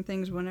amazing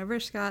things. Whenever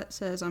Scott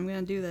says, I'm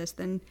going to do this,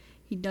 then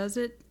he does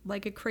it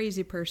like a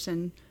crazy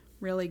person,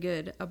 really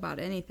good about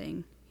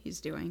anything he's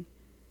doing.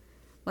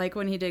 Like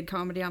when he did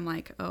comedy, I'm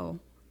like, oh,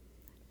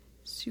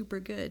 super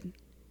good.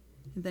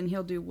 And then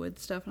he'll do wood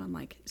stuff, and I'm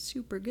like,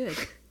 super good.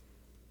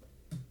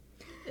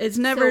 It's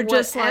never So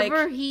just like,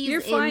 whatever he's you're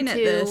fine at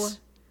into- this.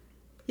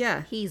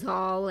 Yeah, He's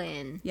all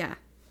in. yeah.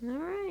 All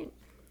right.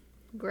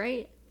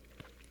 Great.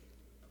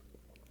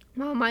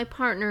 Well, my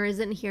partner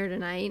isn't here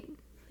tonight.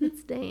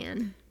 It's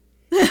Dan.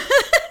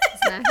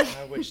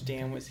 I wish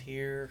Dan was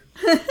here.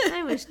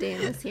 I wish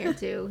Dan was here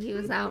too. He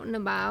was out and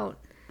about.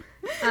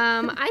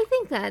 I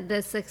think that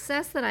the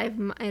success that I've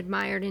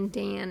admired in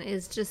Dan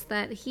is just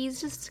that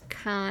he's just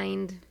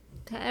kind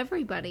to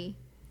everybody.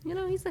 You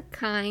know, he's a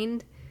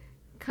kind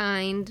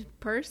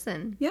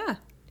person. Yeah,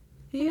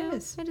 he You know,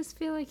 is. I just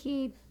feel like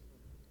he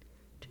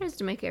tries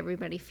to make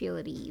everybody feel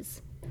at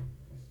ease.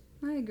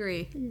 I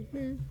agree.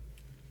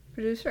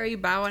 Producer, are you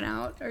bowing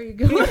out? Are you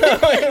going?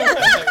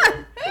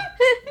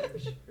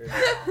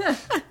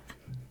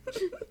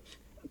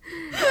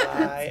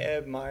 I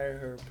admire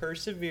her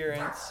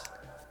perseverance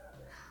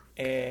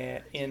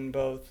in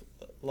both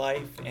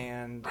life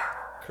and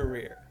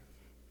career.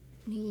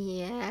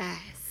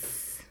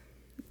 Yes.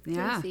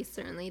 Yeah, Casey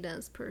certainly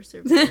does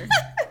persevere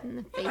in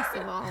the face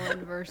of all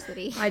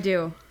adversity. I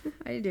do.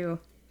 I do.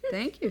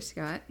 Thank you,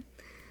 Scott.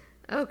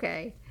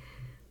 Okay.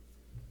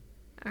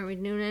 Are we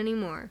doing any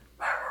more?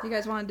 Do you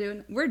guys want to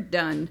do? We're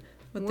done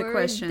with the We're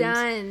questions.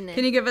 done.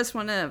 Can you give us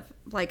one of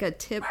like a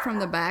tip from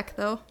the back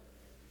though,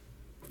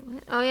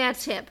 What? Oh, yeah,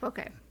 tip.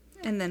 Okay.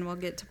 and then we'll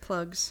get to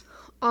plugs.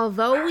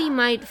 Although we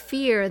might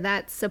fear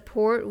that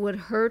support would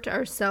hurt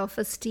our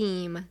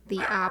self-esteem, the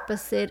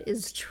opposite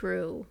is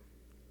true.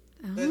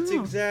 That's Oh.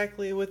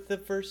 exactly with the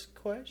first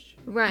question.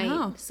 Right.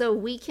 Oh. So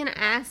we can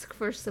ask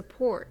for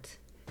support.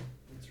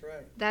 That's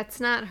right. That's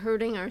not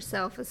hurting our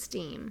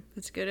self-esteem.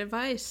 That's good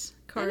advice.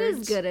 Cards. That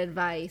is good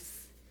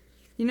advice.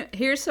 You know,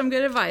 here's some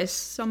good advice,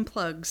 some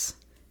plugs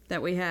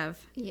that we have.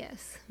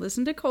 Yes.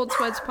 Listen to Cold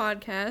Sweats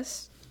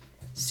podcast.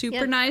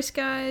 Super nice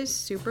guys,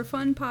 super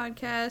fun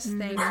podcast.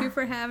 Thank you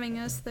for having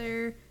us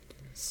there.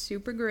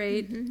 Super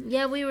great.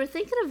 Yeah, we were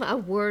thinking of a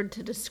word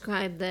to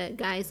describe the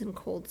guys in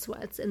Cold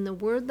Sweats, and the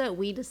word that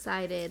we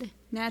decided,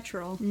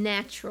 Natural.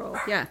 natural.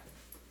 Yeah.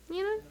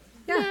 You know?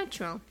 Yeah.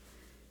 Natural.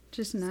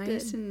 Just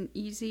nice and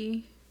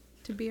easy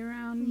to be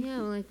around. Yeah,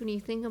 like when you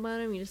think about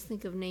them, you just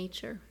think of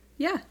nature.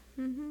 Yeah.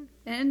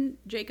 And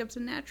Jacob's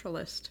a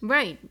naturalist.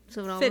 Right.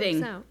 So it all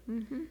Fitting. works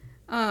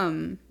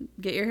out.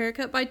 Get your hair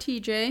cut by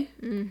TJ.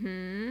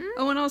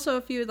 Oh, and also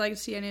if you would like to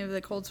see any of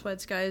the Cold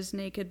Sweats guys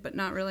naked but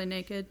not really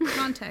naked,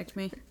 contact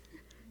me.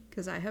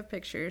 Because I have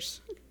pictures.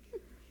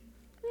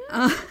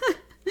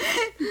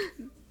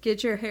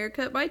 Get your hair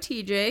cut by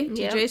TJ.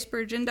 Yep.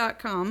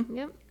 TJSpurgeon.com.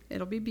 Yep.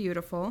 It'll be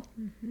beautiful.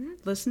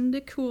 Listen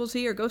to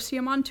Coolsy or go see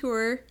him on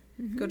tour.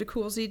 Go to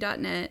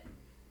coolsy.net.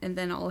 And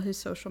then all his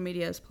social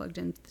media is plugged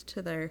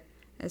into there,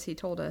 as he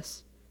told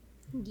us.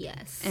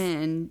 Yes.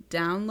 And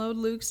download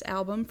Luke's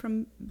album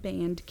from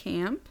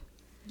Bandcamp.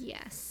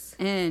 Yes.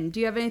 And do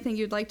you have anything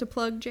you'd like to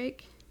plug,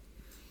 Jake?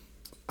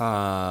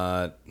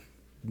 No.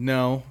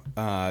 No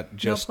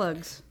Just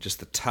plugs. Just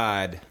the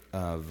tide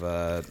of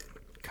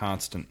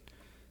constant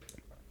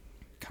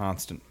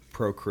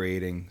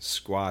procreating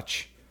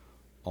squatch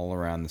all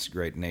around this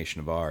great nation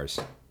of ours.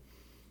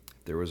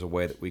 If there was a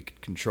way that we could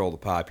control the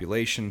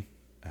population,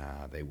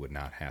 they would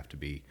not have to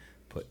be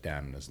put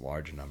down in as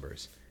large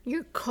numbers.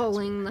 You're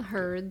culling the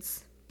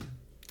herds.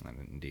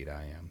 And indeed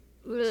I am.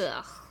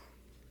 Ugh.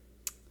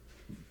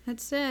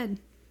 That's sad.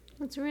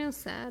 That's real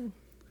sad.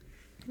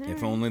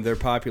 If only their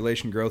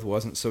population growth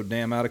wasn't so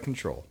damn out of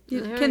control.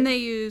 Can they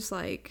use,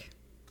 like,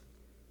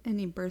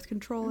 any birth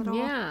control at all?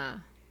 Yeah.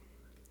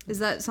 Is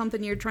that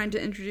something you're trying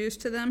to introduce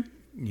to them?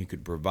 You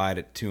could provide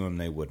it to them,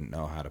 they wouldn't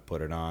know how to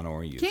put it on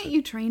or use it. Can't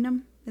you train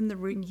them in the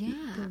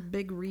Yeah. the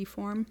big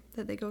reform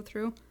that they go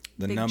through?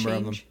 The Big number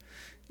of them. change?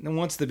 And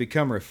once they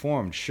become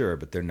reformed, sure,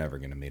 but they're never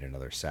going to meet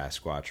another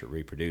Sasquatch or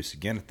reproduce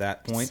again at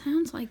that point.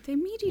 Sounds like they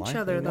meet each Likely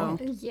other, though.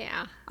 won't.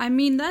 Yeah. I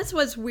mean, that's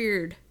what's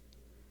weird.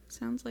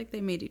 Sounds like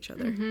they meet each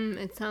other.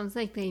 It sounds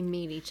like they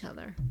meet each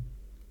other.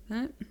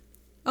 That?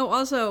 Oh,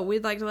 also,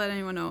 we'd like to let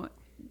anyone know.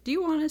 Do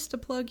you want us to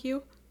plug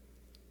you?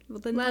 Well,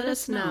 then Let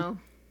us know.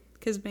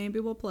 Because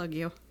maybe we'll plug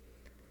you.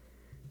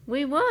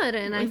 We would,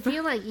 and I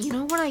feel like, you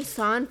know what I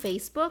saw on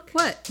Facebook?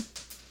 What?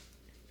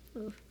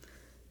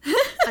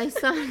 I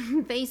saw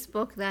on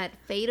Facebook that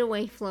Fade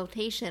Away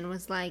Flotation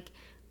was like,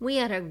 we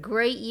had a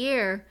great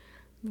year.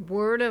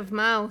 Word of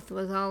mouth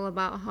was all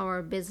about how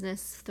our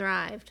business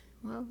thrived.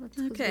 Well, that's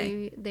because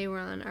Okay. they were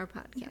on our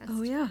podcast.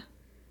 Oh, yeah.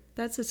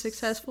 That's a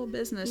successful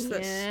business.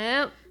 That's,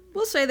 Yep.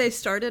 We'll say they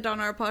started on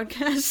our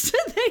podcast.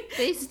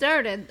 They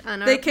started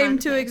on our They came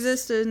to podcast.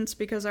 existence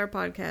because our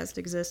podcast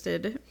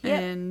existed.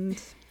 Yep.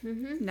 And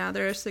now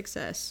they're a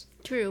success.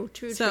 True.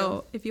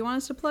 So if you want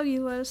us to plug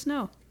you, let us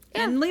know.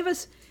 Yeah. And leave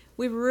us.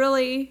 We've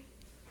really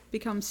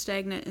become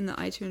stagnant in the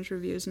iTunes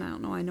reviews, and I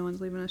don't know why no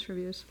one's leaving us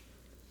reviews.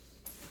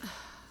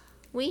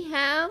 We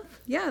have.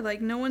 Yeah,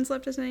 like no one's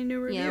left us any new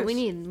reviews. Yeah, we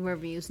need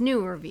reviews.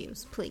 New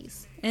reviews,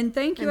 please. And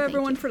thank you And thank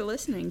everyone you. for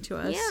listening to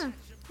us. Yeah.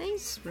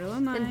 Thanks. It's real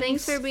nice. And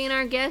thanks for being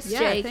our guest, Yeah,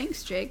 Jake.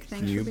 thanks, Jake.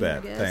 Thanks You for being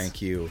our bet. guest.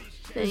 Thank you.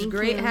 It was Thank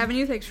great you. having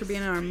you. Thanks for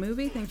being in our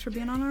movie. Thanks for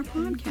being on our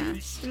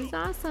podcast. It was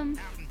awesome.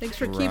 Thanks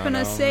for keeping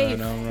us safe.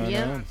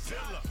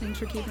 Thanks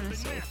for keeping us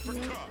safe.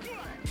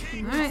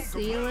 All right.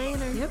 See you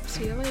later. Yep.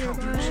 See you later.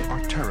 Bye.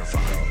 Are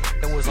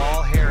terrified. It was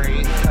all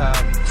hairy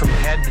from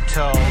head to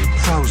toe.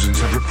 Thousands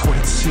have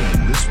reported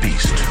seeing this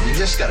beast. You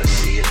just gotta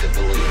see it to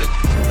believe it.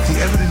 The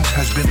evidence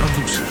has been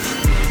elusive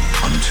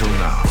until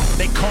now.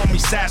 They call me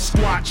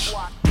Sasquatch.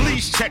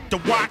 Please check the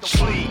watch.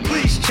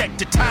 Please check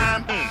the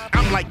time.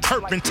 I'm like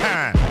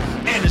turpentine,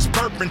 and it's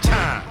burping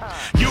time.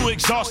 You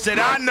exhausted,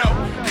 I know,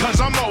 cause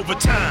I'm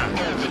overtime.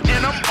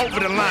 And I'm over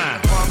the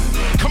line.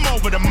 Come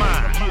over to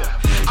mine.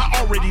 I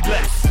already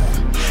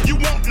left. You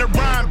want to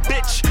rhyme,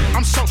 bitch?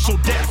 I'm so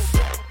deaf.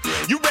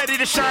 You ready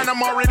to shine?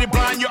 I'm already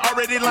blind. You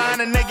already lying.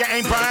 A nigga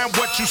ain't buying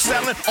what you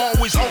selling.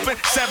 Always open.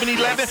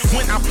 7-Eleven.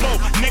 When I flow,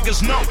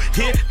 niggas know.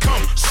 Here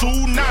come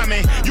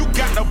tsunami. You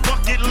got a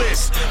bucket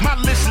list. My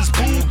list is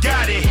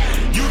Bugatti.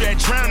 You that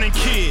drowning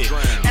kid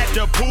at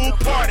the pool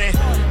party.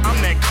 I'm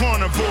that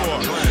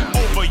carnivore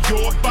over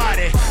your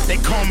body. They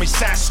call me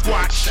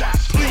Sasquatch.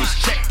 Please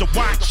check the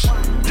watch.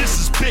 This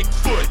is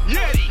Bigfoot.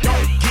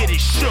 Don't get it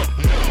shook.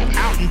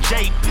 Out in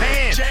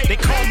Japan, they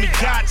call me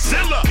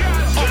Godzilla.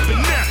 Up in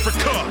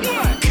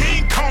Africa,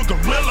 King Kong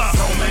gorilla.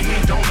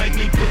 Don't make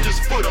me put this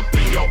foot up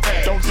in your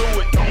ass. Don't do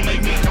it. Don't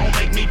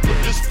make me put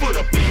this foot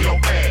up in your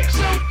ass.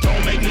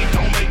 Don't make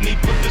me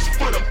put this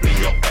foot up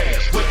in your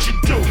ass. What you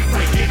do?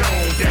 Break it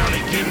on down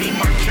and give me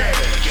my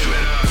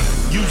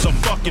cash. You's a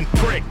fucking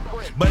prick,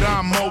 but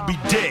I'm Moby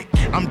Dick.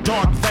 I'm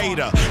Darth Vader.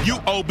 Vader. You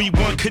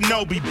Obi-Wan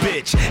Kenobi,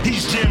 bitch.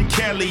 He's Jim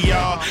Kelly,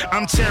 y'all.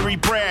 I'm Terry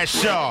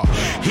Bradshaw.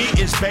 He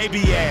is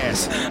baby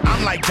ass.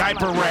 I'm like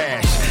diaper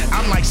rash.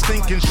 I'm like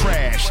stinking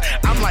trash.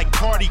 I'm like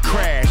party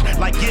crash.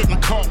 Like getting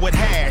caught with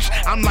hash.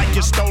 I'm like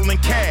your stolen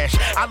cash.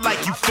 I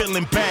like you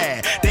feeling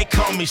bad. They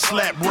call me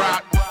Slap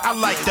Rock. I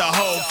like the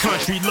whole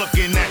country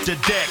looking at the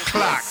dead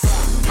clock.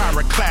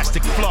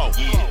 Pyroclastic flow.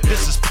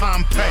 This is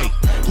Pompeii.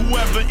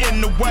 Whoever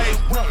in the way,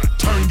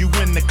 turn you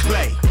into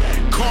clay.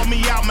 Call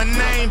me out my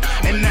name,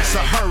 and that's a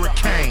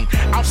hurricane.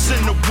 I'll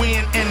send the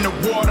wind and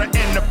the water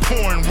and the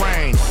pouring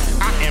rain.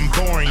 I am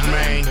boring,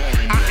 man.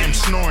 I am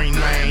snoring,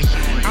 man.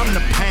 I'm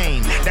the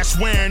pain that's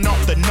wearing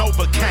off the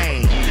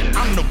Novocaine.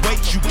 I'm the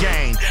weight you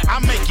gain. I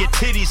make your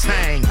titties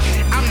hang.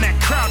 I'm that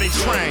crowded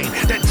train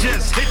that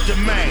just hit the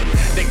main.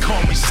 They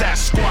call me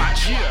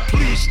Sasquatch.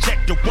 Please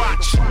check the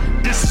watch.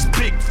 This is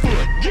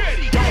Bigfoot.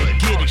 Don't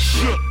get it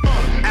shook.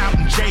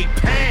 Album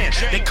J-Pan.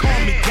 They call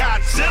me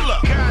Godzilla.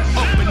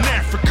 Up in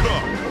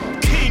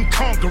Africa. King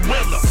Kong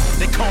Gorilla.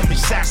 They call me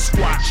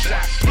Sasquatch.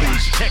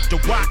 Please check the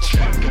watch.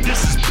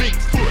 This is